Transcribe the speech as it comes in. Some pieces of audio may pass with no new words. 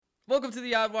Welcome to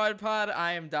the Odd Wide Pod.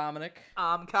 I am Dominic.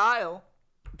 I'm Kyle.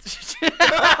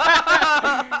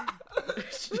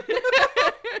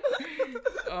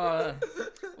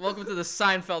 Welcome to the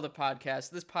Seinfeld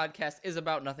podcast. This podcast is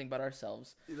about nothing but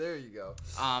ourselves. There you go.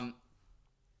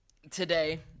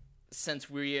 Today, since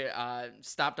we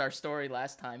stopped our story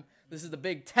last time, this is the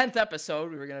big 10th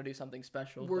episode. We were going to do something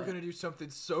special. We're going to do something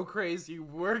so crazy.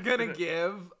 We're going to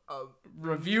give a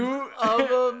review of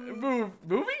a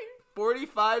movie?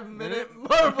 45-minute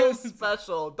Marvel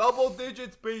special. Double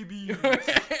digits, baby.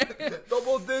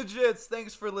 Double digits.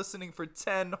 Thanks for listening for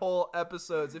 10 whole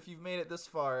episodes. If you've made it this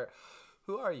far,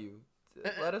 who are you?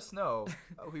 Let us know.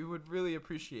 We would really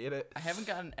appreciate it. I haven't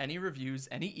gotten any reviews,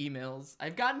 any emails.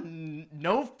 I've gotten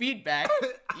no feedback.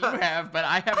 You have, but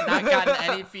I have not gotten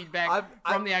any feedback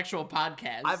from the actual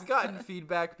podcast. I've gotten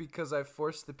feedback because I've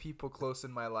forced the people close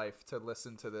in my life to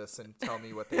listen to this and tell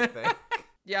me what they think.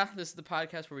 Yeah, this is the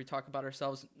podcast where we talk about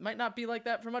ourselves. Might not be like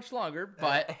that for much longer,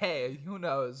 but hey, who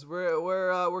knows?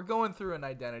 We're going through an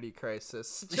identity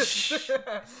crisis.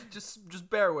 Just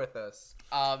bear with us.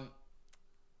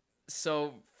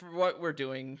 So for what we're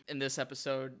doing in this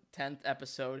episode, 10th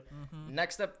episode,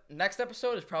 next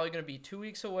episode is probably going to be 2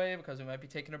 weeks away because we might be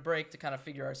taking a break to kind of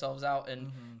figure ourselves out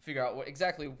and figure out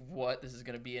exactly what this is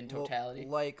going to be in totality.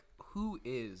 Well, like, who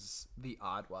is the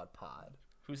Odd Wad Pod?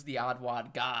 Who's the Odd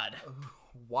Wad God?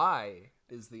 Why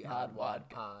is the Odd Wad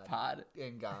Pod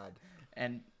in God?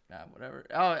 And whatever.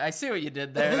 Oh, I see what you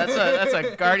did there. That's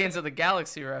a Guardians of the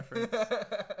Galaxy reference.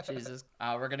 Jesus.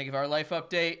 We're going to give our life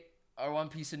update, our one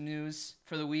piece of news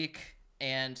for the week,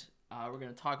 and we're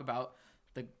going to talk about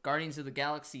the Guardians of the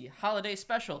Galaxy holiday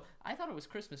special. I thought it was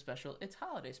Christmas special. It's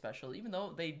holiday special, even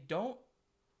though they don't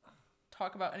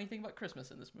talk about anything but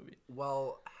Christmas in this movie.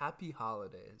 Well, happy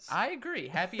holidays. I agree.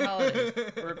 Happy holidays.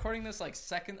 We're recording this like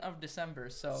 2nd of December,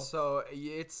 so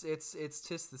it's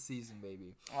tis the season,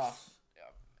 baby. Oh,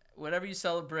 whatever you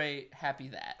celebrate, happy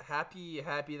that. Happy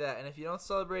that. And if you don't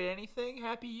celebrate anything,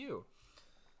 happy you.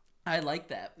 I like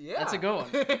that. Yeah. That's a good one.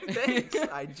 Thanks.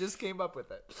 I just came up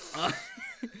with it.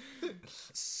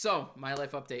 So, my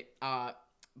life update.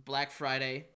 Black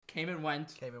Friday came and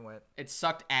went. It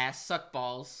sucked ass, sucked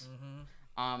balls.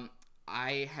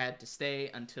 I had to stay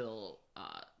until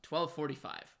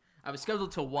 12:45. I was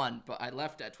scheduled till 1, but I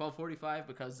left at 12:45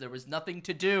 because there was nothing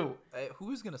to do.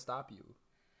 Who's gonna stop you?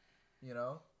 You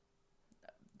know?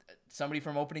 Somebody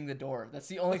from opening the door. That's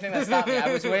the only thing that stopped me.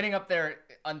 I was waiting up there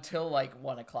until like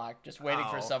 1 o'clock, just waiting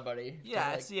for somebody.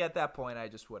 Yeah, see, at that point, I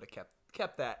just would have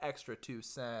kept that extra 2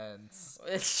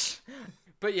 cents.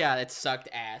 But yeah, it sucked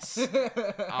ass.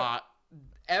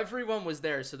 Everyone was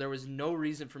there, so there was no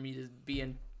reason for me to be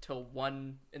until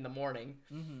 1 in the morning.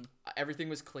 Everything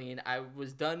was clean. I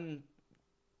was done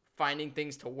finding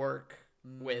things to work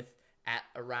with at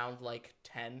around like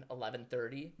 10,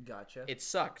 11:30. Gotcha. It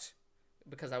sucked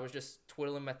because I was just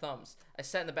twiddling my thumbs. I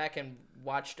sat in the back and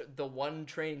watched the one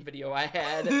training video I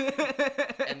had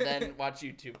and then watched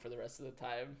YouTube for the rest of the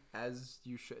time. As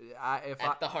you should.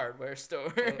 At the hardware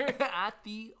store. At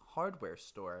the hardware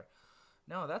store.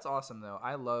 No, that's awesome, though.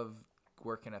 I love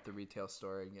working at the retail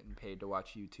store and getting paid to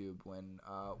watch YouTube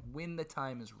when the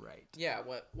time is right. Yeah,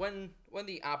 when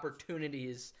the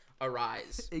opportunities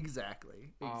arise.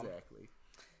 Exactly.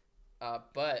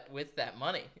 But with that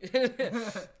money,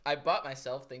 I bought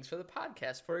myself things for the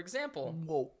podcast. For example,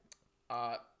 whoa.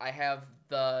 I have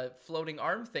the floating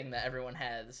arm thing that everyone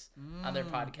has on their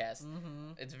podcast.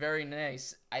 It's very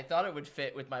nice. I thought it would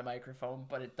fit with my microphone,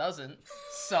 but it doesn't.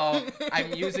 So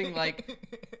I'm using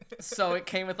so it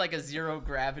came with like a zero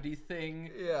gravity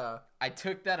thing. Yeah. I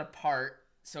took that apart.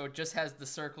 So it just has the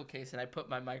circle case, and I put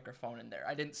my microphone in there.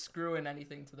 I didn't screw in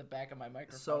anything to the back of my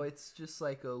microphone. So it's just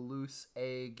like a loose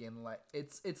egg, and like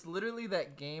it's literally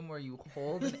that game where you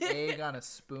hold an egg on a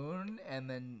spoon and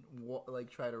then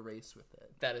try to race with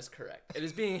it. That is correct. It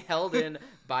is being held in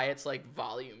by its like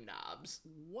volume knobs.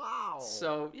 Wow.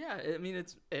 So yeah,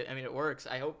 it works.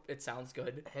 I hope it sounds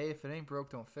good. Hey, if it ain't broke,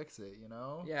 don't fix it. You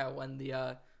know. Yeah, when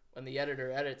the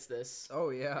editor edits this. Oh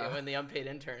yeah. When the unpaid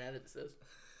intern edits this.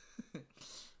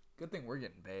 Good thing we're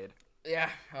getting paid. Yeah.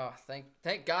 Oh,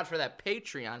 thank God for that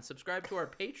Patreon. Subscribe to our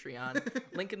Patreon.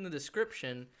 Link in the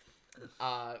description.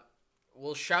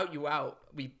 We'll shout you out.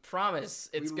 We promise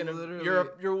it's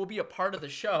you'll be a part of the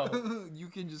show. You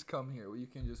can just come here. You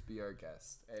can just be our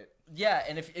guest. Yeah,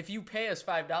 and if you pay us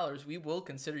 $5, we will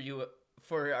consider you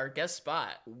for our guest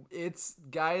spot. It's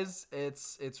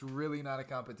really not a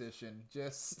competition.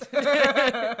 Just do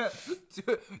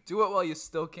it while you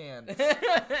still can.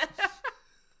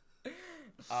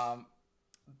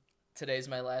 Today's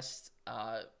my last,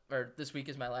 or this week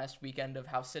is my last weekend of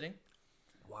house sitting.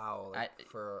 Wow,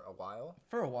 for a while?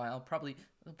 For a while.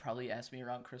 They'll probably ask me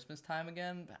around Christmas time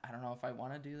again, but I don't know if I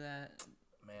want to do that.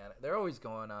 Man, they're always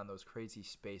going on those crazy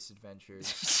space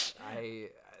adventures.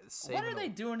 What are they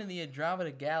doing in the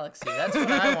Andromeda Galaxy? That's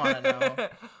what I want to know.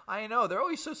 I know. They're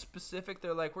always so specific.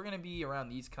 They're like, we're going to be around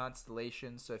these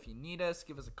constellations, so if you need us,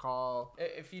 give us a call.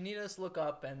 If you need us, look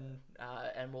up,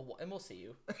 and we'll see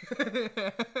you.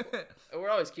 We're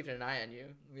always keeping an eye on you.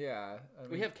 Yeah.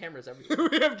 We have cameras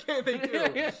everywhere. They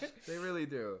do. They really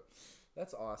do.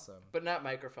 That's awesome. But not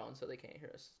microphones, so they can't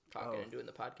hear us talking and doing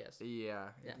the podcast. Yeah.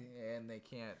 And they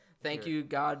can't. Thank you,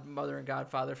 Godmother and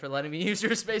Godfather, for letting me use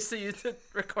your space to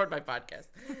record my podcast.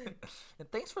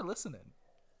 And thanks for listening.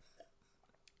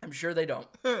 I'm sure they don't.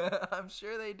 I'm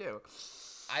sure they do.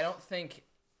 I don't think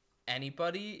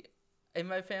anybody in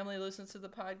my family listens to the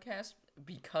podcast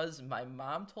because my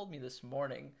mom told me this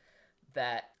morning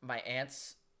that my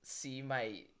aunts see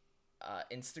my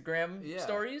Instagram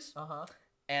stories. Uh-huh.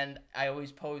 And I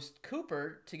always post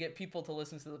Cooper to get people to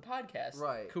listen to the podcast.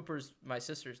 Right. Cooper's my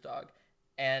sister's dog.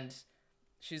 And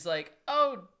she's like,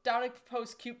 oh, Dominic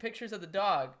posts cute pictures of the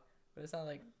dog. But it's not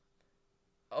like,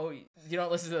 oh, you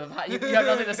don't listen to the podcast. You have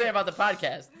nothing to say about the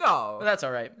podcast. No. But that's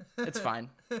all right. It's fine.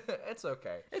 It's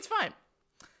okay. It's fine.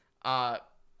 I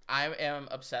am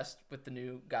obsessed with the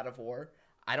new God of War.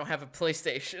 I don't have a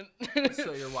PlayStation.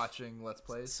 So you're watching Let's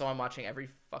Plays? So I'm watching every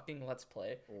fucking Let's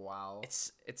Play. Wow.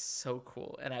 It's so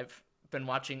cool. And I've been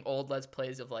watching old Let's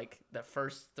Plays of like the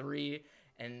first 3,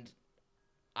 and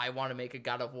I want to make a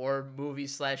God of War movie /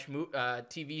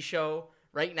 TV show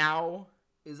right now.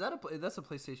 That's a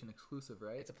PlayStation exclusive,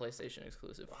 right? It's a PlayStation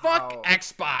exclusive. Wow. Fuck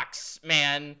Xbox,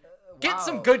 man. Get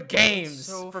some good games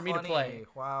for me to play.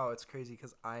 Wow, it's crazy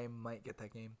because I might get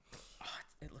that game. Oh,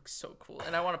 it looks so cool.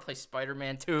 And I want to play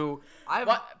Spider-Man 2.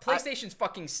 PlayStation's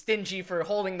fucking stingy for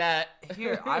holding that.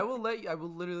 Here, I will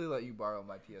literally let you borrow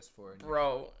my PS4.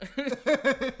 Bro.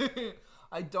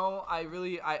 I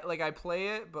play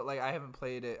it, but like I haven't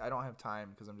played it. I don't have time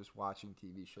because I'm just watching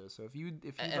TV shows. So if you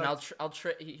I'll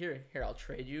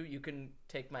trade you. You can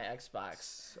take my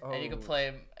Xbox and you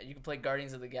can play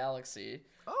Guardians of the Galaxy.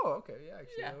 Oh, okay, yeah,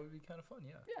 actually that would be kind of fun.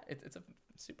 Yeah, it's a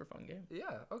super fun game.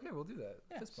 Yeah, okay, we'll do that.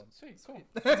 Yeah, Fist bump. Sweet, cool.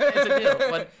 It's a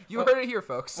deal. You heard it here,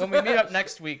 folks. When we meet up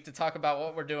next week to talk about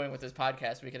what we're doing with this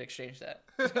podcast, we can exchange that.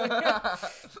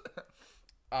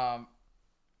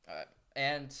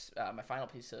 And my final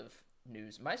piece of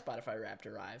news: my Spotify Wrapped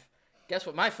arrived. Guess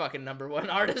what my fucking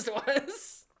 #1 artist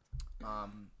was?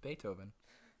 Beethoven.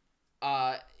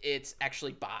 It's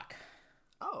actually Bach.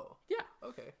 Oh. Yeah.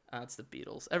 Okay. It's the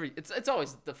Beatles. It's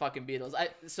always the fucking Beatles.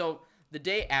 So the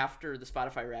day after the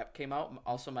Spotify Wrapped came out,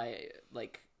 also my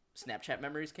Snapchat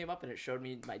memories came up and it showed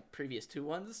me my previous 2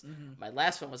 ones. Mm-hmm. My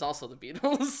last one was also the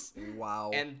Beatles.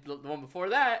 Wow. And the one before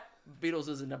that, Beatles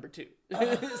was in #2.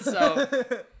 So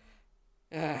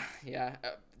yeah.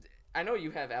 I know you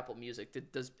have Apple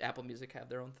Music. Does Apple Music have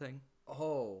their own thing?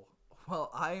 Oh, well,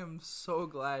 I am so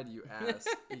glad you asked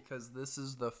because this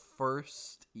is the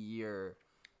first year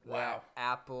that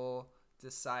Apple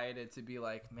decided to be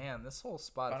like, man, this whole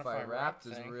Spotify Wrapped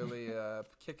is really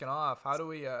kicking off. How do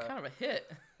we kind of a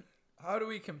hit. How do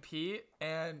we compete?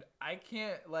 And I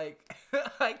can't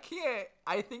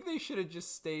I think they should have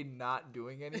just stayed not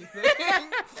doing anything.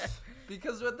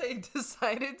 Because what they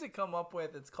decided to come up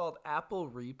with, it's called Apple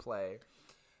Replay.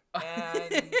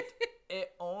 And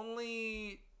it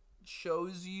only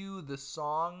shows you the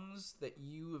songs that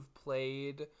you have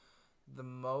played the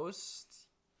most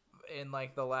in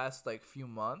like the last few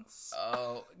months.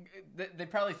 Oh, they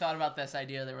probably thought about this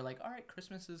idea. They were like, all right,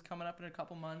 Christmas is coming up in a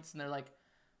couple months. And they're like,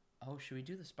 oh, should we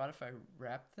do the Spotify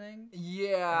Wrapped thing?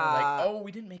 Yeah. Like, oh,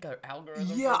 we didn't make an algorithm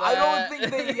for that. I don't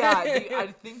think they, I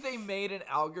think they made an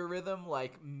algorithm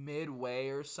like midway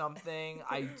or something.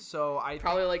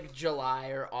 Probably like July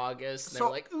or August. And so,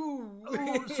 they're like,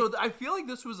 ooh. So I feel like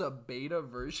this was a beta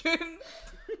version.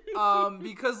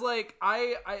 Because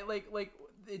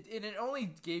it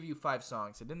only gave you 5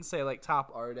 songs. It didn't say like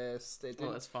top artist.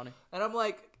 Oh, that's funny. And I'm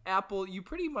like, Apple, you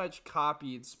pretty much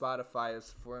copied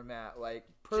Spotify's format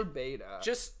per beta.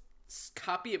 Just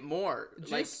copy it more.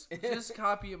 Just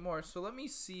copy it more. So let me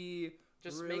see.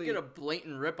 Just make it a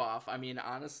blatant ripoff. I mean,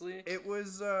 honestly, it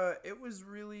was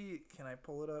really. Can I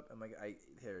pull it up?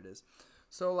 Here it is.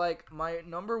 So my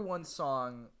 #1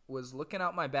 song was "Looking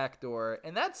Out My Back Door,"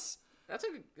 and that's a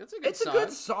good song. A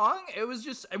good song. It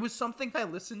was something I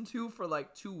listened to for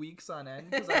 2 weeks on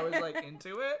end because I was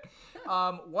into it.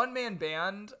 One Man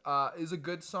Band is a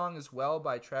good song as well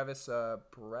by Travis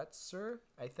Bretzer,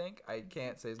 I think. I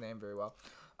can't say his name very well.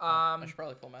 I should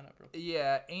probably pull mine up real quick.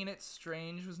 Yeah, Ain't It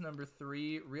Strange was number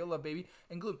 3. Real Love Baby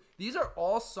and Gloom. These are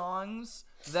all songs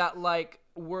that like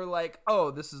were like,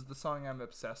 oh, this is the song I'm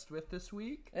obsessed with this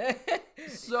week.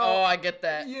 So oh, I get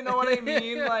that. You know what I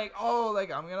mean? Like, oh,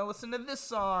 like I'm gonna listen to this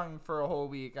song for a whole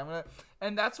week.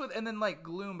 And that's what. And then like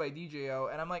Gloom by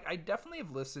DJO. And I'm like, I definitely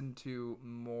have listened to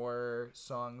more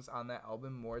songs on that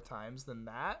album more times than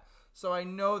that. So I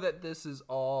know that this is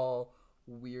all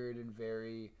weird and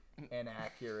very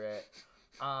inaccurate.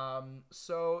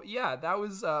 So yeah, that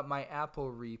was my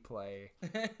Apple replay.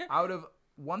 Out of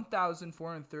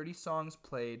 1,430 songs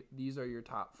played, these are your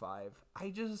top 5. I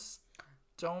just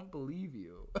don't believe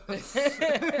you.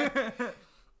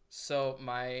 So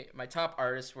my top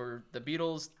artists were The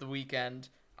Beatles, The Weeknd,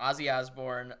 Ozzy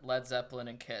Osbourne, Led Zeppelin,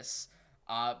 and Kiss.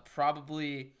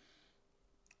 Probably,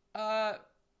 I'd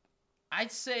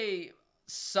say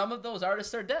some of those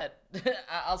artists are dead.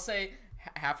 I'll say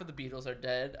half of the Beatles are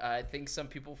dead. I think some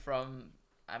people from,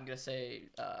 I'm gonna say,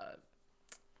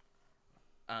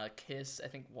 Kiss. I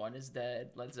think one is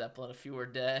dead. Led Zeppelin, a few are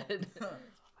dead.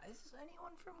 Is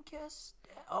anyone from Kiss?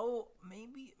 Oh,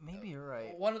 maybe you're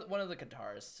right. One of the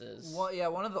guitarists is. Well, yeah,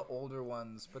 one of the older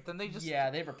ones, but then they just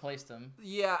they've replaced him.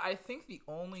 Yeah, I think the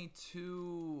only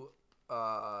two.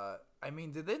 I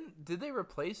mean, did they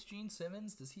replace Gene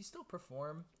Simmons? Does he still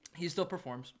perform? He still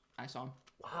performs. I saw him.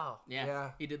 Wow.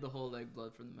 Yeah. He did the whole like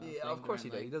blood from the mouth. Yeah, thing of course he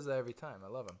during, did. He does that every time. I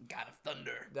love him. God of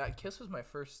Thunder. That Kiss was my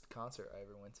first concert I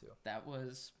ever went to. That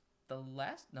was the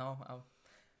last. No,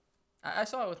 I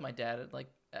saw it with my dad.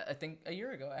 Like I think a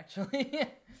year ago, actually.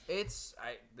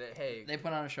 Hey. They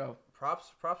put on a show.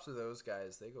 Props to those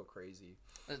guys. They go crazy.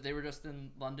 They were just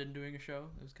in London doing a show.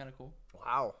 It was kind of cool.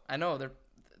 Wow. I know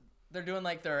they're doing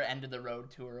like their end of the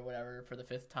road tour or whatever for the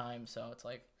 5th time. So it's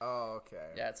like. Oh, okay.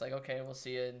 Yeah, it's like okay, we'll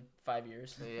see you in 5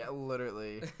 years. Yeah,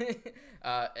 literally.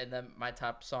 And then my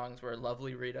top songs were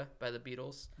 "Lovely Rita" by the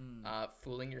Beatles,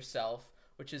 "Fooling Yourself,"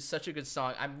 which is such a good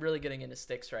song. I'm really getting into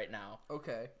Styx right now.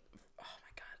 Okay. Oh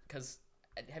my god, because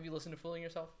have you listened to "Fooling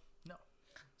Yourself"? No.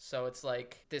 So it's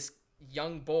like this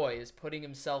young boy is putting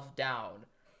himself down,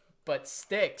 but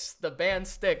Styx, the band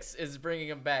Styx, is bringing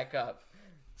him back up.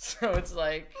 So it's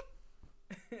like.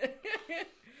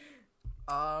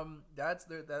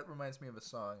 That reminds me of a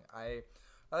song. I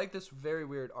like this very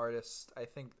weird artist. I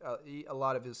think a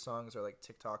lot of his songs are like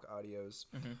TikTok audios.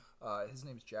 Mm-hmm. His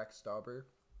name's Jack Stauber.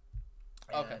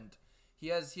 Okay. And he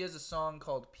has a song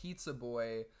called Pizza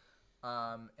Boy.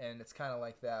 And it's kind of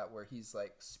like that where he's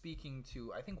like speaking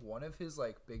to I think one of his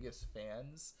like biggest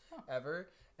fans ever,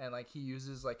 and like he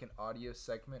uses like an audio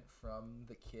segment from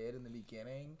the kid in the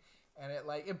beginning, and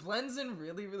it blends in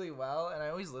really really well, and I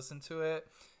always listen to it,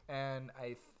 and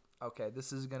okay,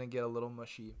 this is gonna get a little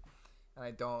mushy, and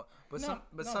I don't, but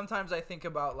sometimes I think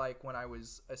about like when I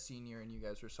was a senior and you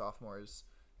guys were sophomores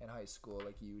in high school,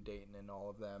 like you, Dayton, and all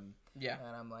of them. Yeah.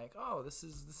 And I'm like, oh, this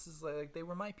is like they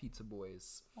were my pizza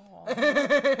boys.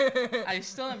 I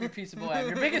still am your pizza boy. I'm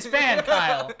your biggest fan,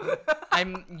 Kyle.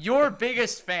 I'm your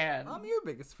biggest fan. I'm your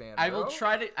biggest fan. I will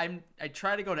try to. I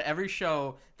try to go to every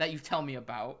show that you tell me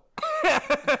about.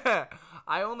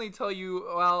 I only tell you.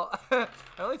 Well, I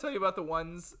only tell you about the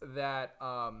ones that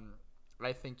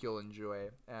I think you'll enjoy,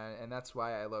 and that's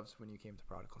why I loved when you came to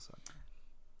Prodigal Son.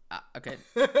 Okay.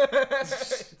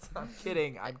 I'm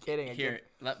kidding. Here,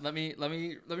 let me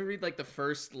read like the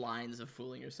first lines of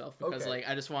 "Fooling Yourself" because like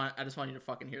I just want you to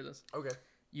fucking hear this. Okay.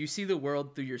 You see the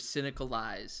world through your cynical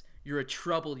eyes. You're a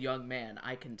troubled young man,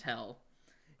 I can tell.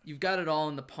 You've got it all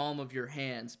in the palm of your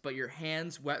hands, but your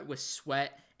hands wet with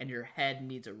sweat and your head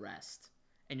needs a rest.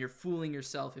 And you're fooling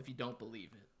yourself if you don't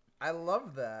believe it. I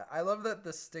love that. I love that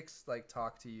the Sticks like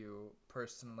talk to you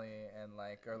personally and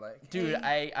like are like, hey. Dude,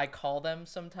 I call them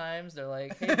sometimes. They're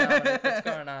like, hey Dominic, what's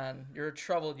going on? You're a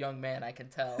troubled young man, I can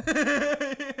tell.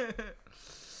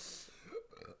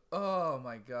 Oh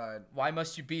my god. Why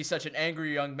must you be such an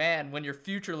angry young man when your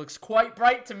future looks quite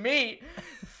bright to me?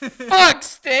 Fuck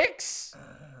Sticks!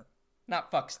 Not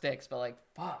fuck Sticks, but like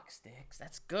fuck Sticks.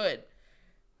 That's good.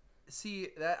 See,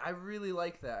 that I really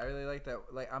like that.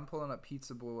 Like I'm pulling up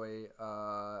Pizza Boy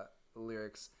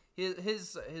lyrics.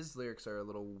 His lyrics are a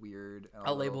little weird.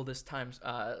 I'll label this times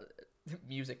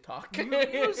music talk.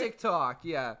 Music talk,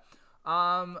 yeah.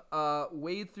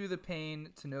 Wade through the pain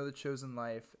to know the chosen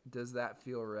life. Does that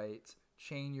feel right?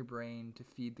 Chain your brain to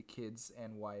feed the kids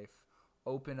and wife.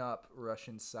 Open up, rush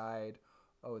inside.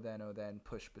 Oh then,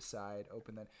 push beside.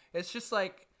 Open then. It's just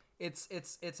like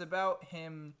it's about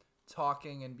him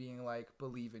talking and being like,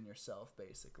 believe in yourself,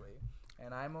 basically.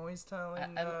 And I'm always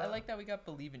telling. I like that we got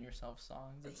believe in yourself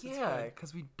songs. Yeah,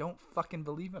 because we don't fucking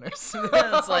believe in ourselves.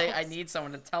 It's like I need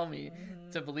someone to tell me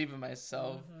to believe in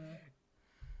myself.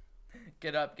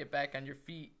 Get up, get back on your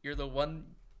feet. You're the one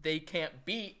they can't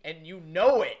beat, and you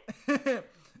know it.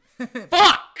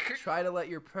 Fuck! Try to let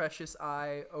your precious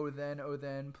eye, oh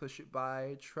then, push it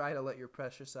by. Try to let your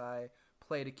precious eye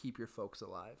play to keep your folks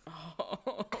alive.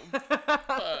 Oh,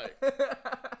 fuck.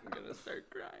 I'm gonna start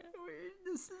crying.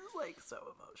 This is like so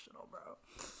emotional, bro.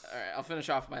 Alright, I'll finish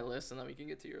off my list, and then we can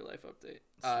get to your life update.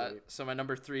 So my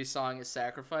number 3 song is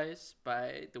Sacrifice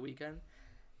by The Weeknd.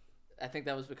 I think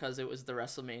that was because it was the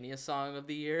WrestleMania song of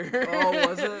the year. Oh,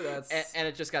 was it? That's... and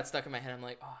it just got stuck in my head. I'm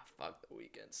like, oh, fuck, The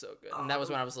Weeknd's so good. And that was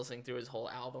when I was listening through his whole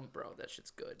album. Bro, that shit's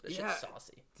good. That shit's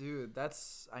saucy. Dude,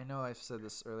 that's... I know I've said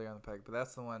this earlier on the pack, but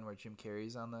that's the one where Jim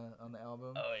Carrey's on the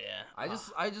album. Oh, yeah.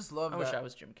 I just love that. I wish I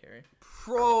was Jim Carrey.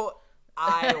 Bro,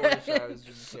 I wish I was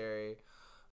Jim Carrey.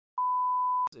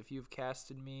 If you've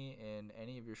casted me in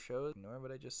any of your shows, ignore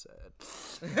what I just said.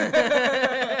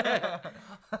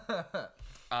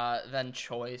 Then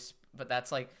Choice, but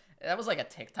that was like a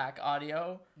TikTok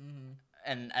audio,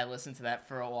 and I listened to that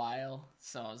for a while,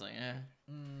 so I was like,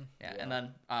 yeah. And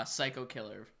then Psycho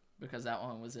Killer, because that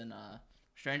one was in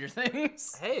Stranger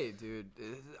Things. Hey, dude,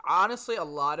 honestly, a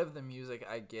lot of the music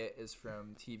I get is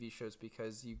from TV shows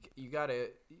because you gotta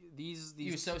these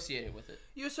you associate it with it.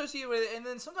 You associate with it, and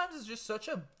then sometimes it's just such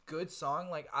a good song.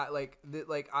 Like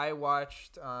I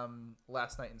watched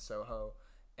Last Night in Soho,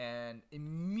 and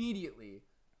immediately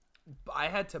I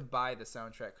had to buy the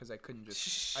soundtrack because I couldn't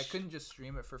just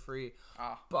stream it for free.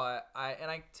 But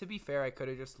to be fair, I could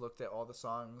have just looked at all the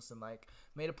songs and like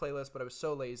made a playlist, but I was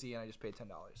so lazy and I just paid $10.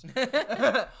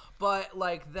 But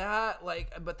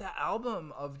but that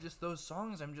album of just those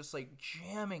songs, I'm just like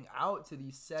jamming out to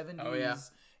these 70s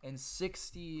and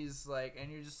 60s, like,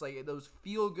 and you're just like those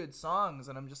feel good songs,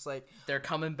 and I'm just like, they're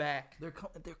coming back. They're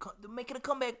making a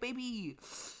comeback, baby.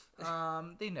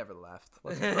 They never left.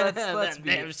 Let's be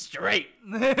damn straight.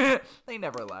 They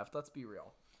never left. Let's be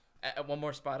real. One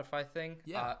more Spotify thing.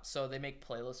 Yeah. So they make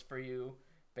playlists for you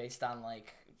based on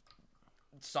like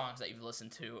songs that you've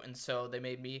listened to, and so they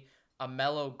made me a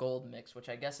mellow gold mix, which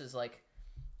I guess is like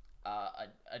a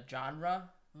genre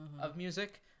of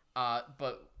music.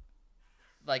 But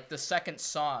like the second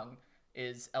song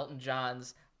is Elton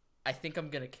John's I Think I'm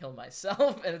Gonna Kill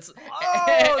Myself, and it's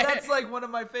that's like one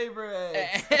of my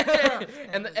favorites.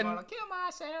 and wanna kill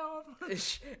myself.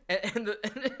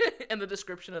 And the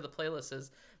description of the playlist is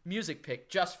music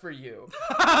pick just for you.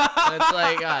 And it's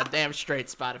like, damn straight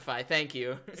Spotify, thank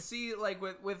you. See, like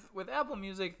with Apple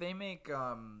Music, they make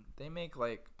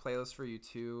like playlists for you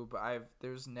too, but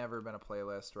there's never been a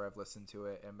playlist where I've listened to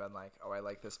it and been like, oh, I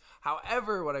like this.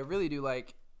 However, what I really do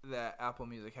like that Apple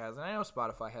Music has, and I know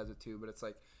Spotify has it too, but it's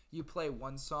like you play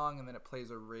one song and then it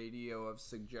plays a radio of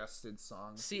suggested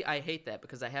songs. See, I hate that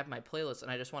because I have my playlist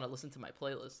and I just want to listen to my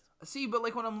playlist. See, but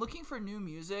like when I'm looking for new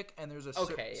music and there's a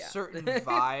certain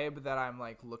vibe that I'm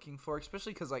like looking for,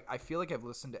 especially because like I feel like I've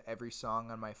listened to every song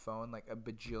on my phone like a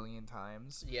bajillion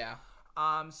times. Yeah.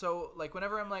 So like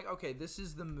whenever I'm like, okay, this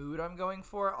is the mood I'm going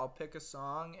for, I'll pick a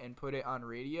song and put it on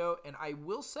radio. And I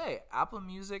will say Apple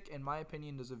Music, in my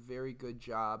opinion, does a very good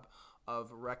job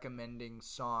of recommending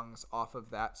songs off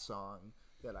of that song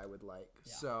that I would like.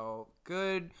 Yeah. So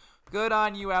good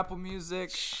on you, Apple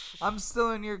Music. I'm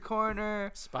still in your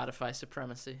corner. Spotify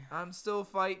supremacy. I'm still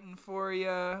fighting for you.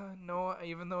 No,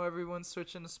 even though everyone's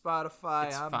switching to Spotify,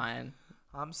 it's fine.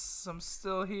 I'm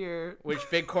still here. Which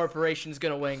big corporation's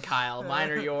gonna win, Kyle?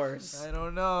 Mine or yours? I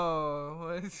don't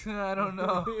know. I don't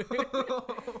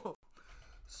know.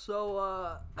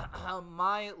 So,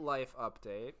 my life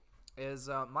update is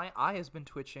my eye has been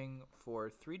twitching for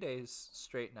 3 days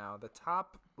straight now. The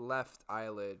top left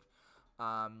eyelid.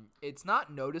 It's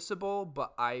not noticeable,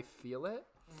 but I feel it.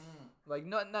 Like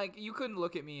you couldn't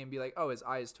look at me and be like, "Oh, his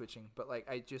eye is twitching," but like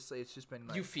it's just been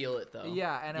like you feel it though.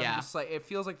 Yeah, and I'm just like it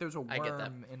feels like there's a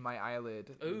worm in my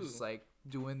eyelid. Ooh. Just like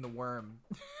doing the worm.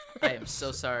 I am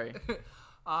so sorry.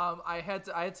 I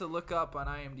had to look up on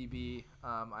IMDb,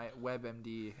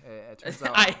 WebMD. It turns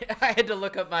out I had to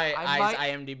look up my eyes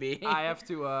IMDb. I have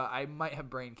to. I might have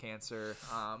brain cancer.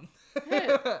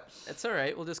 Hey, that's all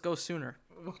right. We'll just go sooner.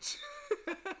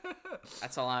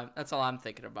 That's all I'm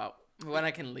thinking about. When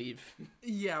I can leave.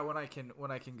 Yeah, when I can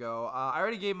go. I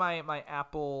already gave my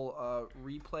Apple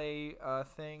replay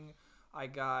thing. I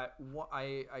got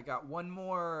one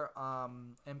more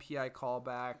MPI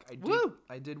callback.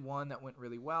 I did one that went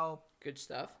really well. Good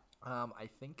stuff. I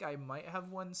think I might have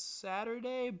one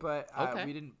Saturday, but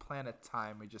we didn't plan a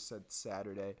time. We just said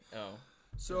Saturday. Oh.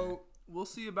 So we'll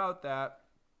see about that.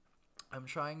 I'm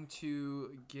trying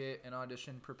to get an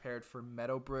audition prepared for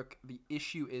Meadowbrook. The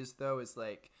issue is, though, is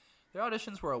like their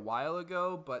auditions were a while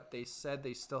ago, but they said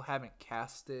they still haven't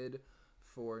casted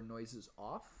for Noises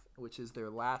Off, which is their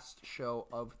last show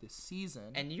of the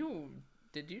season. And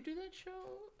did you do that show?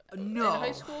 No. In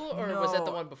high school, or was that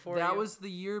the one before? That was the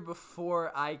year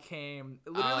before I came.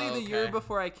 Literally, the year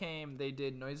before I came, they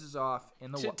did Noises Off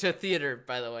in the to theater.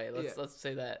 By the way, let's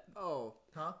say that. Oh,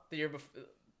 huh? The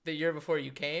year before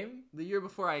you came. The year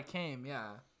before I came,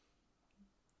 yeah.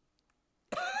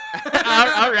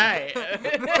 All right.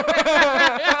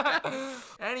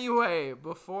 Anyway,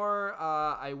 before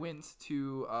I went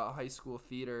to high school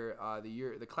theater,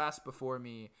 the class before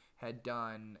me had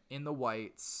done In the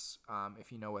Whites,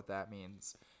 if you know what that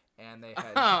means, and they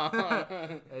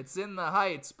had it's in the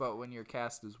Heights, but when your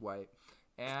cast is white.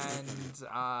 And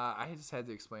I just had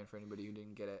to explain for anybody who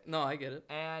didn't get it. No, I get it.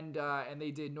 And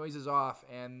they did Noises Off,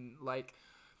 and like,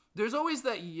 there's always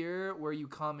that year where you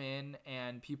come in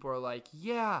and people are like,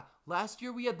 yeah, last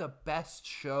year we had the best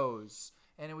shows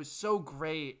and it was so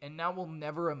great, and now we'll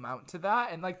never amount to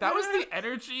that. And like, that was the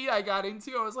energy I got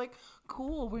into. I was like,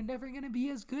 cool, we're never gonna be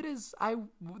as good as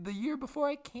the year before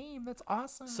I came. That's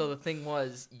awesome. So the thing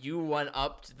was, you went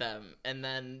up to them and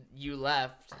then you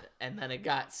left, and then it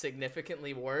got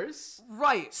significantly worse.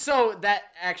 Right. So that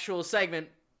actual segment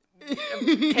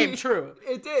came true.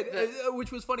 It did,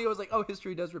 which was funny. I was like, oh,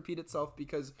 history does repeat itself,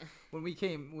 because when we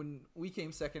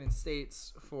came second in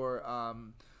states for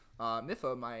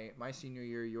MIFA, my senior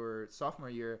year, your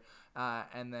sophomore year,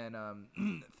 and then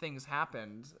things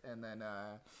happened, and then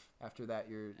after that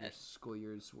your school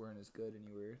years weren't as good, and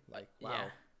you were like, wow. Yeah.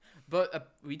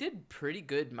 But we did pretty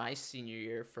good my senior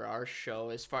year for our show.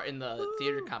 As far in the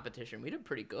theater competition, we did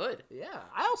pretty good. Yeah,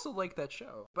 I also like that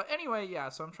show. But anyway, yeah,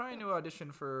 so I'm trying to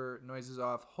audition for Noises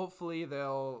Off. Hopefully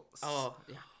they'll... Oh,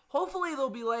 yeah. Hopefully they'll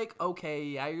be like, okay,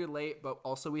 yeah, you're late, but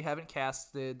also we haven't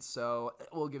casted, so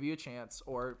we'll give you a chance.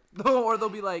 Or they'll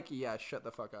be like, yeah, shut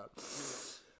the fuck up.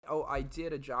 Oh, I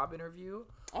did a job interview.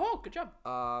 Oh, good job.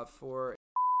 For...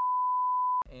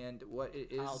 And what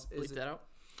it is... I'll bleep that out.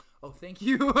 Oh, thank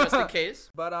you. Just in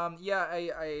case. But yeah,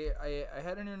 I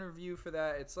had an interview for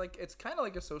that. It's kind of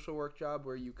like a social work job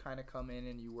where you kind of come in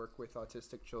and you work with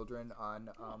autistic children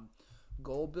on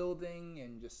goal building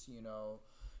and just,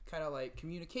 kind of like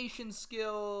communication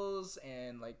skills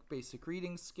and like basic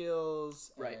reading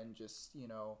skills, right, and just,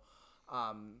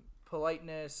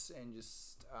 politeness and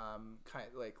just kind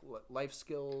of like life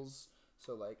skills.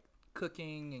 So like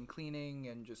cooking and cleaning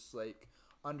and just like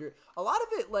a lot of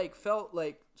it like felt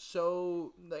like,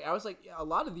 so like I was like, yeah, a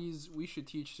lot of these we should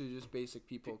teach to just basic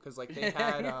people, because like they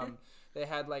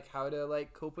had like how to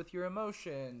like cope with your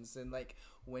emotions and like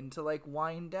when to like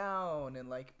wind down and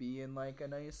like be in like a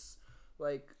nice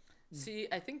like. See,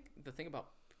 I think the thing about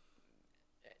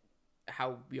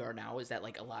how we are now is that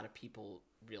like a lot of people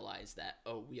realize that,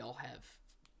 oh, we all have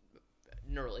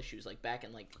neural issues. Like back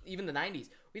in like even the 90s,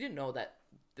 we didn't know that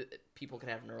people could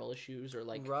have neural issues or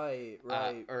like right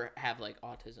or have like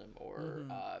autism or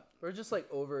or just like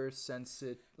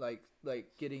oversensitive, like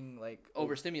getting like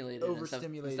overstimulated and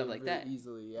stuff like that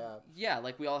easily. Yeah,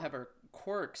 like we all have our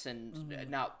quirks, and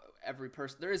not every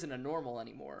person, there isn't a normal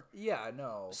anymore. Yeah,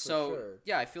 no, so for sure.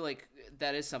 Yeah, I feel like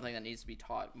that is something that needs to be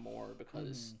taught more,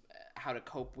 because how to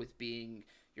cope with being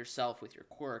yourself with your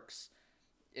quirks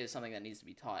is something that needs to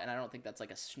be taught. And I don't think that's like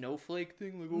a snowflake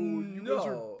thing, like, oh,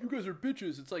 you guys are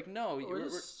bitches. It's like, no, we're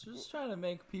just trying to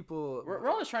make people, we're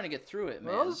all just trying to get through it,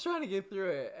 man. We're all just trying to get through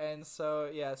it. And so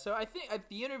yeah, so I think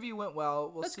the interview went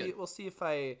well. We'll see if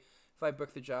I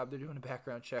book the job. They're doing a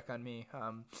background check on me,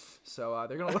 so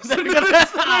they're gonna listen to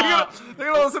this.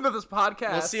 They're gonna listen to this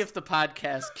podcast. We'll see if the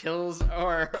podcast kills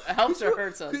or helps or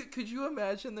hurts us. Could you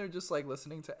imagine they're just like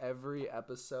listening to every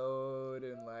episode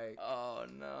and like, oh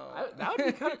no, that would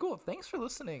be kind of cool. Thanks for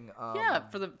listening. Yeah,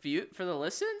 for the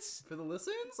listens.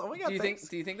 Oh my god, do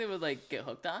you think they would like get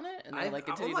hooked on it and then like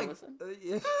continue to listen?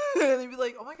 Yeah. They'd be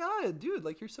like, oh my god, dude,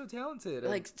 like you're so talented.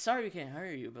 Like, sorry we can't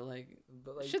hire you, but like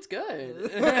shit's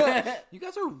good. You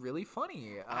guys are really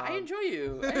funny. I enjoy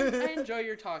you. I enjoy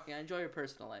your talking. I enjoy your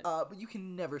personal life. But you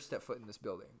can never step foot in this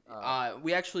building.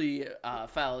 We actually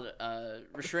filed a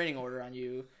restraining order on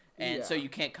you, and so you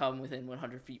can't come within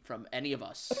 100 feet from any of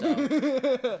us. So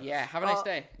yeah, have a nice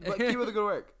day. But keep up the good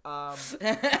work.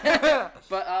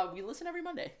 But we listen every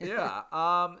Monday.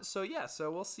 Yeah. So yeah.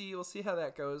 So we'll see how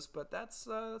that goes. But that's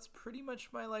pretty much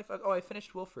my life. Oh, I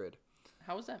finished Wilfred.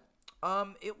 How was that?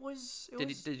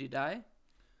 Did you die?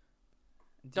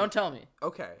 Don't tell me.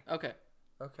 Okay.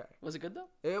 Was it good though?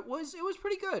 It was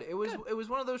pretty good. It was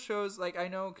one of those shows, like, I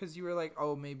know because you were like,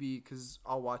 oh, maybe because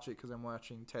I'll watch it because I'm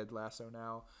watching Ted Lasso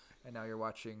now, and now you're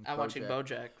watching. I'm watching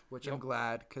BoJack, which I'm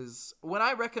glad, because when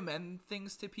I recommend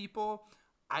things to people,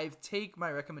 I take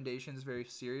my recommendations very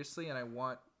seriously, and I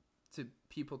want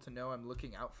people to know I'm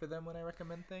looking out for them when I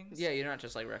recommend things. Yeah, you're not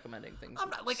just like recommending things. I'm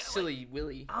not like silly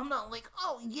willy. I'm not like,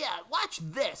 oh yeah, watch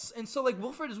this. And so like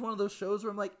Wilfred is one of those shows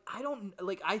where I'm like, I don't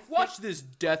like watch this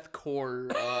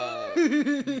deathcore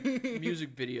music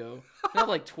video. They have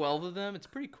like 12 of them. It's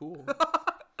pretty cool.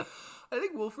 I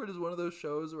think Wilfred is one of those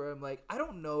shows where I'm like, I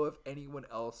don't know if anyone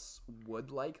else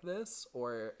would like this,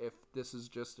 or if this is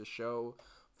just a show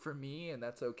for me, and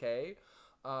that's okay.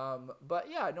 But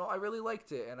yeah, no, I really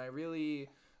liked it, and I really,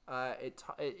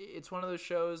 it's one of those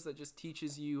shows that just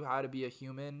teaches you how to be a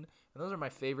human, and those are my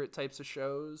favorite types of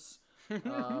shows.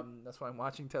 That's why I'm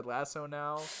watching Ted Lasso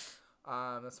now.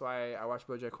 That's why I watch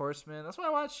BoJack Horseman. That's why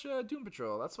I watch Doom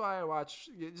Patrol. That's why I watch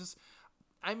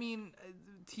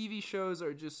TV shows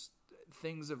are just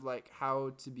things of like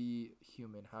how to be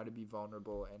human, how to be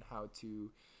vulnerable, and how to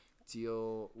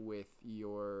deal with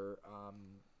your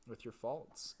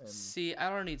faults. And see, I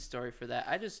don't need story for that.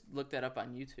 I just looked that up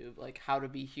on YouTube, like how to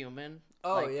be human.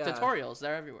 Oh, like, yeah. Tutorials,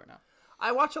 they're everywhere now.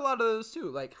 I watch a lot of those too,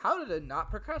 like how to not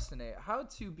procrastinate, how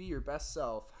to be your best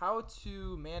self, how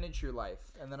to manage your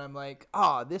life. And then I'm like,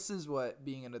 this is what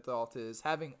being an adult is,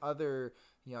 having other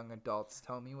young adults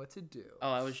tell me what to do.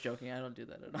 Oh, I was joking. I don't do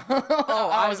that at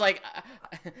all. I was like,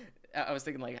 I was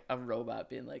thinking like a robot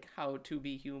being like, how to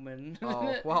be human.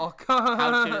 Oh, well,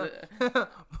 how to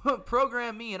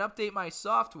program me and update my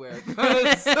software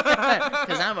because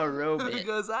I'm a robot.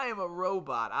 Because I am a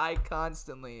robot. I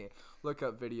constantly look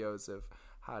up videos of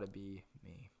how to be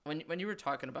me. When you were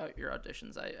talking about your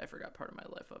auditions, I forgot part of my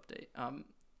life update.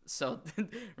 So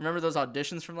remember those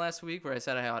auditions from last week where I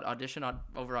said I had audition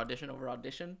over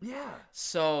audition? Yeah.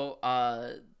 So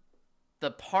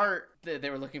the part that they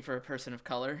were looking for a person of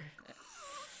color,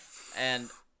 and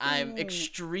I'm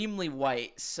extremely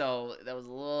white, so that was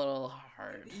a little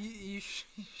hard. You should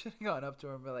have gone up to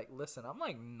him and be like, listen, I'm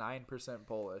like 9%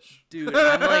 Polish. Dude,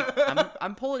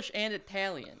 I'm Polish and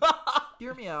Italian.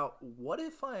 Hear me out. What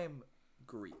if I'm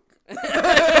Greek?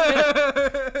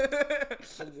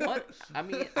 What? I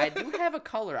mean, I do have a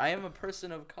color. I am a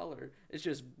person of color. It's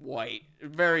just white,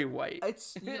 very white.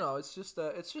 It's it's just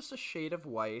a shade of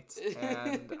white,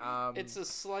 and it's a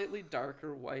slightly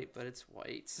darker white, but it's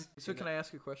white. So can I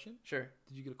ask you a question? Sure.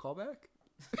 Did you get a call back?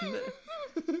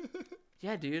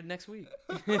 Yeah, dude. Next week.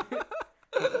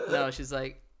 No, she's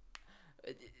like,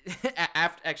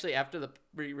 after the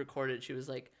re-recorded, she was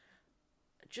like,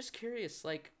 just curious,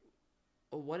 like,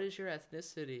 what is your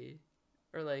ethnicity?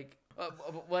 Or like,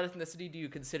 what ethnicity do you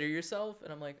consider yourself?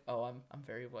 And I'm like, I'm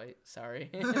very white. Sorry.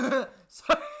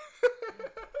 Sorry.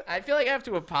 I feel like I have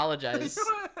to apologize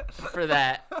for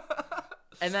that.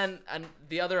 And then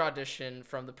the other audition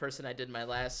from the person I did my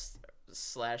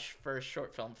last/first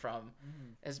short film from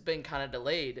has been kind of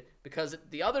delayed because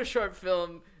the other short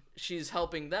film she's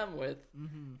helping them with,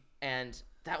 and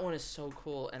that one is so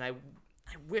cool. And I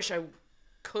wish I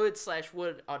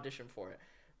could/would audition for it,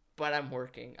 but I'm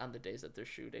working on the days that they're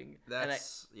shooting.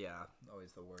 That's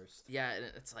always the worst. Yeah, and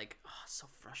it's like it's so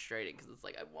frustrating because it's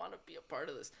like I want to be a part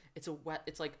of this. It's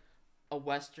like a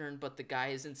Western, but the guy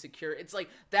is insecure. It's like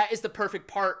that is the perfect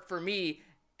part for me,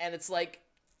 and it's like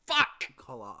fuck.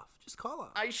 Just call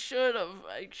off. I should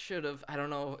have. I don't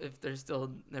know if they're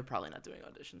probably not doing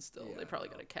auditions still. Yeah, they probably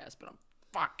got a cast, but I'm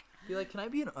fuck. Be like, can I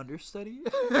be an understudy?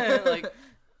 Like,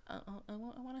 I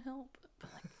want to help,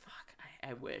 but like, fuck.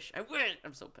 I wish.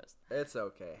 I'm so pissed. It's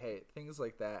okay. Hey, things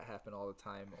like that happen all the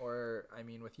time. Or, I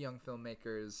mean, with young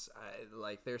filmmakers,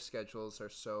 like their schedules are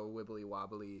so wibbly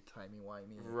wobbly, timey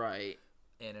wimey, right?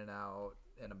 In and out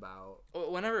and about.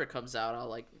 Whenever it comes out, I'll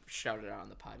like shout it out on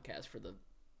the podcast for the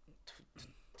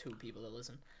two people that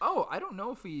listen. Oh, I don't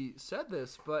know if we said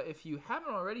this, but if you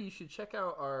haven't already, you should check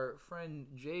out our friend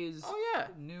Jay's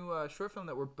new short film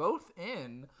that we're both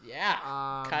in. Yeah,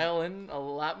 Kyle in a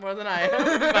lot more than I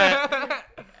am,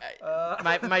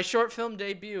 but my short film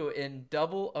debut in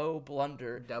Double O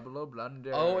Blunder. Double O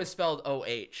Blunder. O is spelled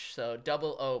O-H, so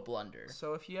Double O Blunder.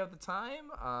 So if you have the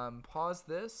time, pause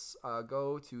this,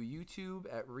 go to YouTube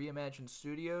at Reimagine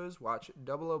Studios, watch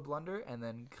Double O Blunder, and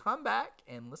then come back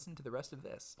and listen to the rest of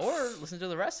this. Or listen to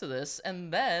the rest of this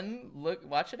and then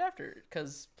watch it after,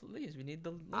 because please, we need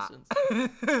the listens.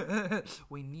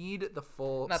 We need the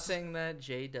full. I'm not saying that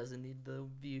Jay doesn't need the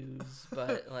views,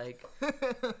 but like,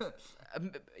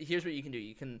 here's what you can do.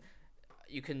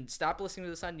 You can stop listening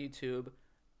to this on YouTube.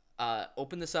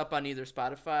 Open this up on either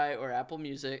Spotify or Apple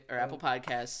Music or Apple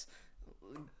Podcasts.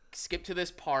 Skip to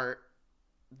this part,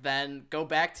 then go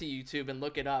back to YouTube and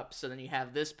look it up. So then you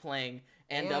have this playing.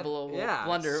 and double O yeah,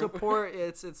 Blunder. Support.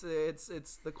 It's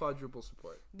the quadruple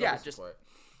support. Yeah, Double just support.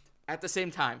 at the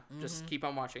same time. Just keep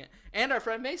on watching it. And our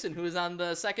friend Mason, who is on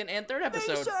the second and third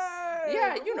episode. Mason!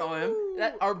 Yeah, you know him.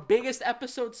 Our biggest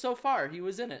episode so far. He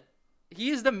was in it. He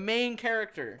is the main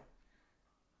character.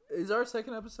 Is our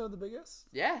second episode the biggest?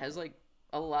 Yeah, has like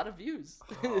a lot of views.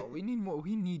 Oh, we need more.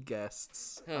 We need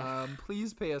guests.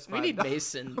 Please pay us $5. We need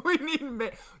Mason. We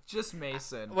need just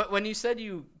Mason. When you said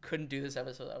you couldn't do this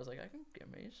episode, I was like, I can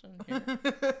get Mason here.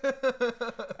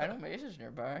 I know Mason's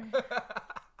nearby.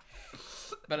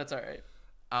 But it's all right.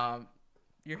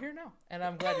 You're here now, and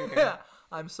I'm glad you're here.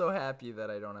 I'm so happy that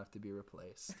I don't have to be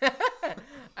replaced.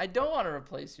 I don't want to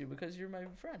replace you because you're my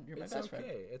friend. You're my best friend.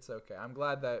 It's okay. I'm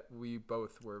glad that we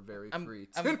both were very free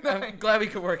I'm glad we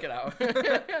could work it out.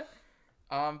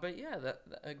 But yeah,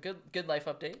 a good life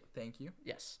update. Thank you.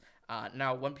 Yes.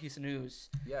 Now, one piece of news.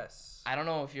 Yes. I don't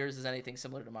know if yours is anything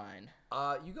similar to mine.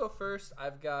 You go first.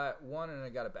 I've got one, and I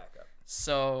got a backup.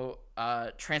 So,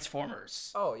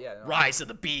 Transformers. Oh yeah. No. Rise of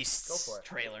the Beasts. Go for it.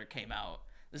 Trailer came out.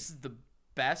 This is the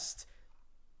best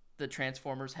the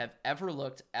Transformers have ever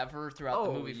looked throughout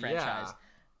the movie franchise. Yeah.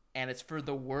 And it's for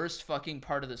the worst fucking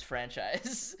part of this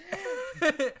franchise.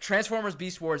 Transformers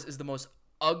Beast Wars is the most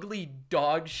ugly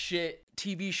dog shit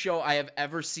TV show I have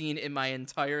ever seen in my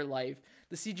entire life.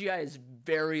 The CGI is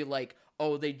very like,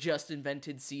 oh, they just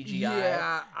invented CGI.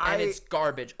 Yeah, and it's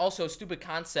garbage. Also, stupid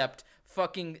concept.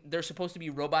 Fucking, they're supposed to be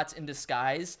robots in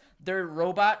disguise. Their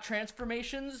robot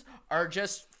transformations are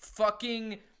just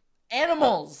fucking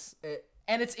animals.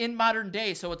 And it's in modern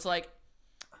day, so it's like,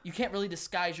 you can't really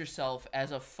disguise yourself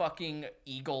as a fucking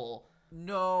eagle.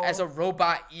 No. As a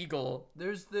robot eagle.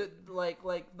 There's the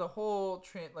the whole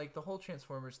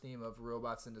Transformers theme of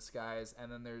robots in disguise,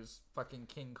 and then there's fucking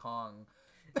King Kong.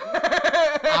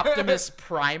 Optimus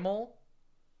Primal.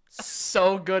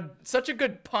 So good. Such a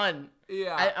good pun.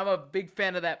 Yeah. I'm a big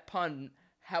fan of that pun.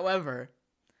 However,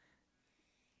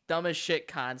 dumb as shit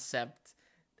concept.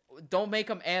 Don't make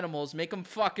them animals. Make them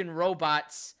fucking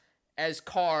robots as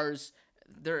cars.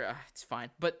 It's fine.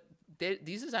 But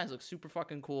these designs look super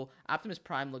fucking cool. Optimus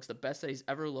Prime looks the best that he's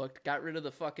ever looked. Got rid of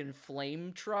the fucking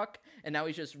flame truck, and now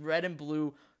he's just red and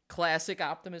blue. Classic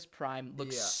Optimus Prime.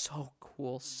 Looks so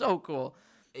cool. So cool.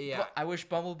 Yeah. But I wish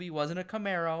Bumblebee wasn't a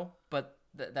Camaro, but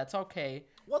that's okay.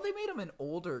 Well, they made him an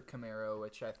older Camaro,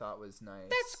 which I thought was nice.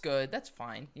 That's good. That's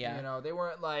fine. Yeah. You know, they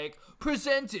weren't like,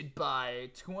 presented by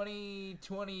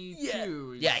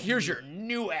 2022. Yeah, here's your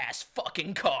new ass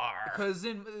fucking car. Because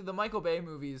in the Michael Bay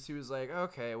movies, he was like,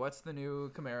 okay, what's the new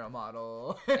Camaro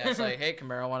model? Yeah, it's like, hey,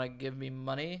 Camaro, want to give me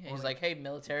money? And he's like, hey,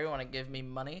 military, want to give me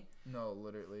money? No,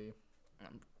 literally.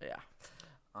 Yeah.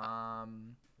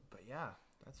 But yeah,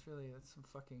 that's some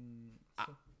fucking...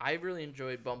 I really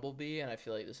enjoyed Bumblebee, and I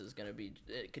feel like this is going to be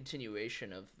a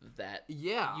continuation of that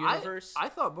universe. I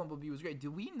thought Bumblebee was great.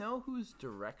 Do we know who's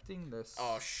directing this?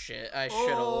 Oh, shit. I should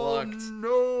have looked.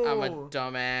 No. I'm a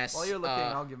dumbass. While you're looking,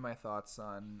 I'll give my thoughts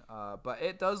on... but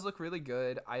it does look really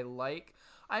good. I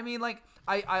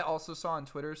also saw on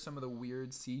Twitter some of the weird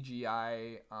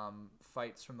CGI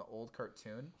fights from the old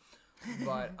cartoon.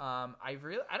 But I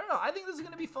don't know. I think this is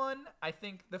going to be fun. I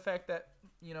think the fact that,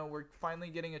 you know, we're finally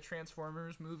getting a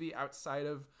Transformers movie outside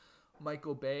of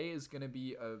Michael Bay is going to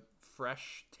be a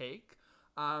fresh take.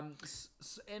 And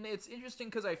it's interesting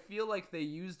because I feel like they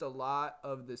used a lot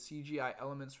of the CGI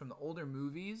elements from the older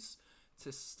movies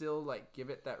to still like give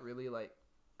it that really like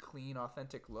clean,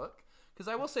 authentic look. Because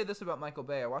I will say this about Michael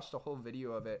Bay. I watched a whole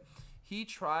video of it. He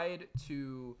tried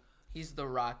to... He's the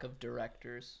Rock of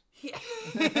directors. He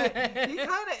kind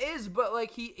of is, but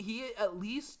like he at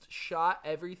least shot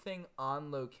everything on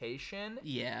location.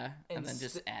 Yeah, and then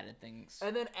just added things.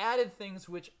 And then added things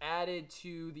which added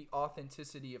to the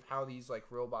authenticity of how these like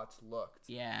robots looked.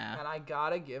 Yeah. And I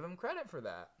gotta give him credit for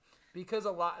that. Because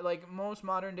a lot, like most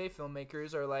modern day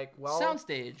filmmakers are like, well,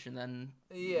 soundstage, and then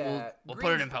we'll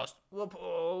put it in post.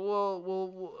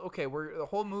 Okay, the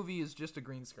whole movie is just a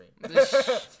green screen.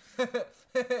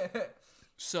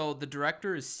 So the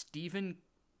director is Stephen,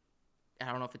 I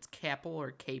don't know if it's Capel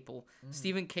or Capel,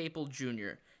 Stephen Capel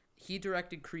Jr. He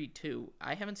directed Creed 2.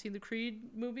 I haven't seen the Creed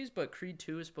movies, but Creed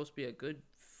 2 is supposed to be a good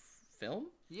film.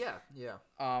 Yeah.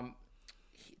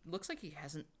 Looks like he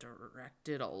hasn't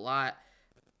directed a lot.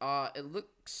 It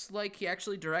looks like he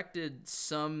actually directed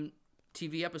some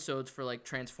TV episodes for like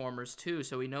Transformers 2,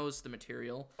 so he knows the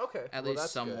material. Okay, at least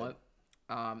that's somewhat.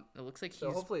 Good. It looks like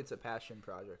hopefully it's a passion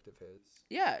project of his.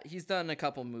 Yeah, he's done a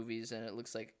couple movies, and it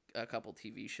looks like a couple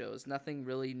TV shows. Nothing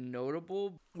really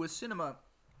notable. With cinema,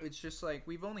 it's just like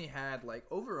we've only had like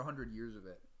over 100 years of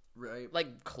it. Right.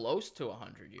 Like close to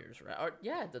 100 years, right? Or,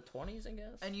 yeah, the 20s, I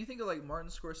guess. And you think of like Martin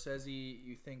Scorsese,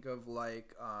 you think of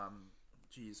like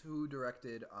who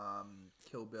directed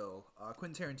Kill Bill?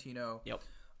 Quentin Tarantino. Yep.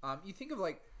 You think of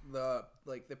like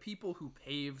the people who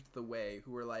paved the way,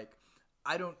 who were like,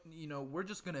 we're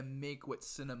just gonna make what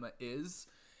cinema is.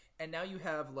 And now you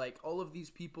have like all of these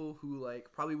people who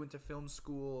like probably went to film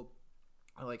school,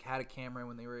 or like had a camera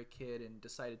when they were a kid and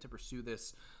decided to pursue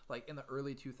this like in the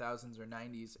early 2000s or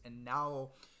 90s, and now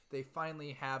they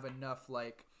finally have enough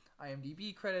like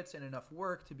IMDb credits and enough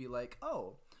work to be like,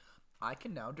 oh, I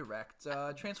can now direct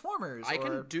Transformers. I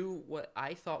can do what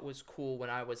I thought was cool when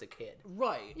I was a kid.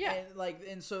 Right. Yeah.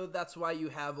 And so that's why you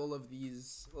have all of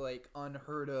these like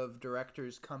unheard of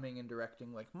directors coming and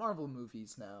directing like Marvel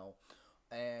movies now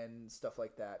and stuff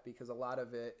like that, because a lot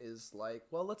of it is like,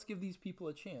 well, let's give these people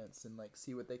a chance and like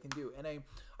see what they can do. And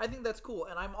I think that's cool.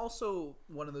 And I'm also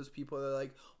one of those people that are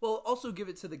like, well, also give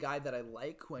it to the guy that I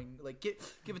like, when like give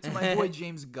it to my boy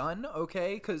James Gunn,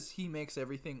 okay, because he makes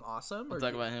everything awesome. We'll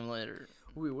talk about him later.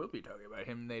 We will be talking about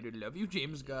him later. Love you,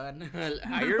 James Gunn.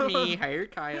 Hire me, hire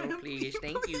Kyle, please.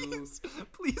 Thank you.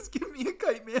 Please give me a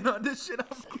Kite Man audition.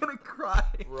 I'm gonna cry,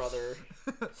 brother.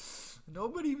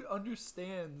 Nobody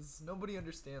understands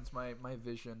my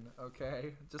vision,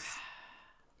 okay? Just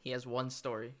he has one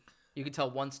story. You can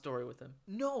tell one story with him.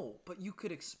 No, but you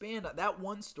could expand on that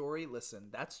one story. Listen,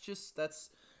 that's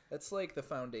like the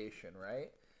foundation,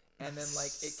 right? And then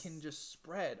like it can just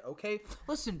spread, okay?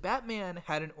 Listen, Batman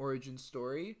had an origin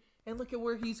story, and look at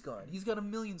where he's gone. He's got a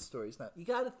million stories now. You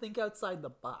got to think outside the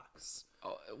box.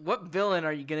 Oh, what villain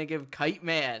are you going to give Kite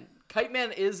Man? Kite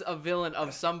Man is a villain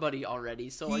of somebody already,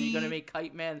 so are you going to make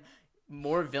Kite Man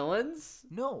more villains?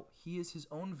 No, he is his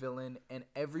own villain, and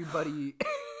everybody...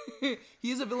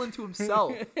 he is a villain to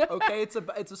himself, okay?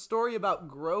 It's a story about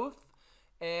growth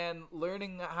and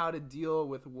learning how to deal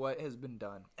with what has been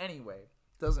done. Anyway,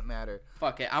 doesn't matter.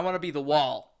 Fuck it, I want to be the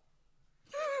Wall.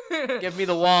 Give me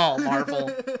the Wall,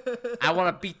 Marvel. I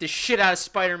want to beat the shit out of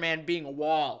Spider-Man being a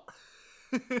Wall.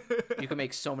 You can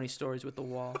make so many stories with the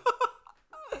Wall.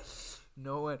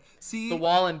 No one. See the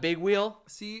Wall and Big Wheel.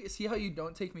 See how you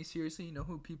don't take me seriously? You know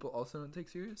who people also don't take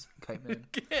serious? Kite Man.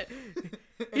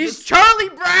 He's Charlie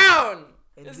Brown.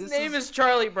 His name is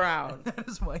Charlie Brown. That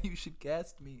is why you should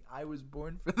cast me. I was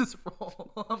born for this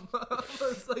role. I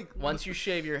was like, once you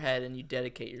shave your head and you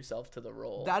dedicate yourself to the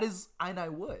role. That is, and I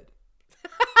would.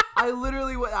 I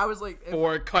literally would. I was like,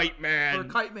 for Kite Man. For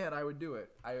Kite Man, I would do it.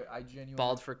 I genuinely.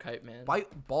 Bald for Kite Man.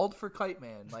 Bald for Kite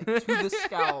Man, like to the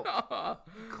scalp,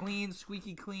 clean,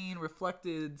 squeaky clean,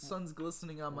 reflected, sun's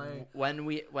glistening on my.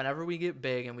 Whenever we get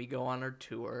big and we go on our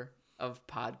tour of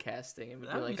podcasting, and we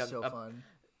that'd do like be so fun.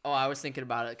 Oh, I was thinking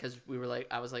about it because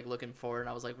I was like looking forward, and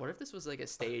I was like, what if this was like a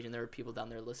stage and there were people down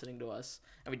there listening to us,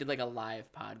 and we did like a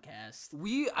live podcast.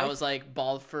 I was like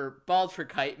bald for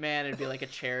Kite Man. It'd be like a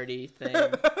charity thing.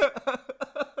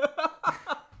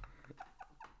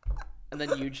 And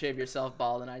then you'd shave yourself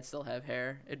bald, and I'd still have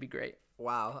hair. It'd be great.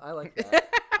 Wow, I like that.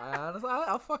 Honestly,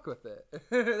 I'll fuck with it.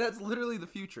 That's literally the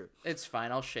future. It's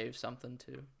fine. I'll shave something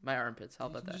too. My armpits. How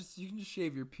about that? You can just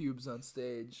shave your pubes on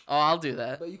stage. Oh, I'll do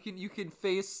that. But you can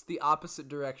face the opposite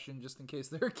direction just in case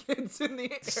there are kids in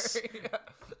the area.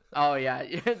 Oh yeah,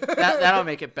 that'll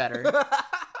make it better.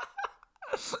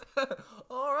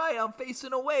 All right, I'm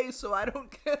facing away so I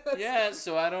don't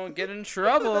get in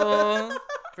trouble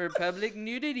for public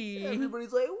nudity.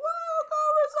 Everybody's like, whoa,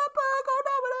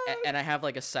 and I have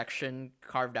like a section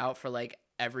carved out for like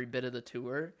every bit of the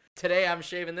tour. Today I'm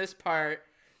shaving this part,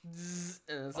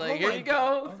 and it's like, here you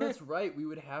go. Oh, that's right. We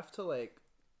would have to like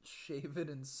shave it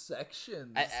in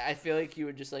sections. I feel like you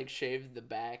would just like shave the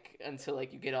back until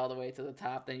like you get all the way to the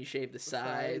top, then you shave the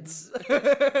sides.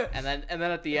 and then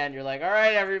at the end you're like, all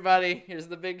right, everybody, here's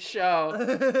the big show.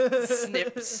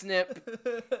 Snip, snip.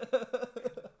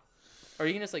 Or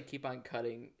you can just like keep on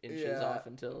cutting inches off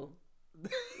until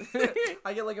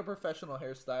I get like a professional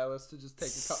hairstylist to just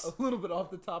take a little bit off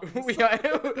the top of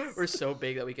We're so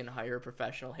big that we can hire a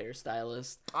professional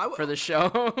hairstylist for the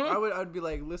show. I'd be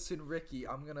like, listen, Ricky,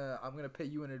 I'm gonna pay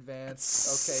you in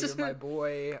advance. Okay, you're my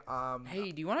boy.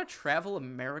 Hey, do you want to travel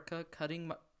America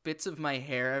cutting bits of my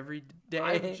hair every day?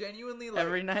 I genuinely like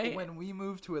every night. When we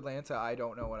move to Atlanta, I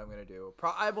don't know what I'm gonna do.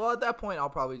 Well, at that point, I'll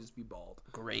probably just be bald.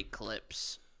 Great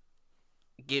Clips.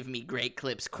 Give me Great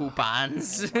Clips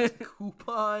coupons.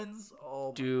 Coupons?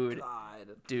 Oh, dude, my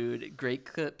God. Dude, Great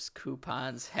Clips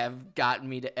coupons have gotten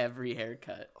me to every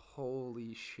haircut.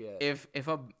 Holy shit.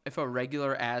 If a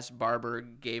regular ass barber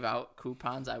gave out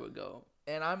coupons, I would go.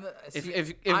 And let's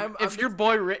say your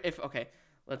boy Ricky,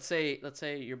 let's say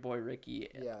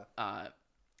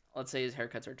his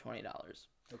haircuts are $20.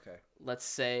 Okay. Let's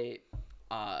say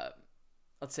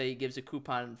he gives a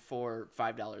coupon for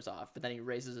 $5 off, but then he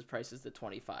raises his prices to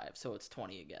 25, so it's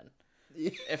 20 again.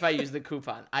 If I use the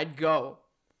coupon, I'd go.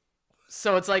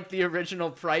 So it's like the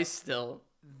original price still.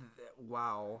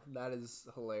 Wow, that is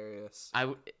hilarious.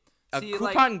 A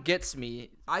coupon gets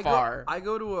me far. I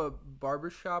go to a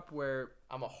barbershop where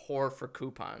I'm a whore for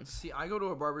coupons. See, I go to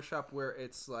a barbershop where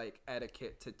it's like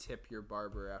etiquette to tip your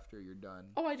barber after you're done.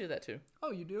 Oh, I do that too.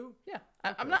 Oh, you do? Yeah.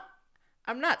 Okay.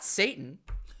 I'm not Satan.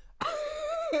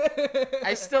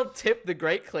 I still tip the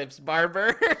Great Clips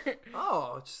barber.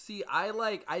 Oh, see, I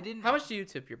didn't. How much do you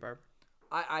tip your barber?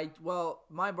 Well,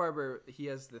 my barber, he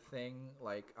has the thing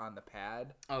like on the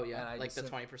pad. Oh yeah, like the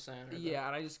 20%. Yeah,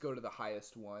 and I just go to the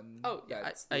highest one. Oh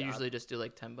yeah, I usually just do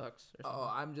like $10.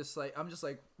 Oh, I'm just like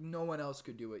no one else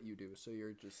could do what you do, so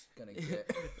you're just gonna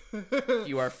get.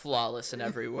 You are flawless in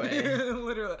every way.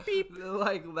 Literally, beep.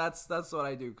 Like that's what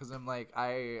I do because I'm like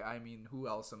I mean who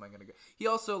else am I gonna go? He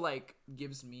also like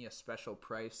gives me a special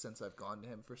price since I've gone to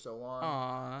him for so long.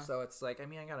 Aww. So it's like I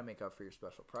mean I gotta make up for your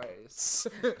special price.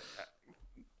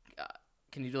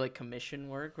 Can you do like commission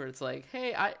work where it's like,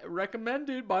 hey, I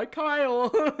recommended by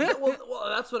Kyle? Yeah, well,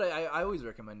 that's what I always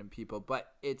recommend to people,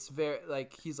 but it's very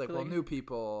like he's like, well, new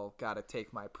people gotta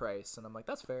take my price, and I'm like,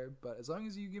 that's fair, but as long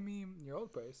as you give me your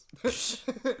old price.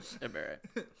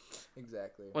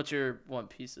 Exactly. What's your one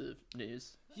piece of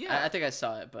news? Yeah, I think I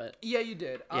saw it, but yeah, you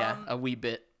did. Yeah, a wee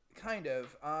bit. Kind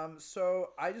of.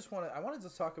 So I wanted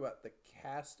to talk about the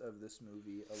cast of this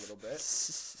movie a little bit.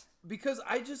 Because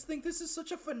I just think this is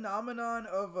such a phenomenon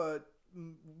of a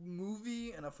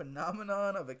movie and a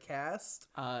phenomenon of a cast.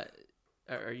 Are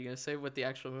you going to say what the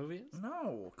actual movie is?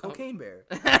 No. Cocaine Bear.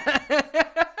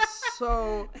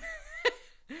 So...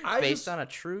 Based on a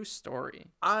true story.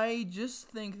 I just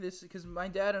think this... Because my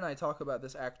dad and I talk about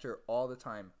this actor all the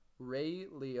time. Ray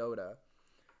Liotta.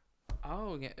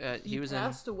 Oh, he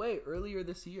passed away earlier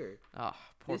this year. Oh,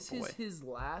 poor boy. This is his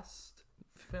last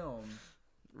film.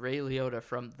 Ray Liotta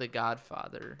from The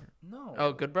Godfather. No.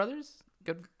 Oh, Good Brothers?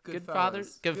 Good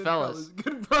Fathers? Good Fellas.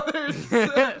 Good Brothers.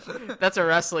 That's a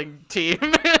wrestling team.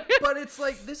 But it's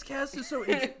like this cast is so.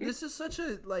 This is such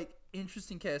a like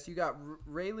interesting cast. You got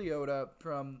Ray Liotta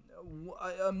from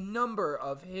a number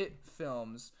of hit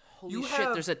films. Holy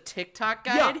shit! There's a TikTok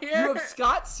guy in here. You have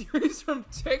Scott Series from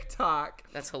TikTok.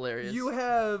 That's hilarious. You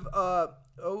have Osha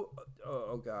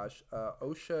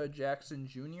Jackson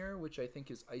Jr., which I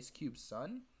think is Ice Cube's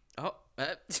son. Oh,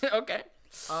 okay.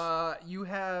 You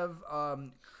have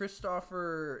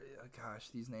Christopher. Gosh,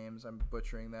 these names I'm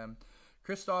butchering them.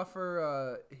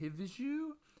 Christopher Hiviju.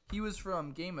 He was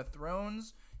from Game of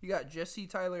Thrones. You got Jesse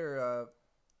Tyler.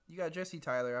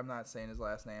 I'm not saying his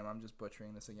last name. I'm just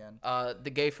butchering this again.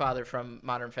 The gay father from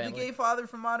Modern Family. The gay father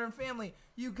from Modern Family.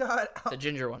 You got the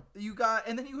ginger one.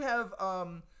 And then you have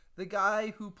the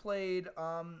guy who played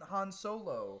Han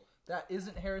Solo. That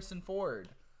isn't Harrison Ford.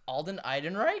 Alden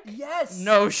Ehrenreich? Yes.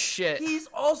 No shit. He's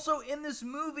also in this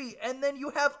movie. And then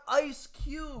you have Ice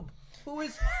Cube, who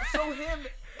is him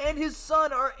and his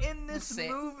son are in this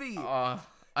movie.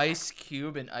 Ice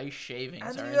Cube and Ice Shavings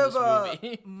and are in you have, this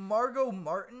movie. Margot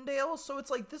Martindale. So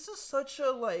it's like this is such a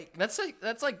like that's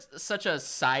like such a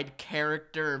side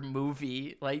character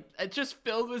movie. Like it's just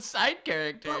filled with side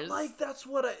characters. But like that's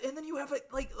what and then you have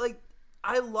like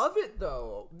I love it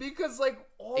though because like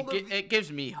it gives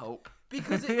me hope.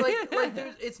 Because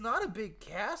it's not a big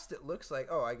cast. It looks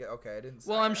like I didn't.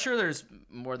 Well, I'm sure there's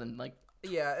more than like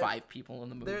 5 people in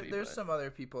the movie. There's some other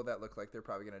people that look like they're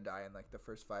probably gonna die in like the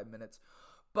first 5 minutes,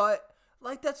 but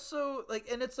like that's so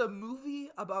like, and it's a movie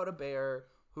about a bear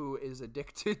who is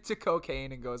addicted to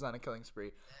cocaine and goes on a killing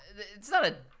spree. It's not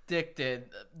addicted.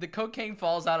 The cocaine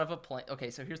falls out of a plane.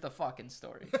 Okay, so here's the fucking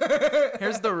story.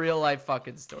 Here's the real life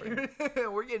fucking story.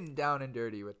 We're getting down and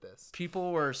dirty with this.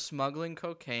 People were smuggling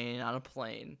cocaine on a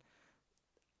plane.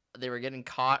 They were getting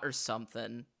caught or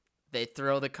something. They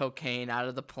throw the cocaine out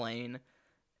of the plane.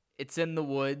 It's in the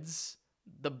woods.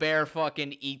 The bear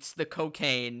fucking eats the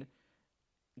cocaine,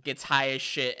 gets high as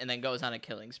shit, and then goes on a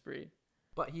killing spree.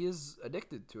 But he is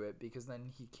addicted to it because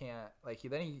then he can't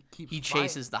He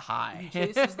chases the high. He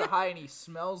chases the high and he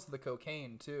smells the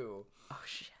cocaine too. Oh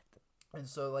shit. And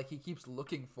so like he keeps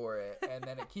looking for it and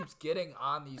then it keeps getting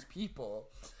on these people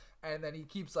and then he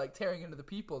keeps like tearing into the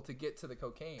people to get to the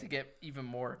cocaine. To get even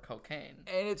more cocaine.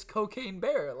 And it's Cocaine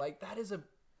Bear. Like that's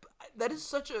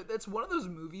one of those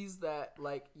movies that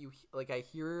like I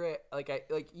hear it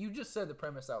like you just said the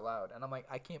premise out loud and I'm like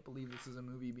I can't believe this is a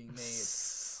movie being made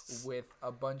with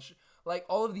a bunch like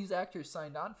all of these actors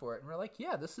signed on for it, and we're like,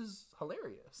 yeah, this is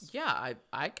hilarious. Yeah,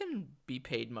 I can be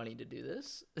paid money to do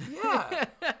this. Yeah,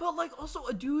 but like also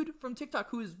a dude from TikTok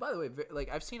who is, by the way, like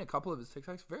I've seen a couple of his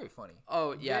TikToks, very funny.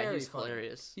 Oh yeah, Very he's funny.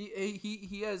 hilarious.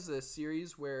 He has a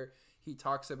series where he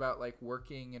talks about like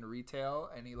working in retail,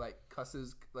 and he like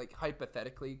cusses, like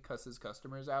hypothetically cusses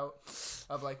customers out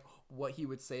of like what he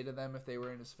would say to them if they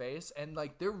were in his face, and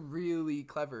like they're really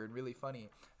clever and really funny,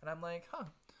 and I'm like, huh,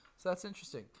 so that's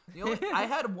interesting. I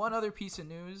had one other piece of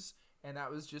news, and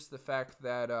that was just the fact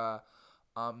that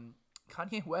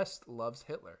Kanye West loves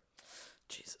Hitler.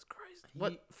 Jesus Christ.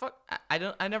 What? Fuck.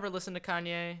 I never listened to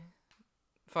Kanye.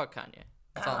 Fuck Kanye.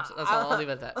 That's all. I'll leave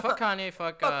it at that. Fuck Kanye.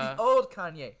 Fuck the old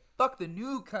Kanye. Fuck the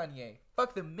new Kanye.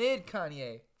 Fuck the mid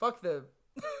Kanye. Fuck the.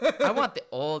 I want the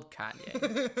old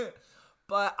Kanye.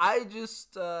 But I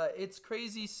just, it's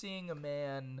crazy seeing a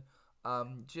man,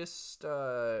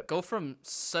 go from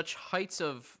such heights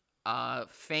of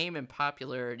fame and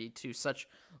popularity to such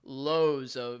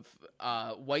lows of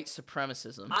white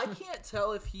supremacism. I can't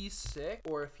tell if he's sick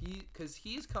or if because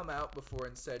he's come out before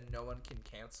and said no one can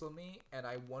cancel me, and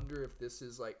I wonder if this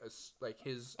is like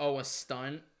his. Oh, a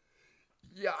stunt.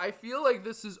 Yeah, I feel like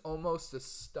this is almost a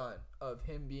stunt of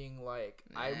him being like,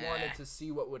 I wanted to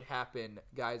see what would happen,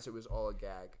 guys. It was all a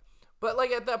gag. But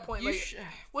like at that point, which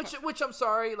I'm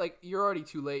sorry, like you're already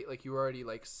too late. Like you already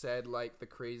like said like the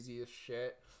craziest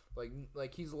shit.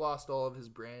 Like he's lost all of his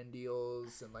brand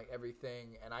deals and like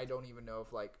everything, and I don't even know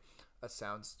if like a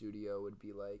sound studio would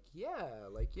be like, yeah,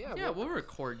 we'll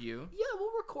record you. Yeah,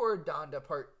 we'll record Donda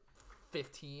Part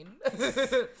 15.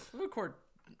 We'll record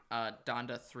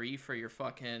Donda 3 for your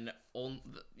fucking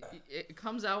it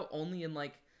comes out only in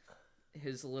like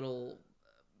his little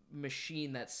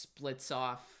machine that splits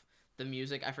off the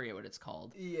music. I forget what it's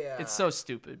called. Yeah, it's so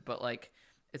stupid, but like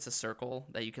it's a circle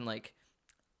that you can like,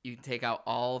 you can take out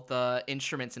all the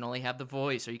instruments and only have the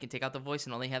voice, or you can take out the voice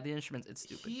and only have the instruments. It's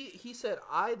stupid. He said,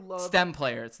 I love stem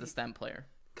player. It's the stem player.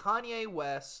 Kanye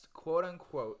West, quote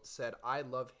unquote, said, I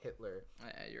love Hitler.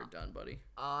 You're done, buddy.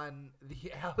 On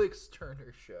the Alex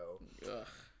Turner show. Ugh.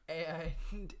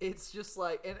 And it's just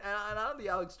like, and on the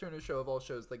Alex Turner show of all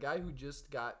shows, the guy who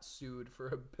just got sued for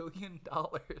 $1 billion.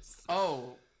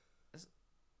 Oh.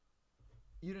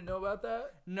 You didn't know about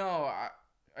that? No.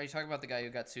 Are you talking about the guy who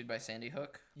got sued by Sandy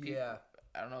Hook? Yeah.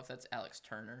 I don't know if that's Alex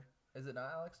Turner. Is it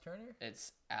not Alex Turner?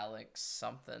 It's Alex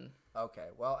something. Okay.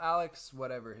 Well, Alex,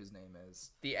 whatever his name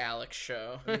is. The Alex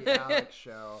Show. The Alex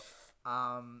Show.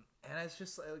 And it's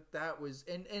just like that was,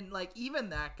 and like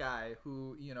even that guy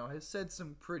who, you know, has said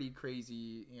some pretty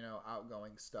crazy, you know,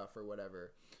 outgoing stuff or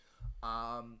whatever,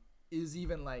 is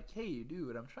even like, hey,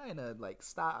 dude, I'm trying to like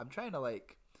stop. I'm trying to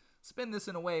like spin this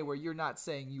in a way where you're not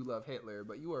saying you love Hitler,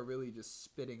 but you are really just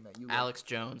spitting that you love Alex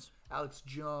Jones. Alex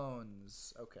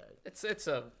Jones. Okay. It's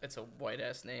a white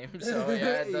ass name. So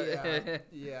yeah.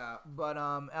 Yeah. But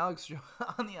Alex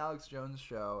on the Alex Jones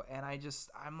show, and I'm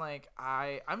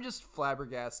just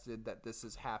flabbergasted that this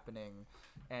is happening,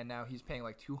 and now he's paying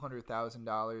like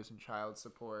 $200,000 in child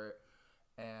support.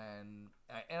 And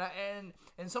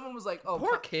someone was like, "Oh,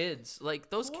 poor kids!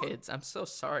 Like those kids, I'm so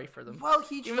sorry for them. Well,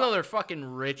 even though they're fucking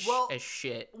rich as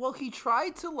shit. Well, he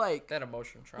tried to like that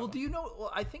emotion trauma. Well, do you know?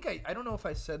 Well, I think I don't know if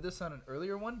I said this on an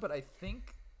earlier one, but I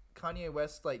think Kanye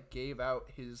West like gave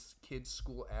out his kid's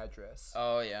school address.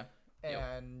 Oh yeah.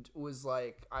 And was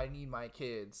like, "I need my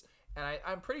kids," and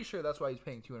I'm pretty sure that's why he's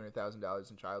paying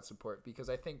 $200,000 in child support, because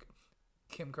I think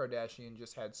Kim Kardashian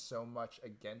just had so much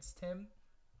against him.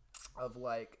 Of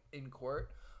like in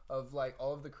court, of like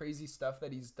all of the crazy stuff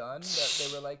that he's done, that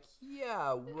they were like,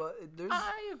 yeah, there's.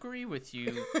 I agree with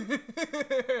you,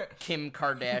 Kim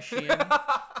Kardashian.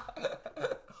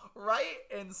 Right,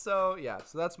 and so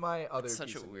so that's my other. It's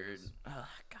such a weird. Oh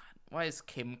God, why is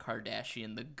Kim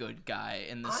Kardashian the good guy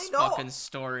in this I know. fucking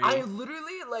story? I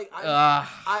literally like.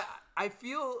 I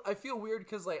feel weird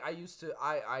because like I used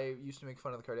to make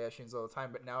fun of the Kardashians all the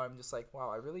time, but now I'm just like, wow,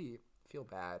 I really feel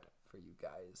bad for you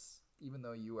guys, even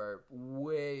though you are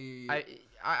way.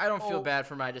 I don't feel bad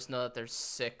for them. I just know that there's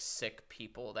sick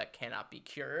people that cannot be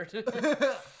cured.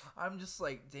 I'm just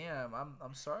like, damn.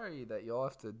 I'm sorry that y'all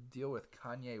have to deal with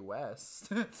Kanye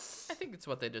West. I think it's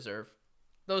what they deserve.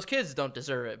 Those kids don't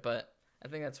deserve it, but I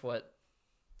think that's what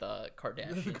the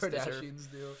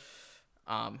Kardashians do.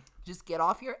 Just get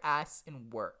off your ass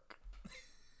and work.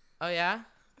 Oh yeah,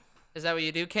 is that what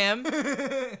you do, Kim?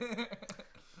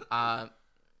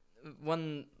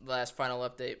 One last final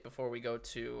update before we go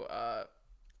to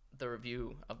the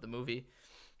review of the movie.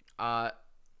 I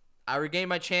regained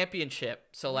my championship.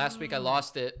 So last week I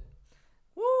lost it.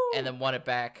 Woo! And then won it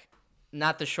back.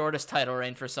 not the shortest title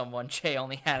reign for someone. Jay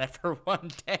only had it for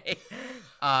 1 day.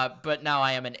 But now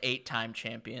I am an 8-time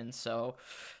champion, so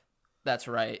that's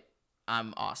right.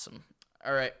 I'm awesome.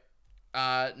 All right.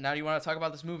 Now do you want to talk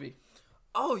about this movie?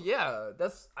 Oh yeah,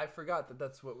 I forgot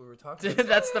that's what we were talking about.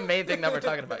 That's the main thing that we're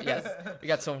talking about. Yes, we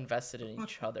got so invested in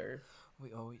each other.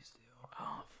 We always do.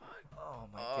 Oh fuck. Oh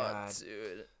my god,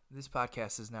 dude. This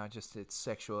podcast is now just its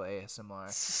sexual ASMR.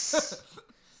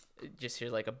 Just hear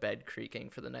like a bed creaking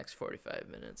for the next 45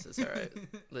 minutes. It's all right.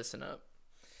 Listen up.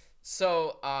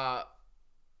 So,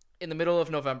 in the middle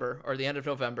of November or the end of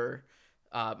November,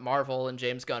 Marvel and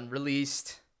James Gunn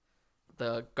released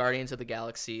the Guardians of the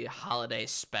Galaxy holiday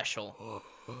special.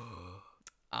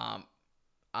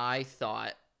 I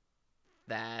thought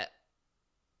that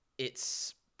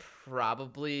it's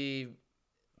probably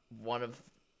one of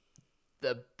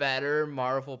the better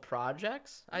Marvel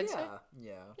projects, I'd say.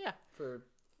 Yeah. Yeah.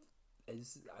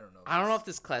 I don't know if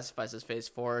this classifies as Phase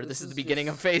 4. This is the beginning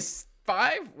of Phase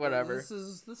 5. Whatever. This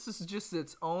is just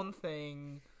its own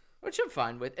thing. Which I'm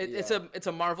fine with. It's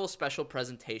a Marvel special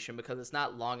presentation because it's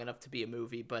not long enough to be a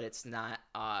movie, but it's not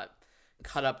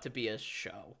cut up to be a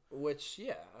show. Which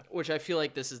I feel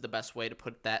like this is the best way to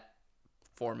put that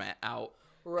format out.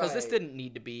 Because this didn't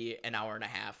need to be an hour and a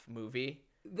half movie.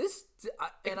 It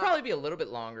could probably be a little bit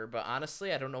longer, but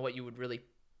honestly, I don't know what you would really.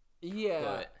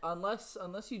 Yeah, unless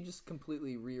you just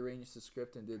completely rearranged the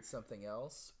script and did something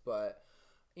else. But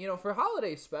for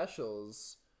holiday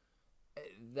specials.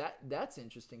 That's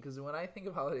interesting because when I think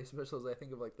of holiday specials, I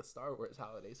think of like the Star Wars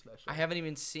holiday special. I haven't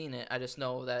even seen it. I just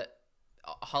know that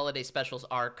holiday specials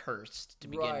are cursed to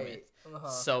begin with.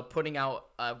 So putting out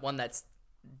one that's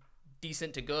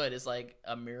decent to good is like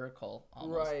a miracle.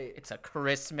 Almost. Right. It's a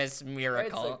Christmas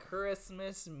miracle.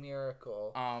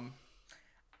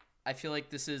 I feel like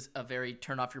this is a very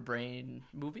turn off your brain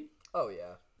movie. Oh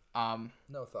yeah.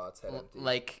 No thoughts. Head empty.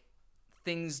 Like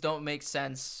things don't make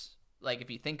sense. Like,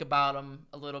 if you think about them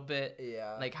a little bit,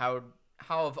 like how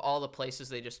of all the places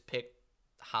they just picked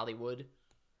Hollywood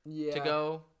to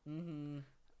go. Mm-hmm.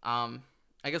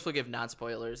 I guess we'll give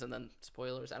non-spoilers and then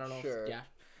spoilers. I don't know. Sure.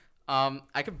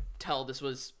 I could tell this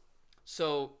was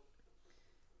so.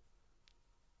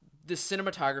 The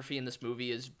cinematography in this movie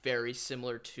is very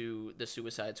similar to the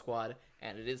Suicide Squad,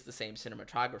 and it is the same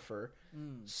cinematographer.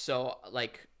 So,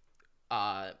 like,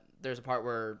 there's a part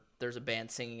where there's a band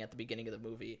singing at the beginning of the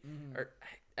movie or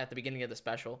at the beginning of the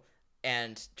special,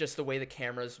 and just the way the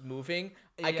camera's moving,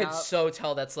 I could so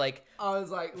tell that's like I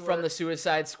was like from the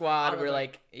Suicide Squad. We're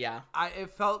like, it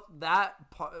felt that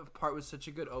part was such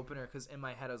a good opener because in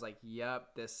my head I was like,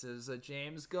 yep, this is a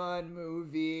James Gunn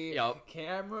movie. Yep,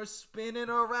 camera spinning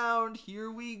around.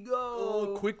 Here we go.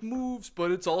 Oh, quick moves,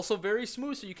 but it's also very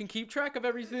smooth, so you can keep track of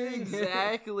everything.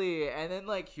 Exactly. And then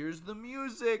like here's the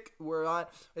music. We're on.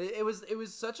 It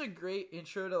was such a great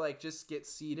intro to like just get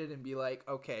seated and be like,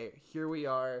 okay, here we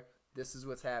are. This is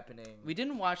what's happening. We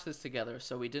didn't watch this together,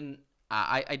 so we didn't.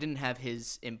 I didn't have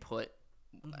his input,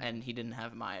 and he didn't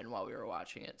have mine while we were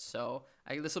watching it. So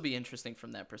this will be interesting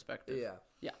from that perspective.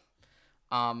 Yeah.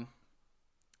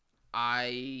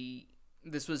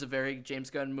 This was a very James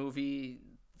Gunn movie,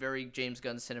 very James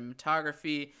Gunn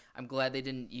cinematography. I'm glad they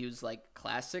didn't use like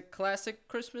classic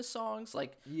Christmas songs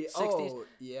like 60s. Oh,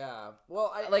 yeah.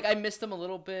 Well, I missed them a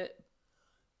little bit.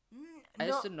 I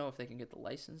just didn't know if they can get the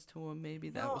license to them. Maybe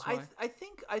that was why. I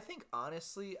think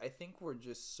honestly, we're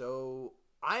just so.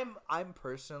 I'm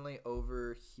personally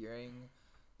over hearing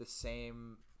the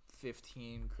same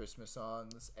 15 Christmas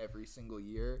songs every single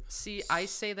year. See, I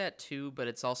say that too, but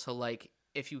it's also like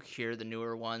if you hear the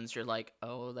newer ones, you're like,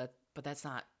 oh, but that's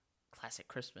not classic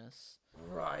Christmas,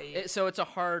 right? So it's a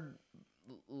hard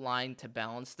line to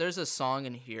balance. There's a song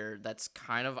in here that's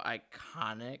kind of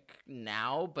iconic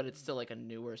now, but it's still like a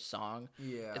newer song.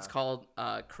 Yeah. It's called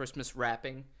Christmas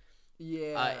Rapping.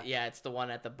 Yeah. It's the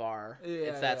one at the bar. Yeah,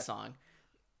 it's that song.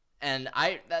 And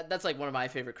that's like one of my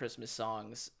favorite Christmas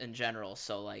songs in general,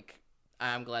 so like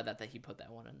I'm glad that he put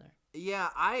that one in there. Yeah,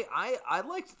 I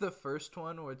liked the first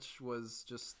one, which was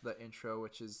just the intro,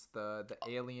 which is the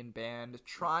alien band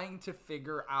trying to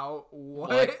figure out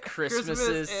what Christmas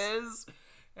is.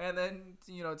 And then,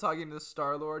 talking to the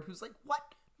Star-Lord, who's like, what?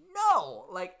 No!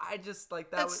 Like, I just,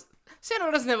 like,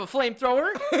 Santa doesn't have a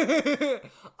flamethrower!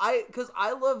 Because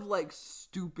I love, like,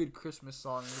 stupid Christmas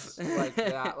songs like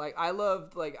that. Like, I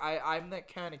loved, like, I'm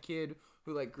that kind of kid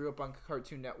who, like, grew up on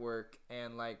Cartoon Network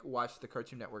and, like, watched the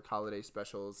Cartoon Network holiday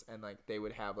specials, and, like, they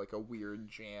would have, like, a weird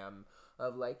jam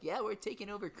of, like, yeah, we're taking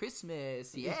over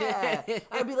Christmas, yeah.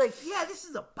 I'd be like, yeah, this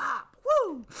is a bop,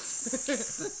 woo!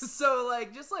 So,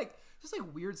 like, just, like,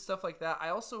 weird stuff like that. I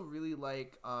also really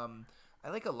like, I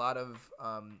like a lot of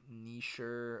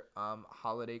nicher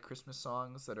holiday Christmas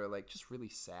songs that are like just really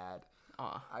sad.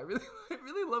 I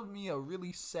really love me a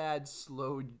really sad,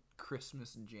 slow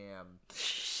Christmas jam.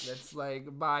 That's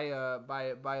like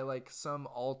by like some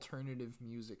alternative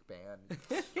music band.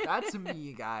 That's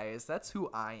me, guys. That's who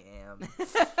I am.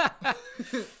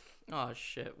 Oh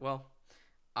shit. Well,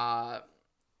 I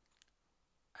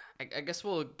guess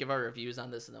we'll give our reviews on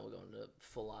this, and then we'll go into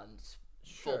full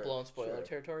blown spoiler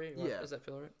territory. Yeah. Does that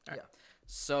feel right? Yeah.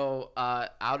 So,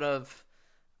 out of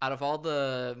all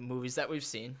the movies that we've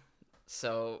seen,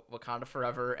 so Wakanda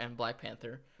Forever and Black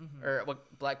Panther, or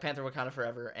Black Panther, Wakanda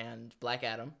Forever, and Black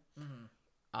Adam.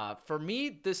 For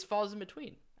me, this falls in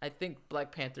between. I think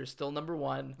Black Panther is still number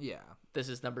 1. Yeah. This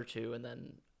is number 2, and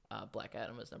then Black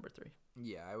Adam is number 3.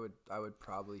 Yeah, I would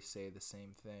probably say the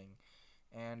same thing.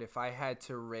 And if I had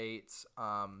to rate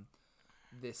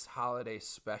this holiday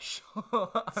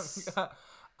special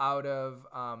out of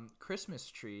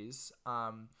Christmas trees,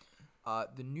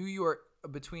 the New York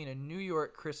between a New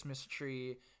York Christmas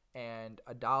tree and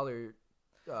a dollar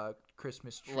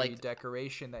Christmas tree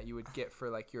decoration that you would get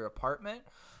for like your apartment,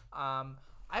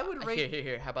 I would rate.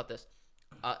 Here. How about this?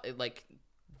 Like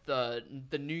the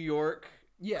New York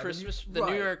Christmas,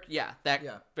 New York,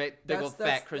 big old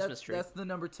fat Christmas tree. That's the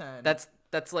number 10.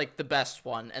 That's like the best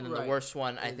one, and then the worst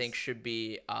one I think should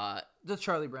be the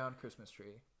Charlie Brown Christmas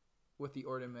tree. With the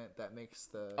ornament that makes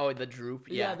the the droop.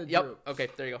 The yep. droop. Okay,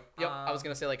 there you go. Yep. I was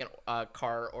gonna say like a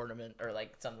car ornament or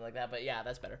like something like that, but yeah,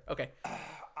 that's better. Okay.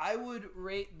 I would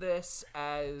rate this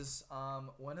as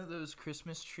one of those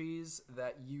Christmas trees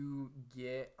that you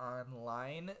get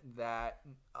online that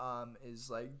is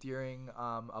like during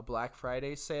a Black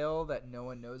Friday sale that no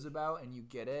one knows about, and you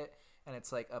get it, and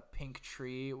it's like a pink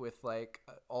tree with like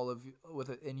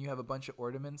and you have a bunch of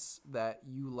ornaments that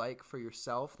you like for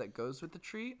yourself that goes with the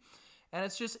tree. And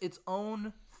it's just its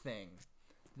own thing.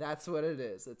 That's what it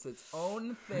is. It's its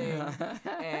own thing,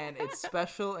 and it's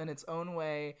special in its own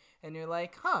way. And you're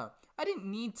like, I didn't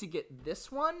need to get this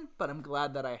one, but I'm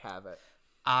glad that I have it.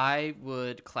 I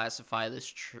would classify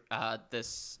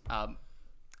this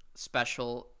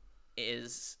special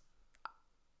is,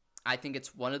 I think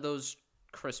it's one of those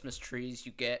Christmas trees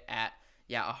you get at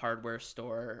a hardware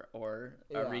store or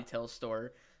a retail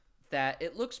store that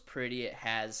it looks pretty. It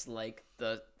has like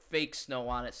the fake snow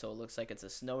on it, so it looks like it's a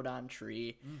snowed on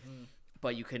tree,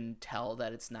 but you can tell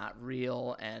that it's not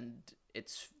real and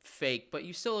it's fake, but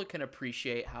you still can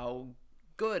appreciate how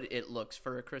good it looks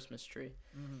for a Christmas tree.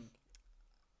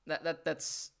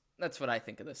 That's what I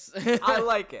think of this. I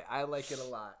like it a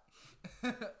lot.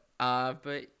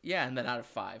 But yeah, and then out of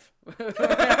 5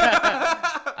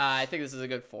 I think this is a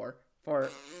good 4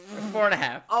 and a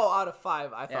half. Out of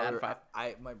 5. I thought out of 5.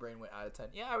 My brain went out of 10.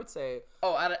 I would say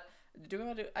do we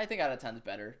want to do? I think out of 10 is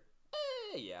better.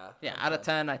 Yeah. Out of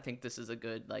 10, I think this is a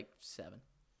good 7.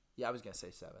 Yeah, I was gonna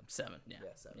say 7. 7. Yeah.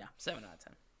 7. Yeah, 7 out of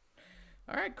 10.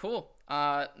 All right, cool.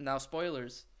 Now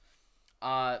spoilers.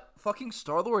 Fucking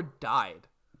Star-Lord died.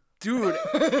 Dude,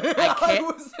 I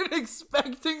wasn't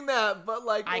expecting that, but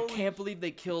I can't believe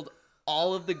they killed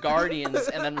all of the Guardians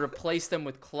and then replace them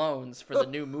with clones for the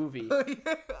new movie.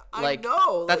 I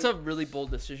know. That's a really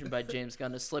bold decision by James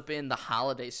Gunn to slip in the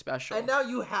holiday special. And now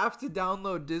you have to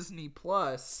download Disney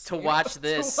Plus to watch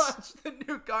this. To watch the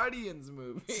new Guardians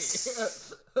movie.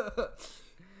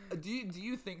 Do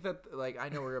you think that, I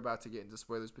know we're about to get into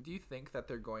spoilers, but do you think that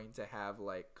they're going to have,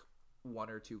 1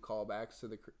 or 2 callbacks to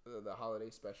the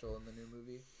holiday special in the new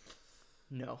movie?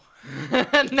 No,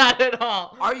 not at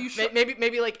all. Are you sure?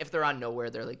 Maybe if they're on Nowhere,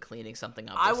 they're cleaning something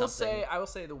up. I will say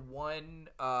the one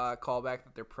callback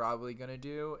that they're probably gonna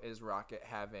do is Rocket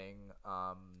having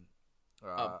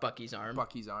Bucky's arm.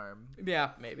 Bucky's arm. Yeah,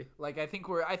 maybe.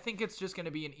 I think it's just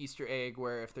gonna be an Easter egg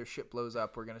where if their ship blows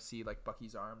up, we're gonna see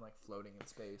Bucky's arm floating in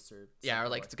space or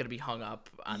it's gonna be hung up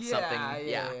on something.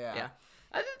 Yeah.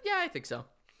 I think so.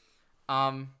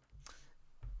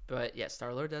 But yeah,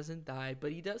 Star-Lord doesn't die,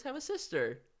 but he does have a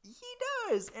sister. He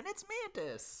does, and it's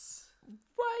Mantis.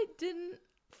 Why didn't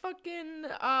fucking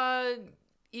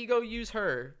Ego use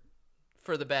her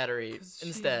for the battery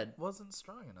instead? She wasn't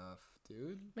strong enough,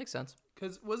 dude. Makes sense.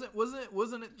 Because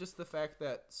wasn't it just the fact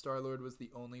that Star-Lord was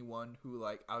the only one who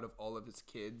out of all of his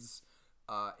kids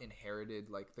inherited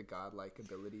the godlike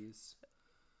abilities?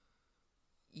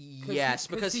 Yes,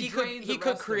 because he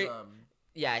could create.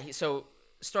 Yeah, so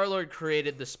Star-Lord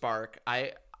created the spark.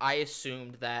 I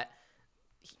assumed that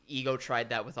Ego tried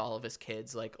that with all of his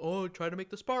kids. Try to make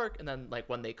the spark. And then,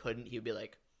 when they couldn't, he'd be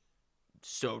like,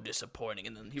 so disappointing,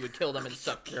 and then he would kill them and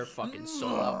suck their fucking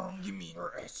soul out. Give me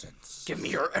your essence. Give me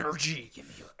your energy. Give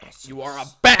me your essence. You are a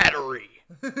battery.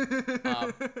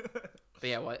 But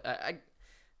yeah, what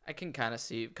I can kind of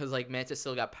see, because like Mantis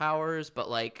still got powers, but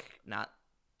like not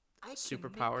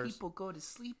superpowers. Make people go to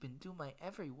sleep and do my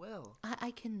every will.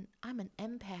 I'm an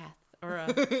empath. Or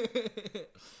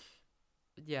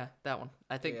yeah, that one.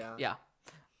 I think yeah.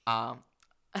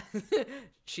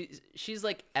 She's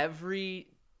like every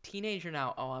teenager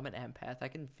now. Oh, I'm an empath. I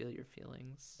can feel your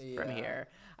feelings from here.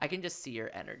 I can just see your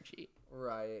energy.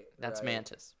 Right. That's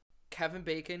Mantis. Kevin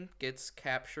Bacon gets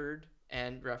captured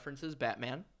and references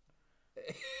Batman.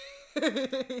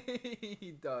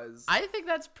 He does. I think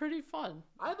that's pretty fun.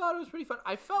 I thought it was pretty fun.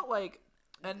 I felt like,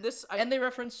 and they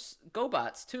reference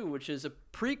GoBots too, which is a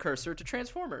precursor to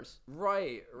Transformers.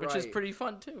 Right. Which is pretty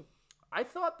fun too. I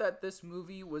thought that this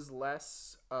movie was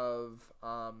less of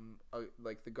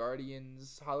like the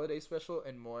Guardians holiday special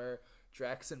and more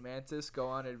Drax and Mantis go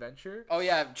on adventure. Oh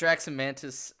yeah, Drax and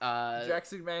Mantis.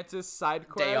 Drax and Mantis side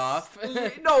quest. Day off.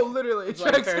 No, literally,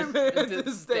 Drax and Mantis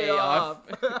Mantis day off.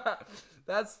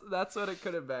 That's what it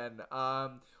could have been.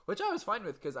 Which I was fine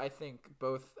with, because I think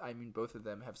both of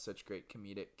them have such great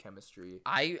comedic chemistry.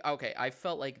 I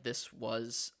felt like this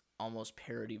was almost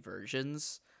parody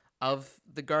versions of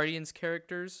the Guardians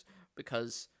characters,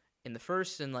 because in the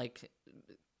first and like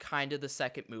kind of the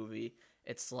second movie,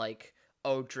 it's like,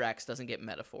 oh, Drax doesn't get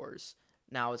metaphors.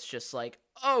 Now it's just like,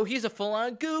 oh, he's a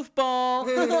full-on goofball.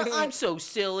 I'm so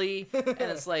silly. And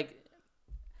it's like,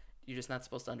 you're just not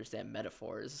supposed to understand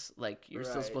metaphors. Like, you're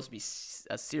still supposed to be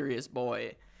a serious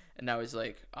boy. And now he's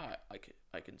like,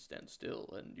 I can stand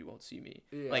still and you won't see me.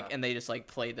 Yeah. Like, and they just like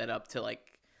played that up to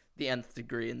like the nth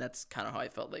degree, and that's kind of how I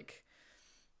felt like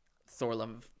Thor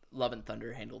Love and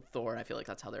Thunder handled Thor, and I feel like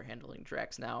that's how they're handling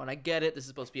Drax now. And I get it. This is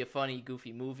supposed to be a funny,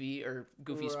 goofy movie or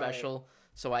goofy special,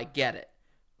 so I get it.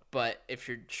 But if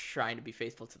you're trying to be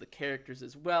faithful to the characters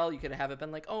as well, you could have it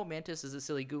been like, oh, Mantis is a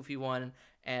silly, goofy one,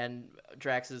 and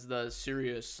Drax is the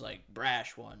serious, like,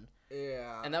 brash one.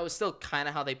 Yeah. And that was still kind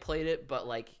of how they played it, but,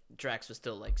 like, Drax was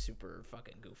still, like, super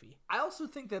fucking goofy. I also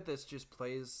think that this just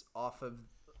plays off of,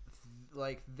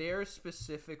 like, their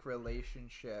specific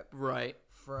relationship. Right.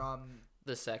 From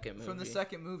the second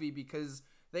movie. Because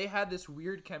they had this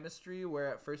weird chemistry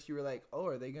where at first you were like, oh,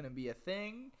 are they going to be a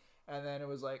thing? And then it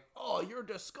was like, oh, you're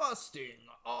disgusting.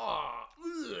 Oh,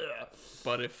 ugh.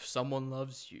 But if someone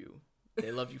loves you,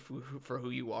 they love you for who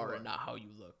you are and not how you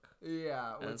look.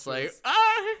 Yeah. And it's like,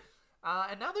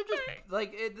 and now they're just,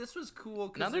 like, this was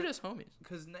cool. Now they're just homies.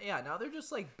 Now they're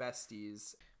just, like,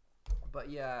 besties. But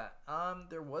yeah,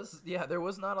 there was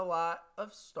not a lot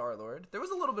of Star-Lord. There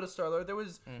was a little bit of Star-Lord. There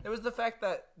was the fact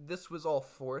that this was all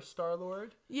for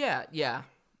Star-Lord. Yeah.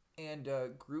 And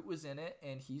Groot was in it,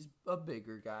 and he's a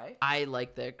bigger guy. I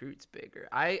like that Groot's bigger.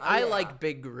 I like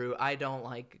Big Groot. I don't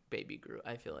like Baby Groot.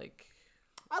 I feel like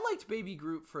I liked Baby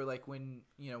Groot for like when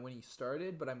he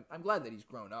started, but I'm glad that he's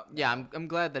grown up now. Yeah, I'm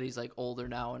glad that he's like older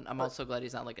now, and I'm also glad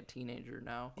he's not like a teenager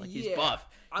now. Like he's buff.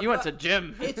 He went to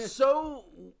gym. It's so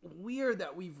weird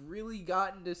that we've really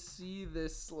gotten to see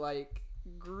this like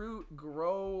Groot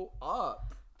grow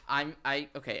up. I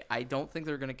don't think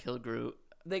they're gonna kill Groot.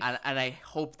 And I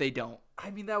hope they don't.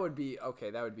 I mean, that would be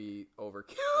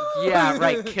overkill. Yeah,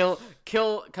 right. Kill,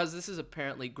 because this is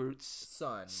apparently Groot's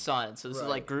son. So this is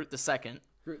like Groot the second.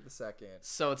 Groot the second.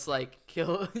 So it's like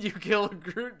kill Groot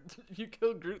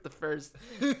the first,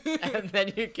 and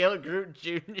then you kill Groot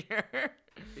Jr.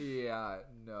 Yeah,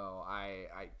 no, I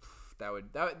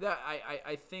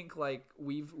think like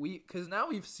because now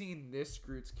we've seen this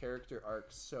Groot's character arc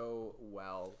so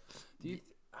well. Do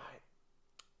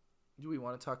we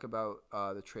want to talk about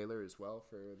the trailer as well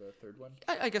for the third one?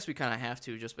 I guess we kind of have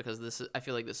to, just because I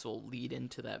feel like this will lead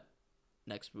into that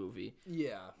next movie.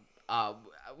 Yeah.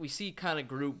 We see kind of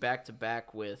Groot back to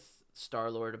back with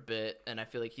Star-Lord a bit, and I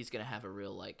feel like he's gonna have a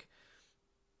real like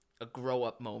a grow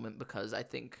up moment, because I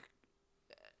think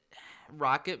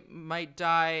Rocket might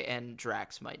die and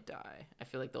Drax might die. I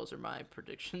feel like those are my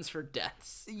predictions for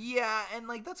deaths. Yeah, and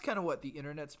like that's kind of what the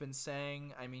internet's been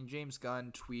saying. I mean, James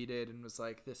Gunn tweeted and was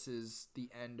like, this is the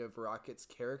end of Rocket's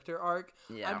character arc.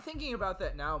 Yeah. I'm thinking about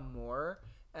that now more,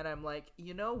 and I'm like,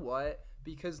 you know what?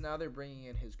 Because now they're bringing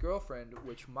in his girlfriend,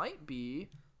 which might be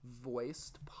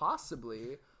voiced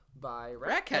possibly by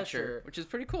Ratcatcher, which is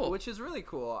pretty cool. Which is really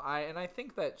cool. I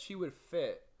think that she would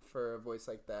fit for a voice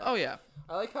like that. Oh yeah.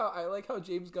 I like how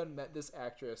James Gunn met this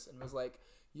actress and was like,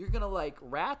 you're gonna like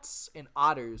rats and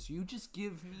otters. You just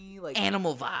give me like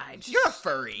animal vibes. You're a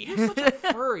furry. You're such a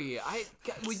furry.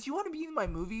 Would you want to be in my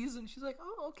movies? And she's like,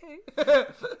 oh, okay.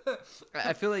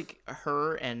 I feel like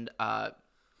her and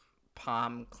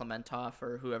Palm Clementoff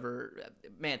or whoever,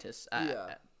 Mantis.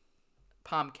 Yeah.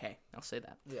 Palm K. I'll say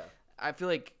that. Yeah. I feel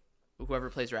like whoever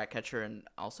plays Ratcatcher and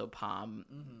also Palm,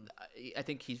 I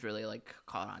think he's really like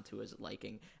caught on to his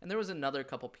liking. And there was another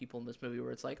couple people in this movie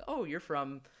where it's like, oh, you're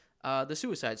from the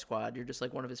Suicide Squad. You're just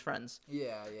like one of his friends.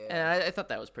 Yeah. And I thought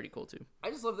that was pretty cool too. I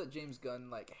just love that James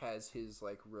Gunn like has his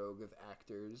like rogue of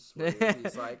actors where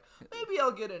he's like, maybe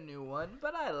I'll get a new one,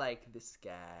 but I like this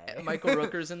guy. Michael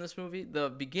Rooker's in this movie.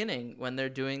 The beginning when they're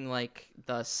doing like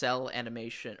the cell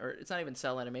animation, or it's not even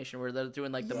cell animation, where they're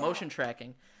doing like the motion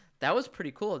tracking. That was pretty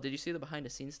cool. Did you see the behind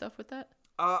the scenes stuff with that?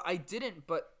 I didn't,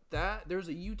 but there's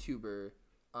a YouTuber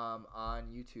on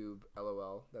YouTube,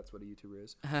 LOL, that's what a YouTuber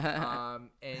is.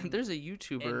 And there's a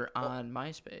YouTuber on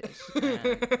MySpace.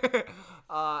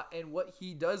 And what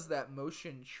he does, that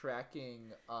motion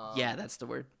tracking yeah, that's the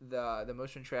word. The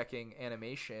motion tracking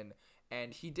animation,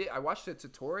 and I watched a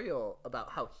tutorial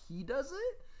about how he does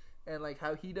it and like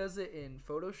how he does it in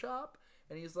Photoshop.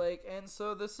 And he's like, and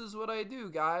so this is what I do,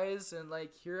 guys, and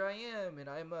like here I am, and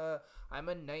I'm a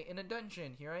knight in a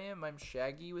dungeon. Here I am, I'm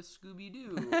Shaggy with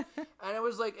Scooby-Doo. And I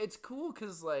was like, it's cool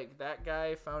because like that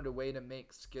guy found a way to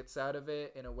make skits out of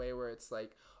it in a way where it's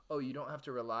like, oh, you don't have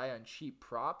to rely on cheap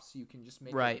props. You can just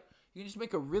make you can just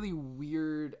make a really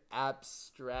weird,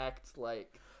 abstract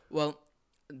like. Well,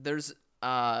 there's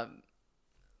an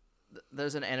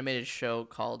animated show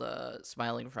called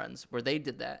Smiling Friends where they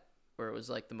did that. Where it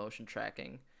was like the motion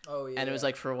tracking. Oh yeah. And it was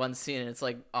like for one scene and it's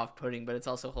like off-putting, but it's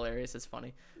also hilarious. It's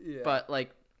funny. Yeah. But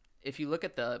like if you look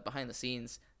at the behind the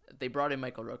scenes, they brought in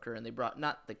Michael Rooker and they brought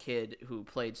not the kid who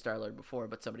played Star-Lord before,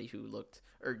 but somebody who looked,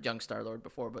 or young Star-Lord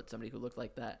before, but somebody who looked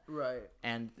like that. Right.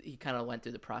 And he kind of went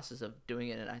through the process of doing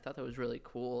it, and I thought that was really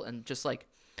cool. And just like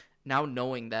now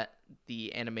knowing that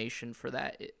the animation for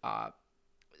that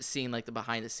seeing like the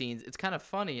behind the scenes, it's kind of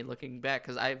funny looking back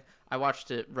because I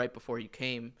watched it right before you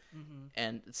came,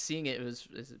 and seeing it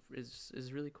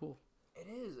is really cool. It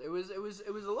is. It was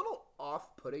a little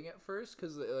off-putting at first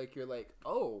because like you're like,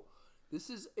 oh, this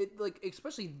is it, like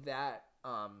especially that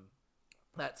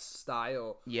that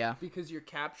style. Yeah. Because you're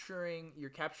capturing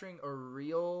a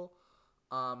real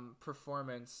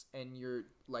performance and you're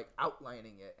like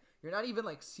outlining it. You're not even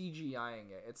like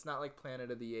CGIing it. It's not like Planet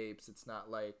of the Apes. It's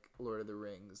not like Lord of the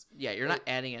Rings. Yeah, you're not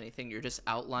adding anything. You're just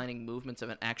outlining movements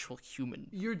of an actual human.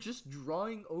 You're just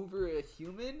drawing over a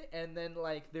human, and then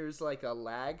like there's like a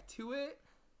lag to it,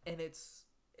 and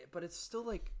but it's still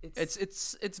like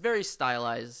it's very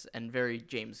stylized and very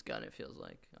James Gunn. It feels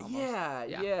like almost.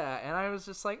 Yeah. And I was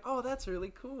just like, oh, that's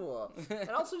really cool.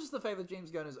 And also just the fact that James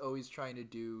Gunn is always trying to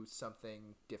do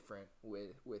something different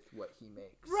with what he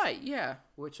makes. Right. Yeah.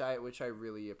 Which I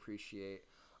really appreciate.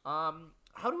 How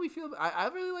do we feel? I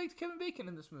really liked Kevin Bacon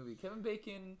in this movie. Kevin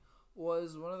Bacon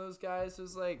was one of those guys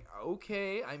who's like,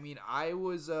 okay, I mean, I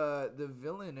was the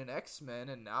villain in X-Men,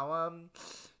 and now I'm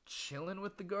chilling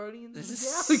with the Guardians of the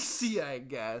Galaxy, I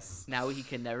guess. Now he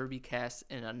can never be cast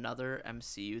in another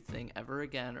MCU thing ever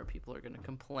again, or people are gonna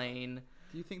complain.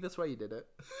 Do you think that's why you did it?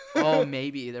 Oh,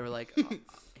 maybe they were like, oh.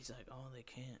 He's like, oh, they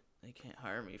can't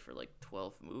hire me for like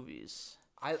 12 movies.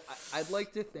 I'd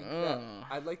like to think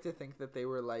that they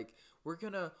were like, we're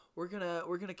gonna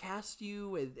cast you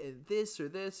with this or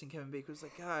this, and Kevin Bacon was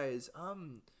like, guys,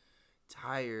 I'm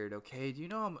tired, okay? Do you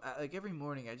know I'm like every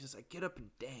morning I get up and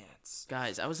dance.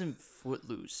 Guys, I was in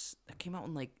Footloose. That came out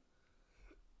in like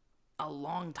a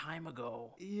long time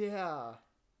ago. Yeah.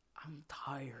 I'm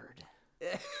tired.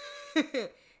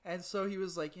 And so he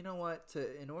was like, you know what?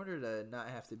 In order to not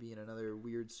have to be in another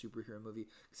weird superhero movie,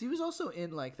 because he was also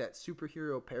in like that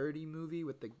superhero parody movie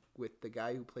with the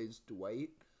guy who plays Dwight.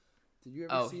 Did you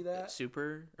ever see that?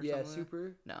 Super? Or yeah, something Super.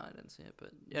 Like no, I didn't see it, but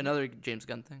another James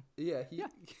Gunn thing. Yeah,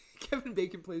 Kevin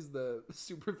Bacon plays the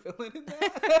super villain in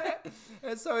that.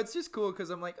 And so it's just cool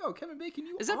because I'm like, oh, Kevin Bacon,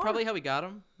 Is that probably how he got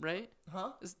him, right?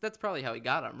 Huh? That's probably how he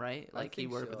got him, right? Like he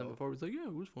worked so. with him before. He was like, yeah,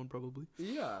 it was fun, probably.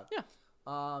 Yeah. Yeah.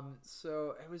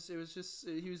 So it was just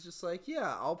he was just like,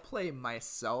 yeah, I'll play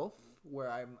myself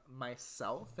where I'm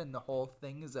myself and the whole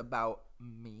thing is about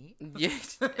me.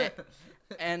 Yes.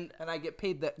 and I get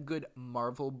paid that good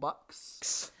Marvel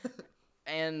bucks.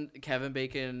 And Kevin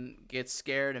Bacon gets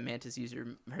scared and Mantis uses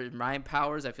her mind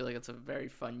powers. I feel like it's a very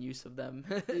fun use of them.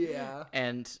 Yeah.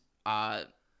 And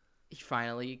he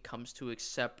finally comes to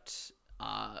accept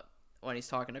when he's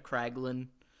talking to Kraglin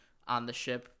on the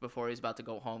ship before he's about to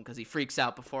go home, because he freaks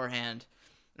out beforehand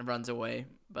and runs away,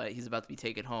 but he's about to be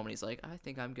taken home, and he's like, I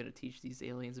think I'm gonna teach these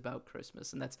aliens about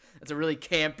Christmas. And that's a really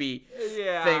campy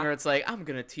thing where it's like, I'm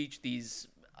gonna teach these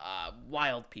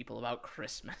wild people about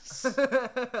Christmas.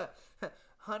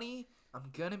 Honey, I'm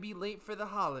gonna be late for the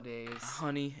holidays.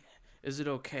 Honey, is it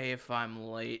okay if I'm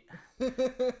late?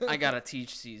 I gotta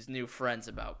teach these new friends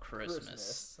about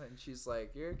Christmas. And she's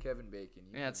like, you're Kevin Bacon.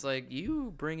 Yeah, it's like,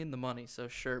 you bring in the money, so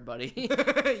sure, buddy.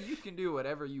 You can do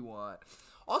whatever you want.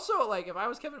 Also, like, if I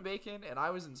was Kevin Bacon and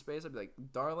I was in space, I'd be like,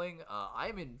 darling,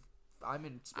 I'm in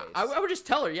space. I would just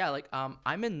tell her, yeah, like,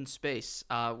 I'm in space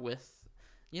with,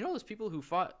 you know those people who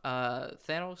fought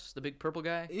Thanos, the big purple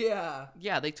guy? Yeah.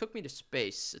 Yeah, they took me to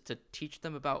space to teach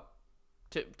them about,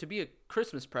 to be a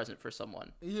Christmas present for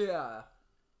someone. Yeah.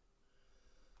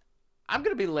 I'm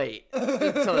going to be late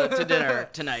to dinner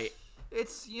tonight.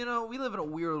 It's, we live in a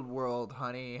weird world,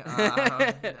 honey.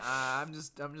 I'm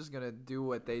just gonna do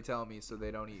what they tell me so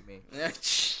they don't eat me.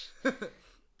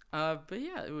 But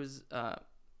yeah, it was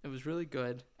really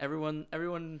good.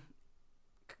 Everyone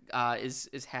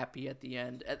is happy at the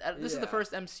end. This is the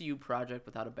first MCU project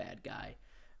without a bad guy.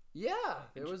 Yeah,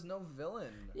 there was no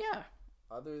villain. Yeah.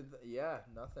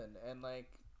 Nothing. And like,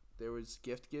 there was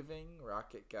gift giving.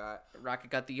 Rocket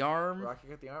got the arm.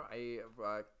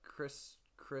 Chris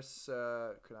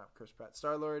Pratt.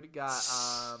 Star-Lord got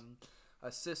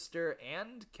a sister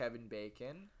and Kevin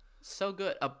Bacon. So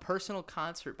good. A personal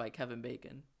concert by Kevin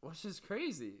Bacon. Which is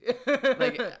crazy.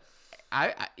 Like,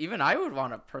 I would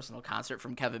want a personal concert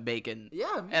from Kevin Bacon.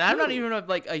 Yeah, and I'm not even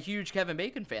a huge Kevin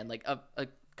Bacon fan. Like a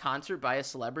concert by a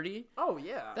celebrity. Oh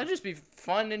yeah, that'd just be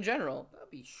fun in general.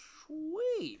 That'd be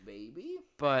sweet, baby.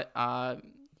 But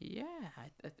yeah,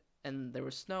 and there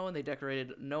was snow and they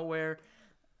decorated nowhere.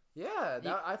 Yeah,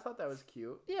 I thought that was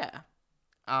cute. Yeah,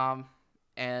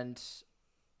 and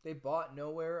they bought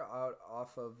Nowhere out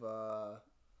off of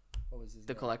what was his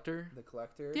name? Collector. The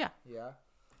Collector. Yeah.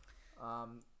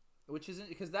 Which isn't,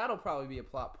 because that'll probably be a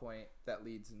plot point that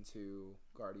leads into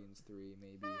Guardians 3,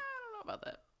 maybe. I don't know about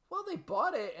that. Well, they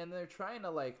bought it and they're trying to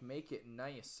like make it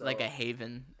nice, so like a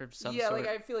haven or something. Yeah, like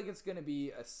I feel like it's gonna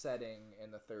be a setting in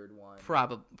the third one.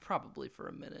 Probably for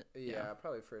a minute. Yeah,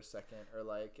 probably for a second, or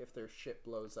like if their ship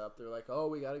blows up, they're like, "Oh,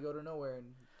 we gotta go to Nowhere and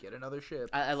get another ship."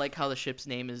 I like how the ship's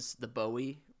name is the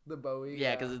Bowie. The Bowie.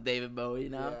 Yeah, because it's David Bowie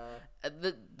now.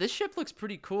 Yeah. This ship looks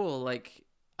pretty cool. Like,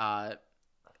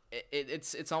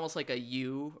 it's almost like a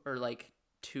U or like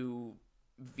two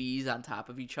V's on top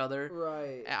of each other.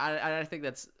 Right. I think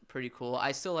that's pretty cool.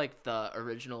 I still like the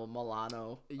original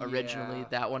Milano. Originally,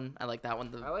 that one. I like that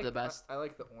one the best. I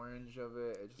like the orange of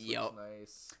it. It just looks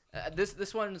nice.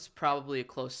 This one is probably a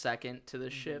close second to the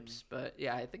ships, but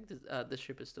yeah, I think this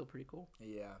ship is still pretty cool.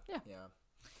 Yeah.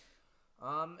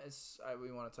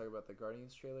 We want to talk about the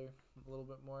Guardians trailer a little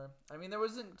bit more. I mean, there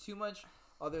wasn't too much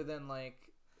other than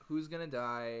like who's gonna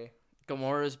die.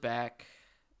 Gamora's back.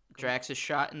 Drax is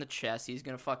shot in the chest. He's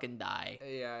gonna fucking die.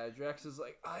 Yeah, Drax is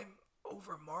like, I'm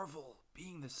over Marvel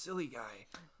being the silly guy.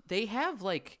 They have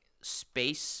like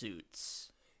space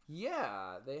suits.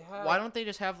 Yeah, they have. Why don't they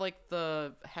just have like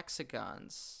the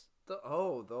hexagons?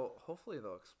 Hopefully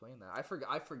they'll explain that.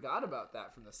 I forgot about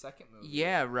that from the second movie.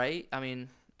 Yeah, right. I mean,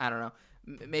 I don't know.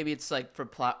 Maybe it's like for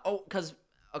plot. Oh,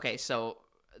 so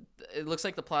it looks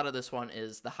like the plot of this one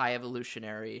is the High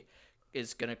Evolutionary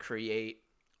is gonna create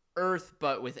Earth,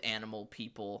 but with animal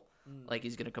people. Like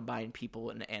he's gonna combine people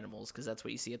and animals, because that's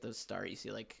what you see at the start. You see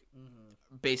like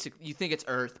basic. You think it's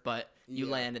Earth, but you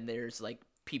land and there's like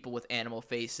people with animal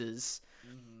faces.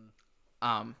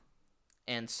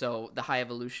 And so the High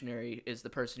Evolutionary is the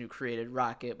person who created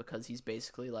Rocket, because he's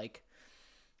basically like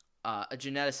a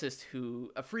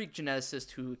freak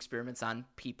geneticist who experiments on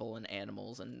people and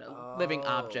animals and living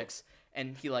objects,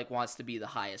 and he like wants to be the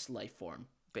highest life form,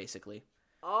 basically.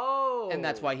 And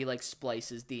that's why he like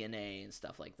splices DNA and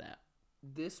stuff like that.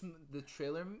 The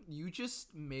trailer, you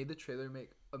just made the trailer make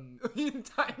a million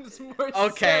times more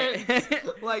sense.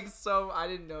 Like, so I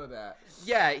didn't know that.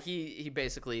 Yeah, he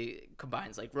basically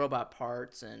combines like robot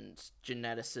parts and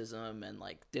geneticism and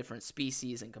like different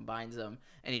species and combines them,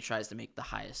 and he tries to make the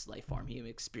highest life form. He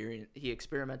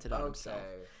experimented on himself.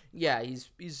 Yeah, he's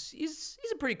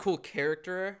a pretty cool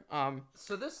character.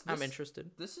 So I'm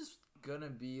interested. This is gonna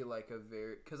be like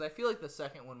because I feel like the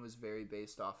second one was very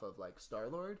based off of like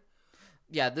Star-Lord.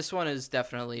 Yeah, this one is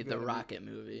definitely the Rocket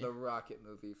movie. The Rocket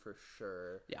movie for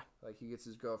sure. Yeah. Like he gets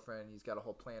his girlfriend, he's got a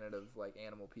whole planet of like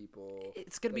animal people.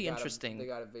 It's gonna be interesting. They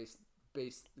gotta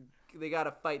they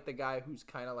gotta fight the guy who's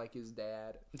kind of like his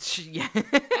dad. Yeah.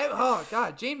 Oh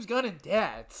god, James Gunn and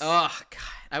dads. Oh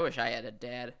god, I wish I had a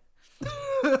dad.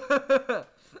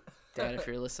 Dad, if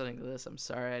you're listening to this, I'm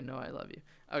sorry. I know I love you.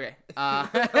 Okay.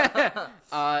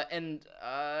 And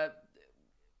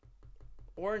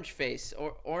orange face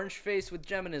with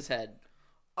gem in his head.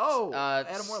 Oh,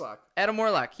 Adam Warlock. Adam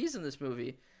Warlock. He's in this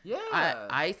movie. Yeah.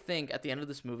 I think at the end of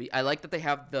this movie, I like that they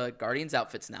have the Guardians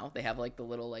outfits now. They have like the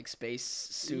little like space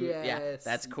suit. Yes, yeah,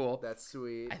 that's cool. That's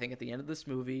sweet. I think at the end of this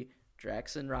movie,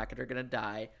 Drax and Rocket are gonna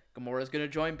die. Gamora's gonna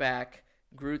join back.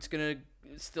 Groot's gonna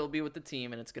still be with the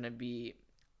team, and it's gonna be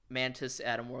Mantis,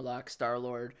 Adam Warlock,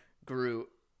 Star-Lord, Groot,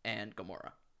 and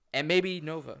Gamora, and maybe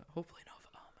Nova. Hopefully Nova.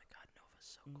 Oh my God,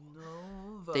 Nova's so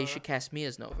cool. Nova. They should cast me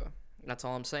as Nova. That's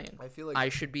all I'm saying. I feel like I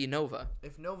should be Nova.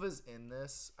 if Nova's in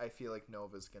this, I feel like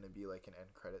Nova's gonna be like an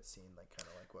end credit scene, like kind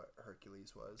of like what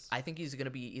Hercules was. I think he's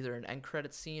gonna be either an end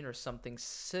credit scene or something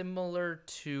similar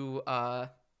to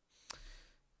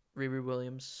Riri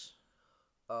Williams.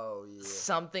 Oh yeah.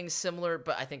 Something similar,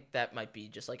 but I think that might be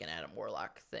just like an Adam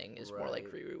Warlock thing. Is more like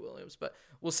Right. Riri Williams, but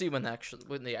we'll see when the actual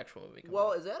movie comes.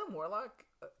 Well, out. is Adam Warlock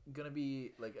gonna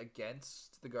be like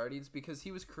against the Guardians because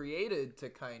he was created to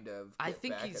kind of get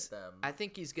back at them? I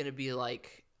think he's gonna be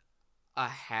like a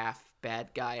half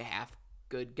bad guy, half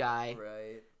good guy.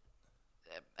 Right.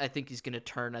 I think he's gonna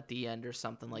turn at the end or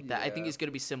something like that. I think Yeah. he's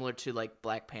gonna be similar to like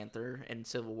Black Panther in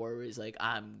Civil War, where he's like,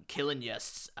 "I'm killing you,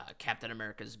 Captain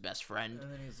America's best friend," And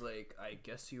then he's like, "I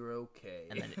guess you're okay."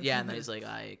 and then and then he's like,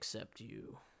 "I accept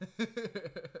you.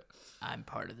 I'm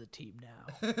part of the team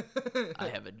now. I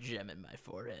have a gem in my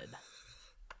forehead.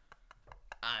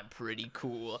 I'm pretty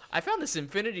cool." I found this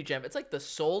Infinity Gem. It's like the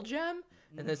Soul Gem,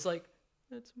 and it's like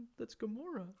that's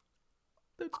Gamora.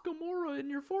 That's Gamora in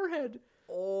your forehead.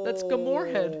 That's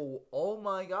Gamorhead. Oh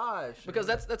my gosh! Because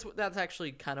that's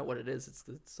actually kind of what it is. It's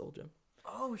the Soul Gem.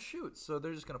 Oh shoot! So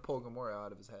they're just gonna pull Gamora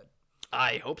out of his head.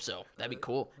 I hope so. That'd be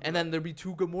cool. And then there'd be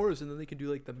two Gamoras, and then they can do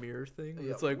like the mirror thing.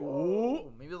 Yeah, It's like, whoa.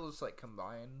 oh, Maybe they'll just like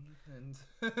combine and.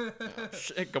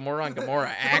 shit, Gamora on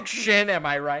Gamora action. Am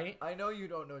I right? I know you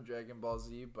don't know Dragon Ball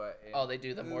Z, but Oh, they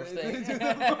do the morph thing.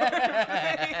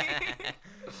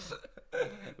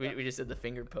 we just did the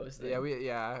finger pose thing.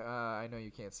 I know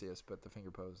you can't see us, but the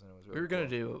finger pose, and it was really We were gonna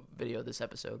do a video this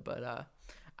episode, but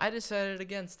I decided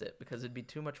against it because it'd be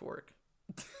too much work.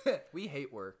 We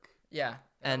hate work. Yeah,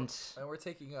 and we're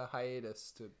taking a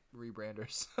hiatus to rebrand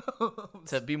ourselves.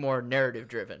 to be more narrative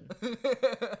driven.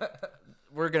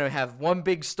 We're gonna have one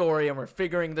big story, and we're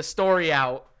figuring the story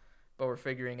out, but we're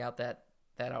figuring out that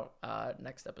out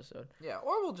next episode. Yeah,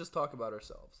 or we'll just talk about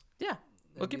ourselves. Yeah,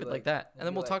 we'll keep be it like- like that, and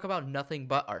then be we'll like- talk about nothing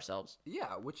but ourselves.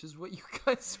 Yeah, which is what you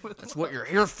guys would. That's what you're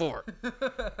here for.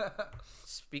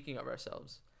 Speaking of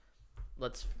ourselves,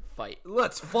 let's fight.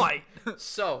 Let's fight.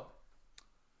 So,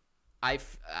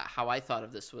 how I thought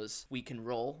of this was we can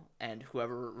roll, and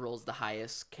whoever rolls the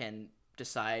highest can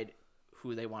decide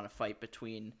who they want to fight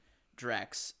between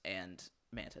Drax and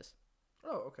Mantis.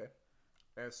 Oh, okay.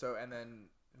 And then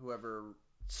whoever.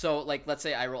 So, like, let's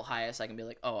say I roll highest, I can be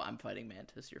like, "Oh, I'm fighting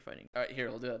Mantis. You're fighting." All right, here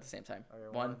we'll do it at the same time.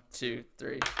 Okay, 1, 2,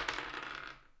 3.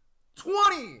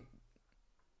 20.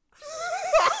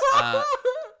 I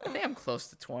think I'm close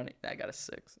to 20. I got a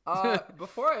 6.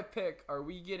 Before I pick, are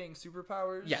we getting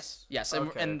superpowers? Yes.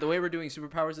 Okay. And the way we're doing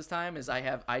superpowers this time is I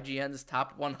have IGN's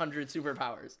top 100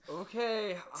 superpowers.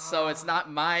 Okay. So it's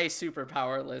not my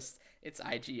superpower list, it's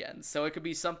IGN. So it could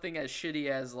be something as shitty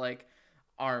as like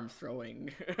arm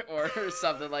throwing or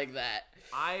something like that.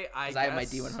 I have my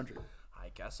D100. I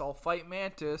guess I'll fight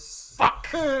Mantis. Fuck.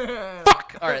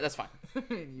 Fuck. All right, that's fine.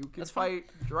 You can fight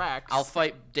Drax. I'll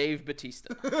fight Dave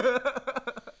Bautista.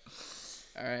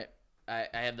 All right. I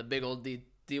have the big old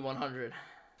D100.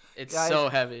 It's Guys, so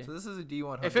heavy. So this is a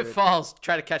D100. If it falls,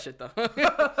 try to catch it though.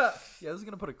 Yeah, this is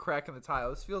gonna put a crack in the tile.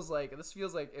 This feels like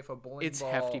if a bowling It's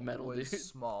ball hefty metal, was dude.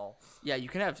 small. Yeah, you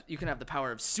can have the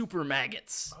power of super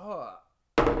maggots. Oh.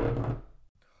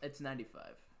 It's 95.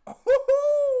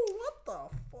 What the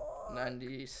fuck?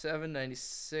 97,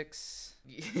 96.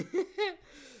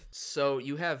 So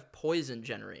you have poison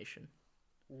generation.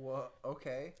 What?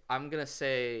 Okay. I'm gonna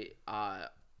say,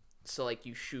 so like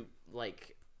you shoot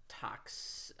like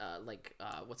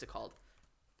what's it called?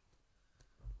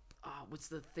 What's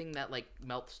the thing that like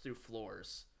melts through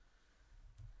floors?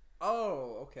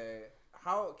 Oh, okay.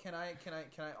 How can I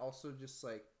also just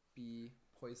like be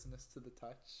poisonous to the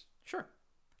touch? Sure.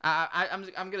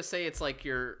 I'm gonna say it's like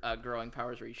your growing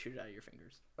powers where you shoot it out of your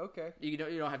fingers. Okay. You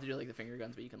don't have to do like the finger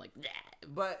guns, but you can like.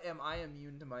 But am I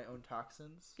immune to my own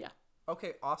toxins? Yeah.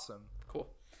 Okay. Awesome. Cool.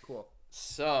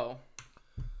 So.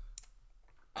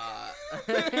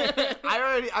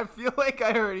 I feel like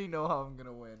I already know how I'm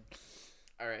gonna win.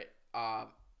 All right. I'm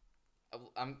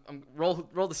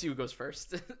roll to see who goes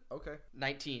first. Okay.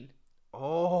 19.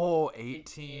 Oh,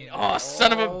 18. Oh,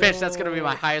 son of a bitch! That's gonna be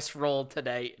my highest roll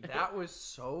today. That was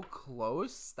so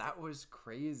close. That was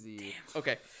crazy.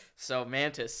 Okay, so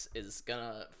Mantis is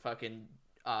gonna fucking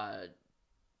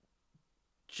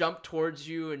jump towards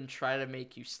you and try to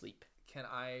make you sleep. Can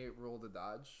I roll the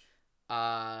dodge?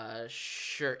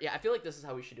 Sure. Yeah, I feel like this is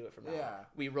how we should do it from now on. Yeah.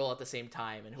 We roll at the same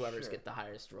time, and whoever's Sure. get the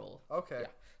highest roll. Okay. Yeah.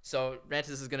 So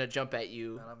Mantis is gonna jump at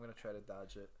you. And I'm gonna try to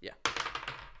dodge it. Yeah.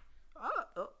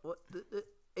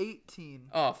 18.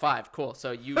 Oh, 5. Cool.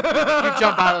 So you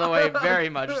jump out of the way very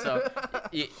much. So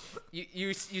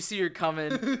you see her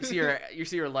coming. You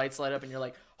see her lights light up, and you're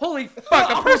like, holy fuck,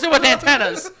 a person with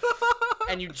antennas!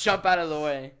 And you jump out of the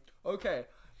way. Okay.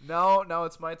 Now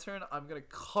it's my turn. I'm gonna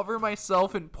cover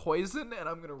myself in poison, and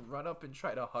I'm gonna run up and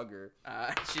try to hug her.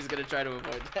 She's gonna try to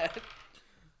avoid that.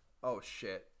 Oh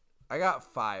shit! I got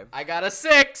 5. I got a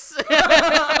 6.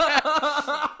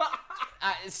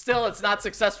 Still, it's not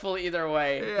successful either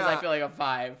way because I feel like a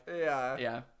 5. Yeah.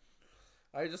 Yeah.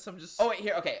 I'm just. Oh wait,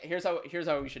 here. Okay, here's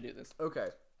how we should do this. Okay.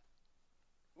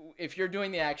 If you're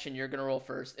doing the action, you're gonna roll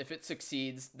first. If it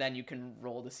succeeds, then you can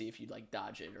roll to see if you like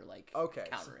dodge it or like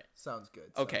counter it. Sounds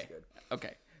good. Okay. Sounds good.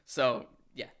 Okay. So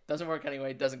yeah, doesn't work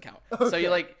anyway. Doesn't count. Okay. So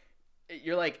you're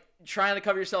like trying to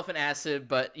cover yourself in acid,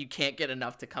 but you can't get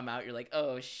enough to come out. You're like,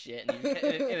 oh shit, and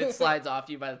it slides off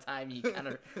you by the time you kind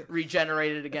of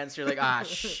regenerate it again. So you're like, ah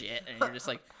shit, and you're just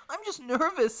like, I'm just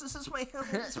nervous. This is my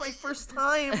first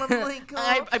time. I'm like,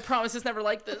 I promise it's never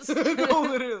like this. No,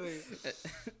 literally.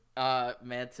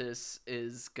 Mantis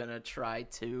is gonna try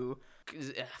to.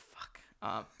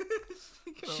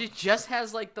 She just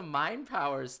has like the mind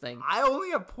powers thing. I only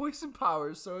have poison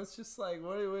powers, so it's just like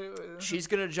wait. She's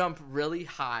gonna jump really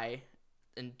high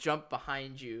and jump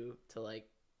behind you to like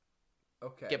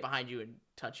get behind you and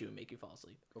touch you and make you fall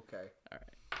asleep. Okay. All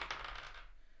right.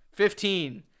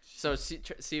 15. So see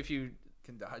if you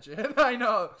can dodge it. I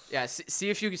know. Yeah.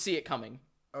 See if you can see it coming.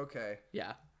 Okay.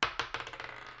 Yeah.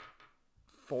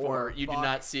 4. You do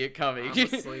not see it coming. I'm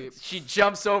asleep. She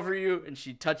jumps over you and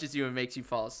she touches you and makes you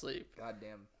fall asleep.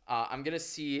 Goddamn. I'm gonna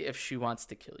see if she wants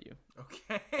to kill you.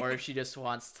 Okay. Or if she just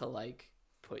wants to like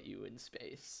put you in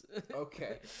space.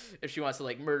 Okay. If she wants to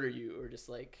like murder you or just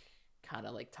like kind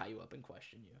of like tie you up and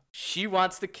question you. She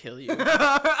wants to kill you.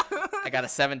 I got a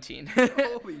 17.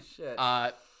 Holy shit.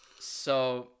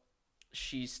 So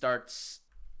she starts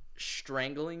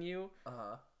strangling you.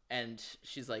 Uh-huh. And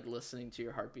she's like listening to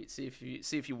your heartbeat. See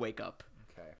if you wake up.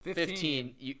 Okay.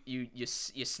 15. You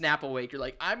snap awake. You're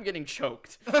like, I'm getting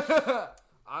choked.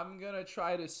 I'm gonna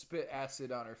try to spit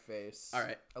acid on her face. All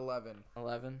right. 11.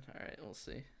 11. All right. We'll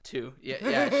see. 2.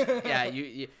 Yeah.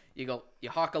 You go. You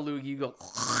hawk a loogie. You go.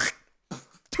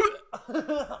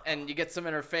 And you get some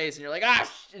in her face, and you're like,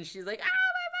 ah! And she's like, ah,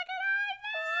 my fucking eyes!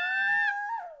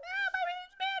 Ah, my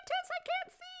name's Mantis. I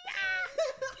can't see.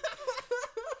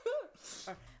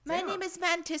 Ah. My name is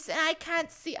Mantis, and I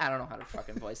can't see. I don't know how to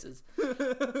fucking voices.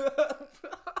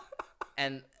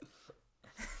 And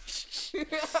she's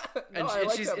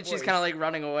kind of like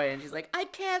running away, and she's like, I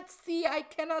can't see. I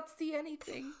cannot see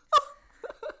anything.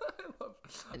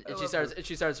 And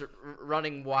she starts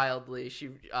running wildly.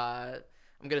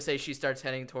 I'm gonna say she starts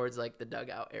heading towards like the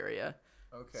dugout area.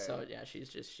 Okay. So yeah, she's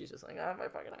just like, ah, my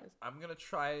fucking eyes. I'm gonna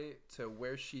try to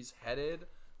where she's headed.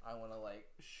 I want to like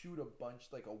shoot a bunch,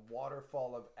 like a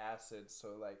waterfall of acid.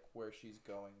 So like where she's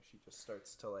going, she just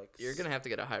starts to like. You're gonna have to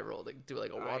get a high roll to do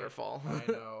like a waterfall. I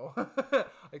know.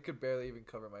 I could barely even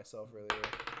cover myself earlier.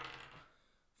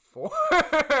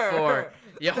 4.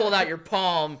 You hold out your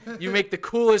palm. You make the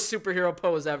coolest superhero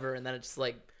pose ever, and then it's just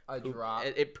like a drop.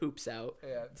 It poops out.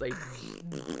 Yeah. It's like.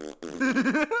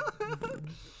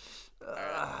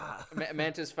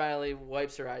 Mantis finally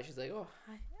wipes her eyes. She's like, "Oh,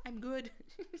 I'm good."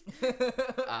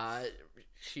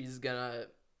 She's gonna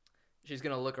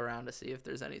look around to see if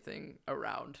there's anything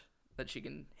around that she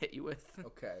can hit you with.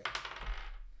 Okay.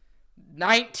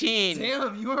 19.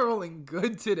 Damn, you are rolling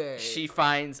good today. She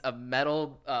finds a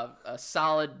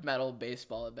solid metal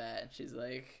baseball bat, and she's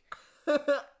like,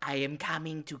 I am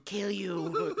coming to kill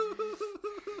you.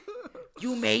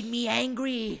 You made me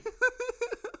angry.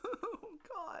 Oh,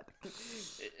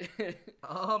 God.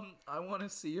 I want to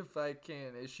see if I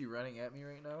can. Is she running at me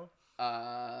right now?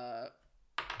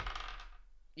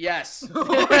 Yes.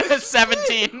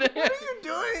 17. What are you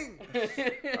doing?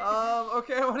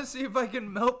 Okay, I want to see if I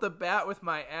can melt the bat with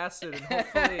my acid, and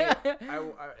hopefully,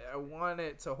 I want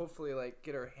it to hopefully like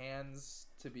get her hands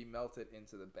to be melted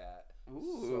into the bat.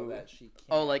 Ooh. So that she can.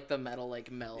 Oh, like the metal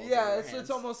like meld. Yeah, it's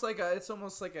almost like a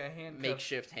handcuff.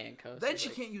 Makeshift handcuff. Then she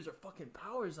can't use her fucking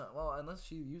powers on. Well, unless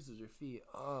she uses her feet.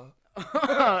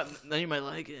 Then you might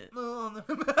like it. Then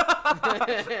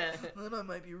I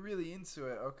might be really into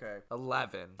it. Okay.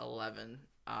 11. 11.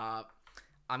 I'm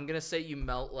gonna say you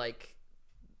melt like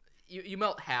you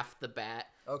melt half the bat.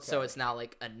 Okay. So it's not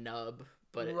like a nub,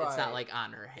 but it's Right. not like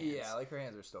on her hands. Yeah, like her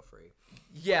hands are still free.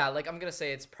 Yeah, like I'm gonna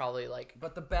say it's probably like.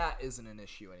 But the bat isn't an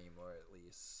issue anymore, at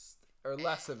least, or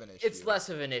less of an issue. It's less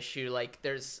of an issue. Like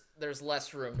there's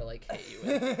less room to like hit you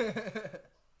with.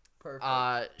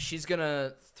 Perfect. She's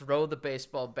gonna throw the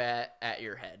baseball bat at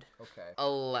your head. Okay.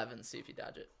 11. See if you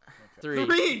dodge it. Okay.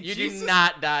 3. You Jesus. do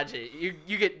not dodge it.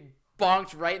 You get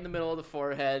bonked right in the middle of the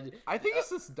forehead. I think it's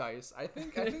this dice. I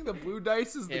think the blue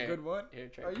dice is the Here, good one. here,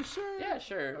 try. Are you sure? Yeah,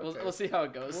 sure. Okay. We'll see how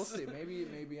it goes. We'll see.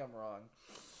 Maybe I'm wrong.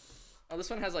 Oh,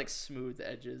 this one has like smooth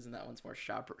edges, and that one's more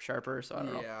sharper. So I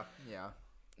don't know. Yeah.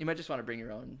 You might just want to bring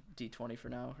your own D20 for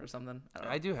now or something. I don't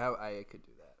know. I do have. I could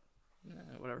do that.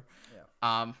 Whatever.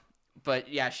 Yeah. But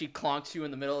yeah, she clonks you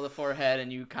in the middle of the forehead,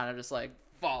 and you kind of just like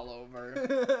fall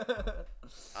over.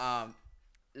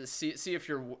 See if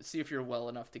you're well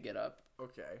enough to get up.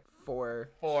 Okay. 4.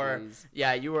 Jeez.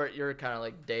 Yeah, you're kind of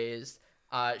like dazed.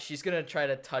 She's gonna try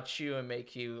to touch you and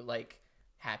make you like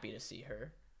happy to see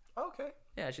her. Okay.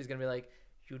 Yeah, she's gonna be like,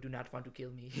 "You do not want to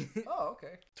kill me." Oh,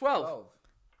 okay. 12.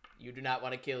 You do not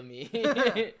want to kill me.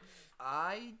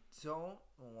 I don't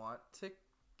want to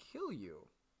kill you.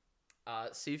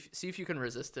 See if you can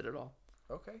resist it at all.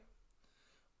 Okay.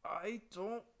 I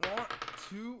don't want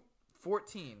to.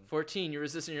 14. 14. You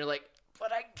resist and you're like,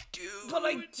 but I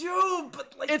do.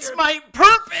 But like It's my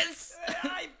purpose.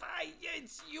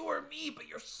 It's you or me, but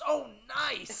you're so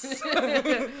nice.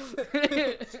 I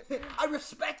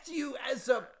respect you as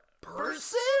a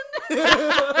person.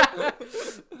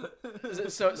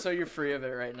 So you're free of it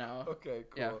right now. Okay,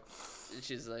 cool. Yeah.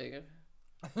 She's like,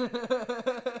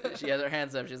 she has her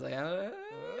hands up. She's like,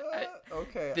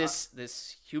 okay.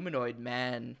 This humanoid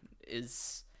man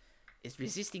is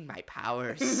resisting my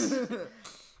powers.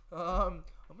 I'm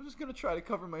just gonna try to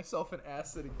cover myself in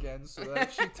acid again, so that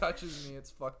if she touches me, it's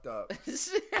fucked up.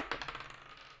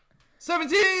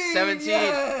 17. 17.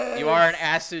 Yes! You are an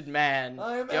acid man.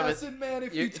 I'm acid man.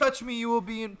 If you touch me, you will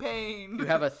be in pain. You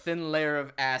have a thin layer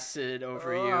of acid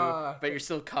over you, but you're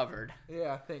still covered.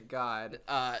 Yeah, thank God.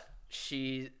 I'm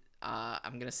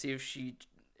gonna see if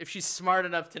she's smart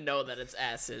enough to know that it's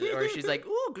acid, or she's like,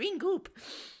 ooh, green goop.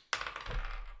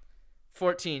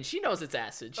 14. She knows it's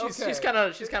acid. She's kind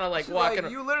of like walking.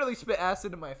 Like, you literally spit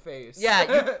acid in my face.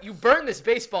 Yeah, you burn this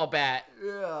baseball bat.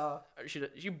 Yeah.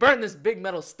 You burn this big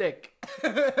metal stick.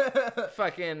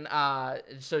 Fucking.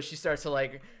 So she starts to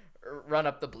like run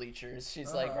up the bleachers.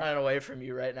 She's like running away from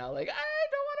you right now. Like, I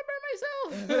don't want to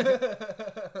burn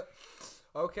myself.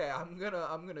 Okay, I'm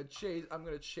gonna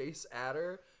chase at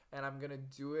her, and I'm gonna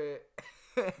do it.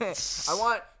 I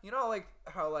want, like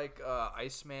how like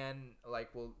Iceman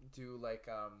like will do like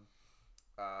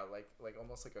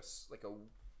almost like a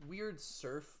weird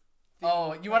surf thing.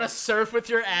 Oh, you want to surf with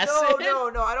your acid?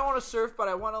 No, I don't want to surf, but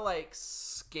I want to like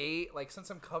skate, like since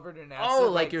I'm covered in acid. Oh,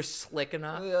 like you're slick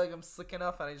enough. Like I'm slick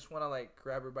enough, and I just want to like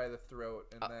grab her by the throat,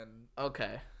 and then.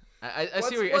 Okay. I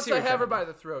see what Once I have her by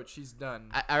the throat, she's done.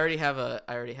 I already have a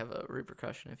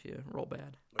repercussion if you roll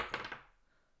bad. Okay.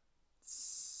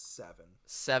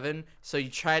 7. So you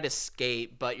try to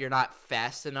skate, but you're not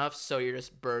fast enough, so you're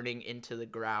just burning into the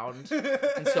ground.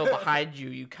 And so behind you,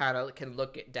 you kind of can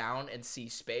look it down and see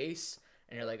space,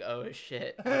 and you're like, oh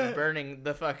shit, I'm burning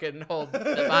the fucking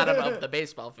the bottom of the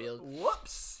baseball field.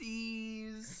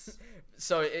 Whoopsies.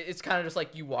 So it's kind of just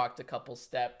like you walked a couple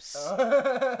steps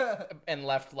and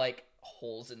left like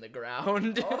holes in the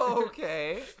ground.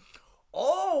 Okay.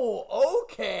 Oh,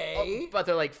 okay. But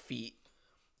they're like feet.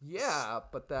 Yeah,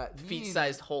 but that means,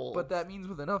 feet-sized hole. But that means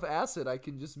with enough acid, I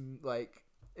can just like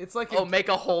it's like make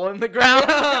a hole in the ground.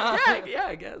 yeah,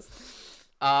 I guess.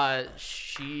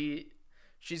 She's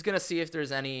gonna see if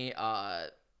there's any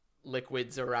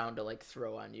liquids around to like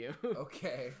throw on you.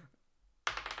 Okay.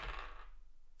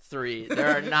 3.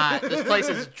 There are not. This place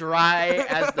is dry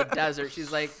as the desert.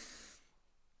 She's like,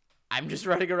 I'm just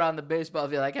running around the baseball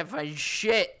field. I can't find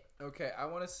shit. Okay, I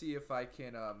want to see if I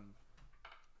can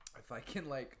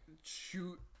like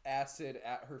shoot acid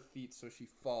at her feet so she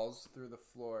falls through the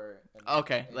floor and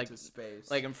into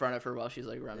space. Like in front of her while she's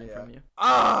like running from you.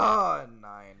 9.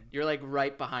 You're like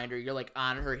right behind her. You're like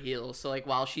on her heels. So like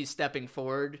while she's stepping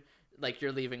forward, like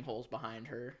you're leaving holes behind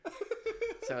her.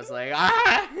 So it's like,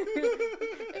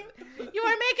 you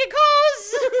are making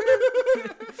holes.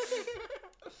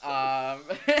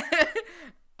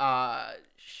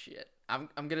 Shit.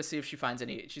 I'm gonna see if she finds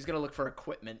any. She's gonna look for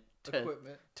equipment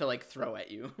to like throw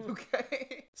at you.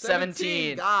 Okay.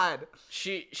 17. God.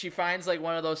 She finds like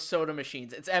one of those soda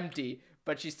machines. It's empty,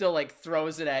 but she still like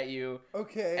throws it at you.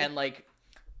 Okay. And like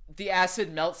the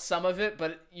acid melts some of it,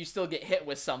 but you still get hit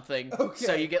with something. Okay.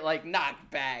 So you get like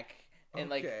knocked back, and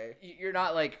like you're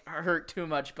not like hurt too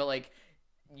much, but like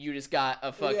you just got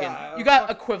a fucking Yeah, you got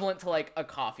equivalent to like a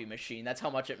coffee machine. That's how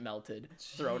much it melted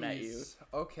thrown at you.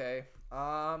 Okay.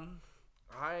 Damn,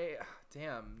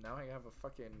 now I have a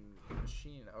fucking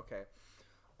machine. Okay.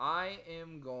 I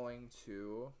am going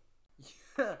to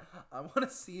I want to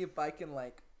see if I can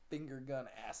like finger gun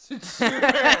acid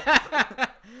shooter.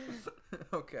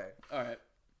 Okay. All right.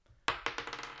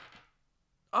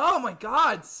 Oh my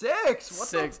god, 6. What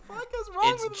 6. the fuck is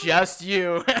wrong with me? It's just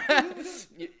you.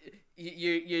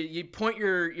 You point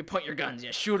your guns,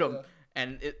 you shoot them,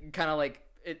 and it kind of like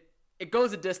it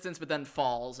goes a distance, but then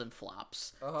falls and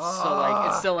flops. So like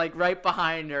it's still like right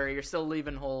behind her. You're still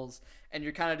leaving holes, and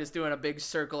you're kind of just doing a big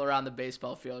circle around the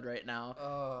baseball field right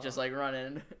now, just like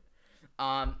running.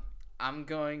 I'm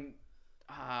going.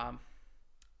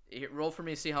 Roll for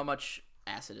me. See how much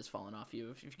acid is falling off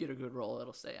you. If you get a good roll,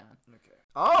 it'll stay on. Okay.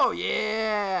 Oh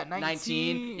yeah,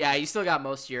 19. Yeah, you still got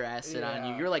most of your acid on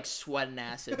you. You're like sweating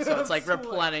acid, so it's like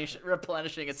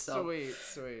replenishing itself. Sweet.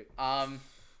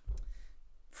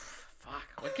 Fuck.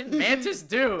 What can Mantis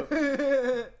do?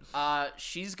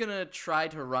 She's gonna try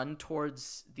to run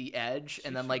towards the edge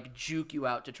and then like juke you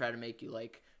out to try to make you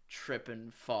like trip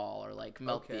and fall or like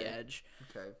melt the edge.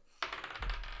 Okay.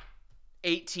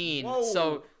 18.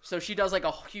 Whoa. So she does like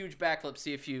a huge backflip.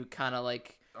 See if you kind of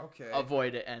like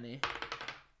avoid it any.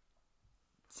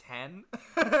 10.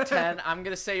 10. I'm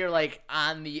gonna say you're like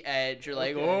on the edge. You're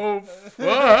like, oh fuck.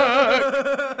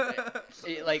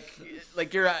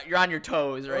 like you're on your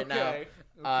toes right now.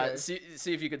 Okay.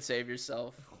 See if you could save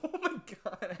yourself. Oh my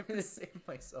god, I have to save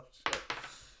myself. Shit.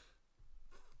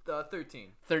 13.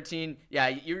 13. Yeah,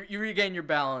 you regain your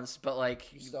balance, but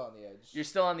like You're still on the edge. You're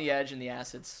still on the edge, and the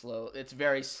acid's slow. It's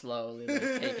very slowly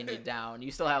like, taking you down.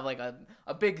 You still have like a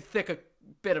big thick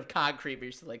bit of concrete, but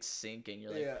you're still like sinking.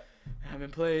 You're like, I'm in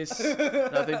place.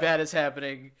 Nothing bad is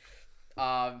happening.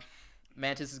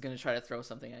 Mantis is gonna try to throw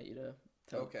something at you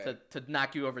to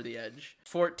knock you over the edge.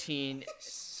 14.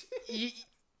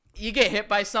 You get hit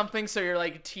by something, so you're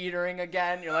like teetering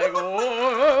again. You're like,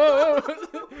 whoa.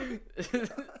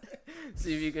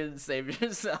 See if you can save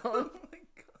yourself. Oh my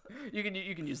god. You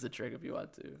can use the trick if you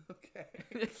want to. Okay.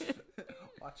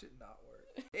 Watch it not work.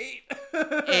 8.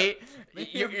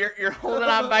 You're holding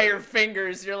on by your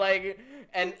fingers. You're like,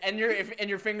 and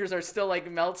your fingers are still like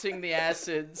melting the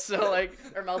acid, so like,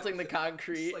 or melting the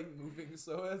concrete. It's like moving,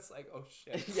 so it's like, oh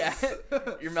shit. Yeah,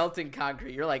 you're melting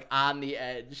concrete. You're like on the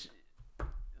edge.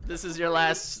 This is your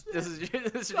last. This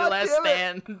is your last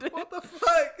stand. What the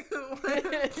fuck?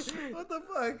 What the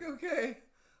fuck? Okay.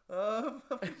 I'm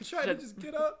trying to just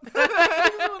get up. I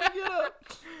just want to get up.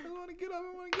 I want to get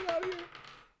out of here.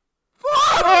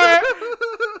 Fuck!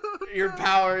 Your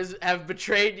powers have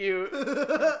betrayed you.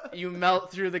 You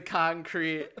melt through the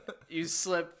concrete. You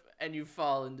slip and you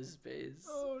fall into space.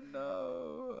 Oh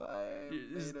no! I'm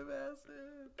made of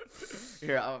acid.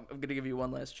 Here, I'm gonna give you one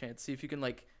last chance. See if you can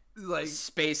like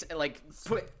space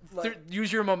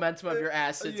use your momentum of your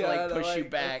acid to like push you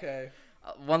back. Okay.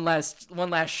 One last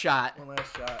shot. One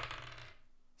last shot.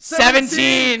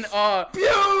 17. Oh.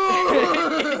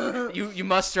 you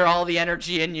muster all the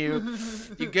energy in you.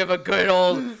 You give a good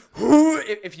old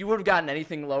if you would have gotten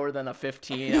anything lower than a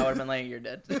 15, I would have been like, you're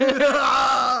dead.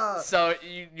 So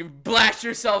you blast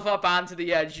yourself up onto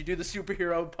the edge. You do the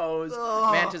superhero pose.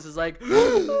 Mantis is like,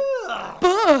 Oh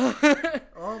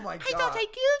my god. I thought I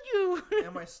killed you.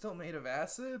 Am I still made of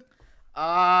acid?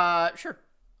 Sure.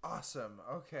 Awesome.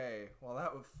 Okay. Well,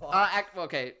 that would fall.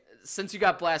 Okay. Since you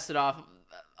got blasted off,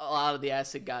 a lot of the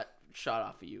acid got shot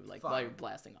off of you, like while you're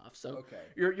blasting off. So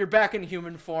you're back in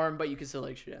human form, but you can still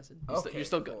like shoot acid. You're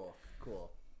still good.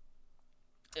 Cool.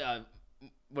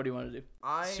 What do you want to do?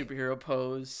 Superhero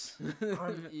pose.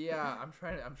 I'm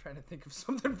trying to think of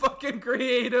something fucking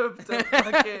creative to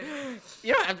fucking.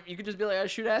 You could just be like, I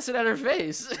shoot acid at her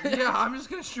face. Yeah, I'm just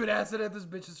gonna shoot acid at this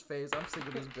bitch's face. I'm sick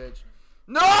of this bitch.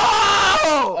 No!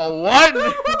 A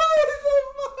 1.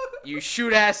 You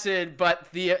shoot acid, but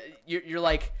you're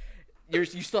like, you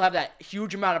still have that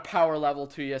huge amount of power level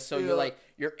to you. So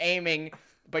you're aiming,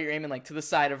 but you're aiming like to the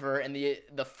side of her, and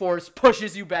the force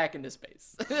pushes you back into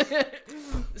space.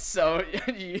 So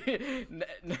you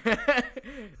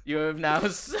have now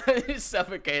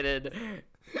suffocated.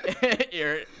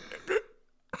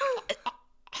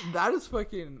 That's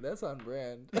on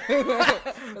brand.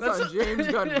 That's on James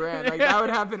Gunn brand. Like that would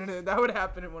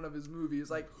happen in one of his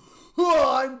movies. Like,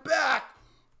 oh, I'm back.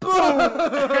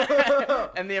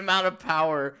 And the amount of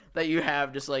power that you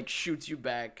have just like shoots you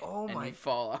back. Oh and my you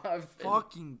fall off.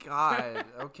 Fucking god.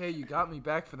 Okay, you got me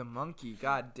back for the monkey.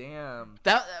 God damn.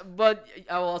 But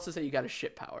I will also say you got a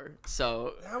shit power.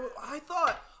 So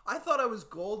I thought I was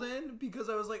golden because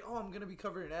I was like, oh, I'm gonna be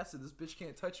covered in acid. This bitch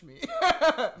can't touch me.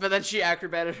 But then she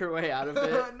acrobated her way out of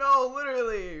it. No,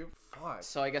 literally. Fuck.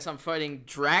 So I guess I'm fighting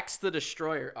Drax the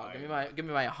Destroyer. Oh, give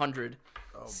me my 100.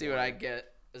 See what I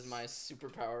get as my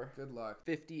superpower. Good luck.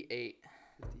 58.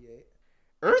 58.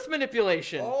 Earth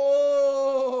manipulation.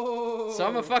 Oh. So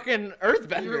I'm a fucking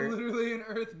earthbender. You're literally an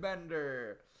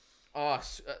earthbender. Oh,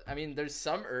 I mean, there's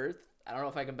some earth. I don't know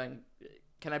if I can bend.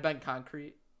 Can I bend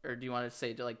concrete, or do you want to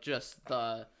say to like just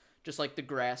like the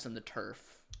grass and the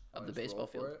turf of the baseball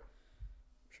field?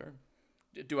 Sure.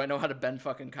 Do I know how to bend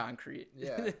fucking concrete?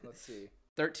 Yeah. Let's see.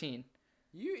 13.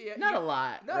 Not a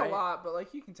lot. Not a lot, but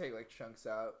like you can take like chunks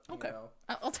out. Okay. You know?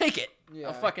 I'll take it. Yeah.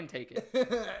 I'll fucking take it.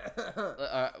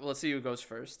 Let's see who goes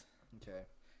first. Okay.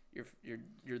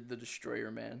 You're the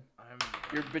destroyer, man.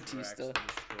 You're Batista.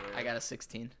 I got a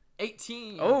 16.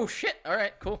 18. Oh shit! All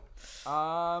right, cool.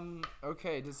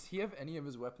 Okay. Does he have any of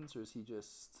his weapons, or is he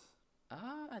just?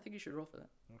 I think you should roll for that.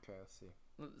 Okay. Let's see.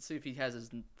 Let's see if he has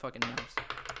his fucking knives.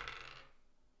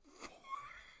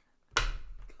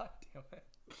 God damn it.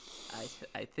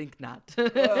 I think not.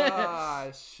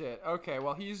 Shit. Okay.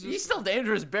 Well, he's still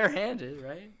dangerous barehanded,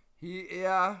 right?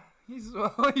 He's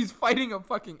fighting a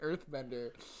fucking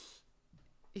earthbender.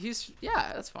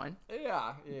 That's fine.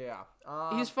 Yeah.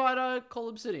 He's fought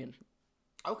Cold Obsidian.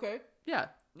 Okay. Yeah.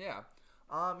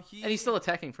 And he's still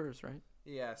attacking first, right?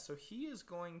 Yeah. So he is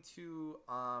going to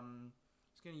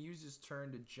he's going to use his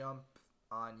turn to jump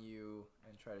on you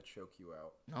and try to choke you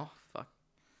out. Oh fuck.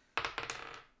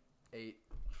 8.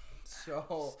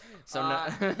 So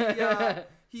no.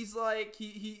 He's like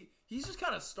he's just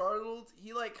kind of startled.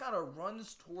 He like kind of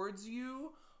runs towards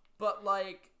you, but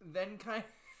like then kind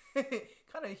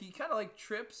of like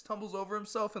trips, tumbles over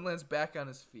himself, and lands back on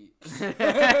his feet.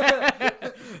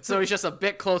 So he's just a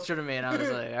bit closer to me, and I was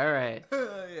like, all right.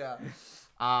 Yeah.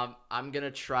 I'm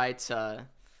gonna try to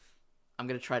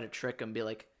trick him. Be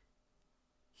like,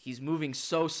 he's moving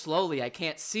so slowly, I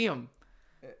can't see him.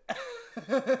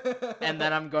 And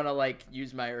then I'm gonna like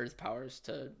use my earth powers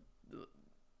to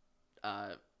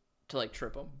like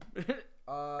trip him.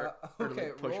 Okay,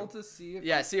 like push roll him. to see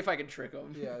if see if I can trick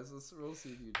him. Yeah, let's roll to see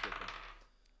if you can trick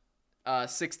him.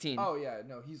 16. Oh yeah,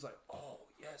 no, he's like, oh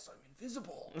yes, I'm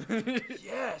invisible.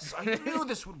 Yes, I knew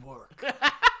this would work.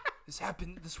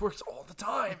 This works all the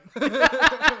time.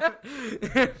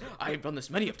 I have done this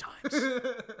many of times.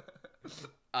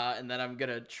 And then I'm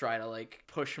gonna try to like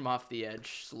push him off the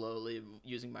edge slowly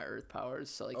using my earth powers.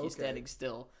 So like he's standing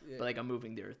still, but like I'm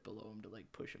moving the earth below him to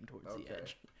like push him towards the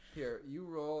edge. Here, you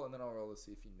roll, and then I'll roll to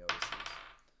see if he notices.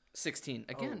 16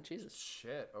 again. Jesus.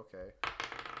 Shit. Okay.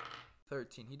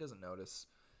 13. He doesn't notice.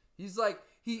 He's like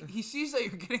he sees that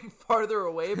you're getting farther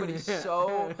away, but he's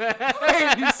so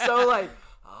like,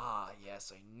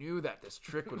 yes, I knew that this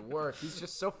trick would work. He's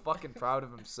just so fucking proud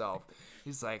of himself.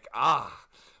 He's like,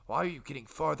 why are you getting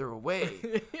farther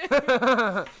away?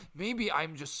 Maybe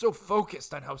I'm just so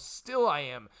focused on how still I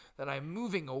am that I'm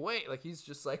moving away. Like he's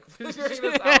just like figuring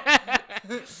this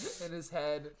out in his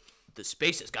head. The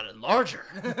space has gotten larger.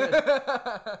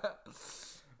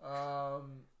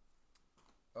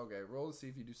 Okay, roll to see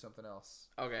if you do something else.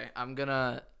 Okay, I'm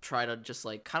gonna try to just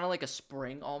like kind of like a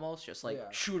spring almost, just like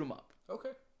shoot him up.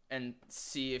 Okay. And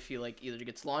see if he like either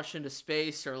gets launched into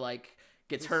space or like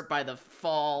gets hurt by the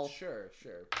fall. Sure.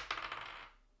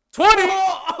 20!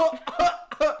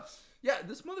 Yeah,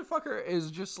 this motherfucker is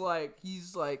just like,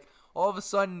 he's like, all of a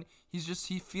sudden, he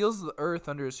feels the earth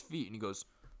under his feet, and he goes,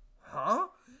 huh?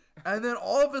 And then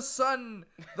all of a sudden,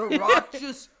 the rock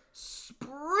just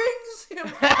springs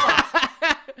him up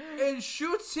and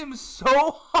shoots him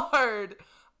so hard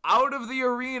out of the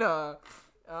arena.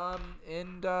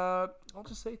 And I'll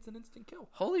just say it's an instant kill.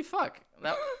 Holy fuck.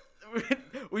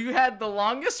 We've had the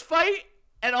longest fight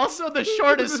and also the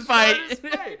shortest fight.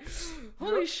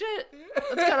 Holy shit.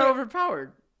 That's kind of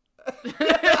overpowered.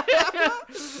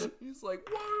 He's like,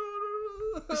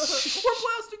 we're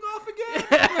blasting off again.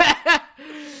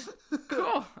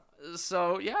 Cool.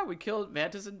 So, yeah, we killed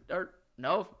Mantis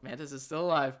Mantis is still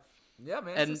alive. Yeah,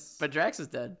 Mantis. But Drax is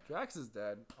dead. Drax is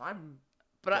dead. I'm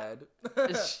dead.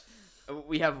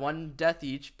 We have one death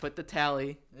each. Put the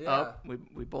tally up.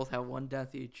 We both have one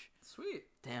death each. Sweet.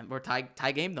 Damn, we're tie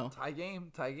game though. Tie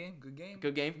game. Good game.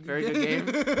 Good game. Very good game.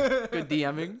 Good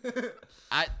DMing.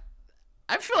 I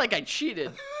feel like I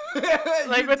cheated.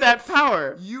 Like with that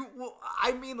power.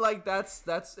 I mean, like that's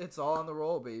it's all on the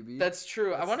roll, baby. That's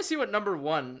true. I want to see what number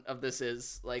 1 of this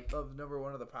is. Like of number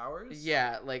 1 of the powers.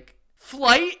 Yeah, like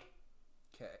flight.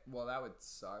 Okay. Well, that would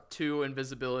suck. 2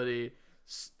 invisibility.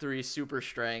 3 super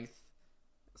strength.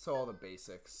 So all the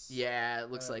basics. Yeah,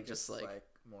 it looks like just like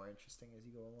more interesting as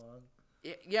you go along.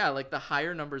 Yeah, like the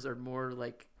higher numbers are more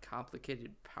like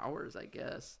complicated powers, I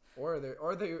guess. Or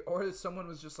someone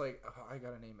was just like, oh, I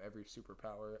gotta name every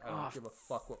superpower. I don't give a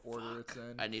fuck what order it's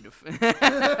in. I need to.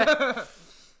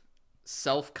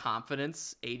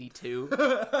 Self-confidence 82.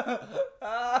 But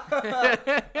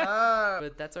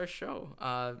that's our show.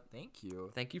 Thank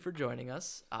you for joining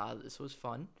us. This was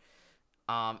fun.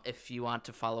 If you want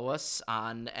to follow us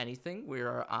on anything,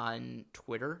 we're on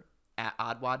Twitter at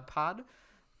OddWadPod.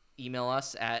 Email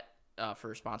us at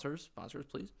for sponsors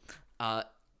please.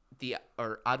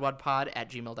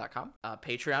 oddwadpod@gmail.com.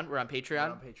 Patreon, we're on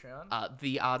Patreon.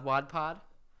 The OddWadPod.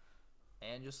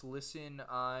 And just listen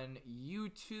on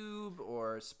YouTube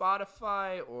or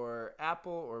Spotify or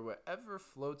Apple or whatever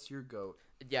floats your goat.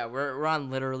 Yeah, we're on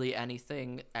literally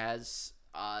anything as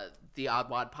the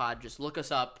Oddwad Pod. Just look us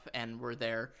up and we're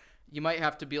there. You might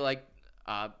have to be like,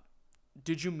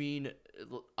 did you mean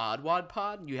Oddwad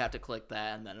Pod? You have to click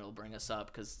that and then it'll bring us up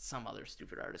because some other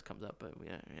stupid artist comes up, but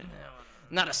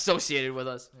not associated with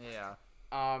us. Yeah.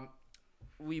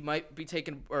 We will be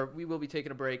taking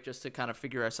a break just to kind of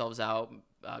figure ourselves out,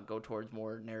 go towards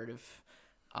more narrative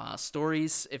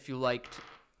stories. If you liked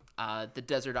the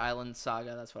Desert Island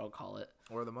Saga, that's what I'll call it.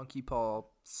 Or the Monkey Paw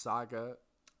Saga.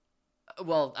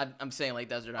 Well, I'm saying like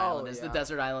Desert Island is the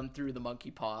Desert Island through the Monkey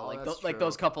Paw, like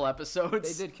those couple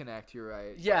episodes. They did connect. You're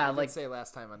right. Yeah, I did say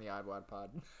last time on the Oddwad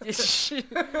Pod.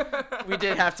 We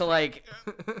did have to like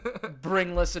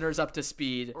bring listeners up to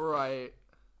speed. Right.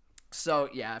 So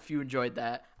yeah, if you enjoyed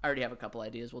that, I already have a couple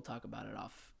ideas. We'll talk about it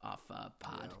off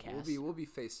podcast. Yeah, we'll be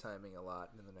FaceTiming a lot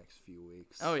in the next few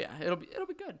weeks. Oh yeah, it'll be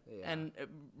good, and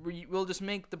we'll just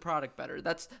make the product better.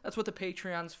 That's what the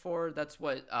Patreon's for. That's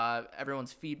what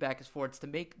everyone's feedback is for. It's to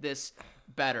make this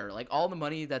better. Like all the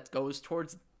money that goes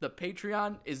towards the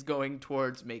Patreon is going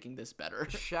towards making this better.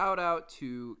 Shout out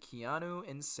to Keanu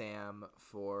and Sam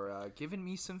for giving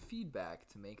me some feedback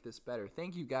to make this better.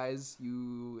 Thank you guys.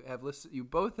 You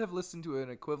both have listened to an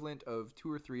equivalent of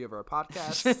 2 or 3 of our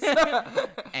podcasts.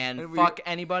 and fuck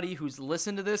anybody who's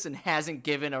listened to this and hasn't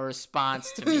given a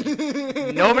response to me.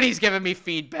 Nobody's given me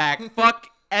feedback. Fuck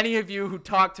any of you who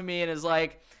talk to me and is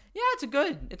like, yeah, it's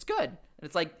good. And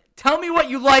it's like, tell me what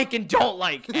you like and don't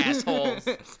like, assholes.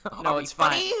 No, it's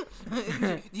fine.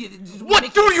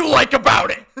 What do you like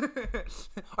about it?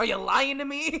 Are you lying to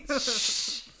me?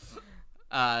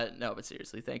 No, but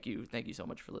seriously, thank you so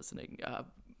much for listening.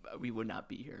 We would not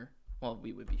be here. Well,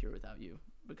 we would be here without you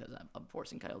because I'm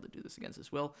forcing Kyle to do this against his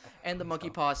will. And the Monkey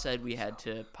Paw said we had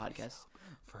to podcast.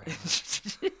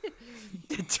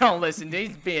 Don't listen.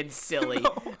 He's being silly.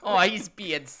 No. Oh, he's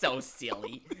being so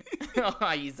silly. Oh,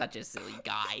 he's such a silly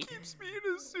guy. He keeps me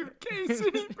in a suitcase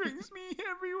and he brings me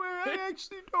everywhere. I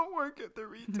actually don't work at the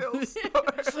retail store.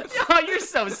 Oh, you're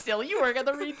so silly. You work at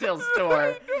the retail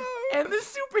store. And the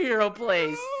superhero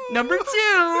place. Number 2. He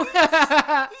said no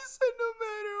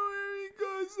matter where he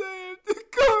goes, I have to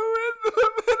go with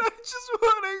him, and I just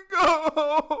want to go.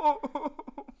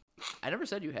 I never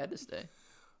said you had to stay.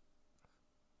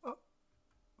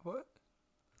 What?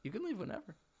 You can leave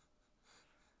whenever.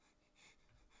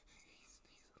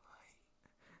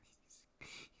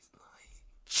 He's lying.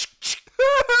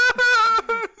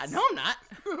 No, I'm not.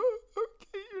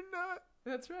 Okay, you're not.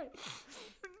 That's right.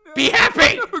 No. Be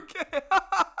happy. Okay.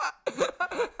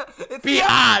 Be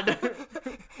odd.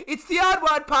 It's the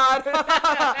Oddwad Pod.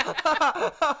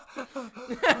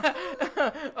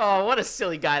 Oh, what a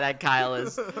silly guy that Kyle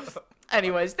is.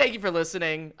 Anyways, thank you for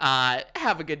listening.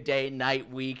 Have a good day,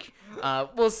 night, week.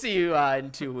 We'll see you in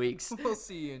 2 weeks. We'll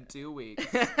see you in 2 weeks.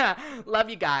 Love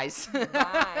you guys.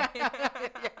 Bye. Yeah.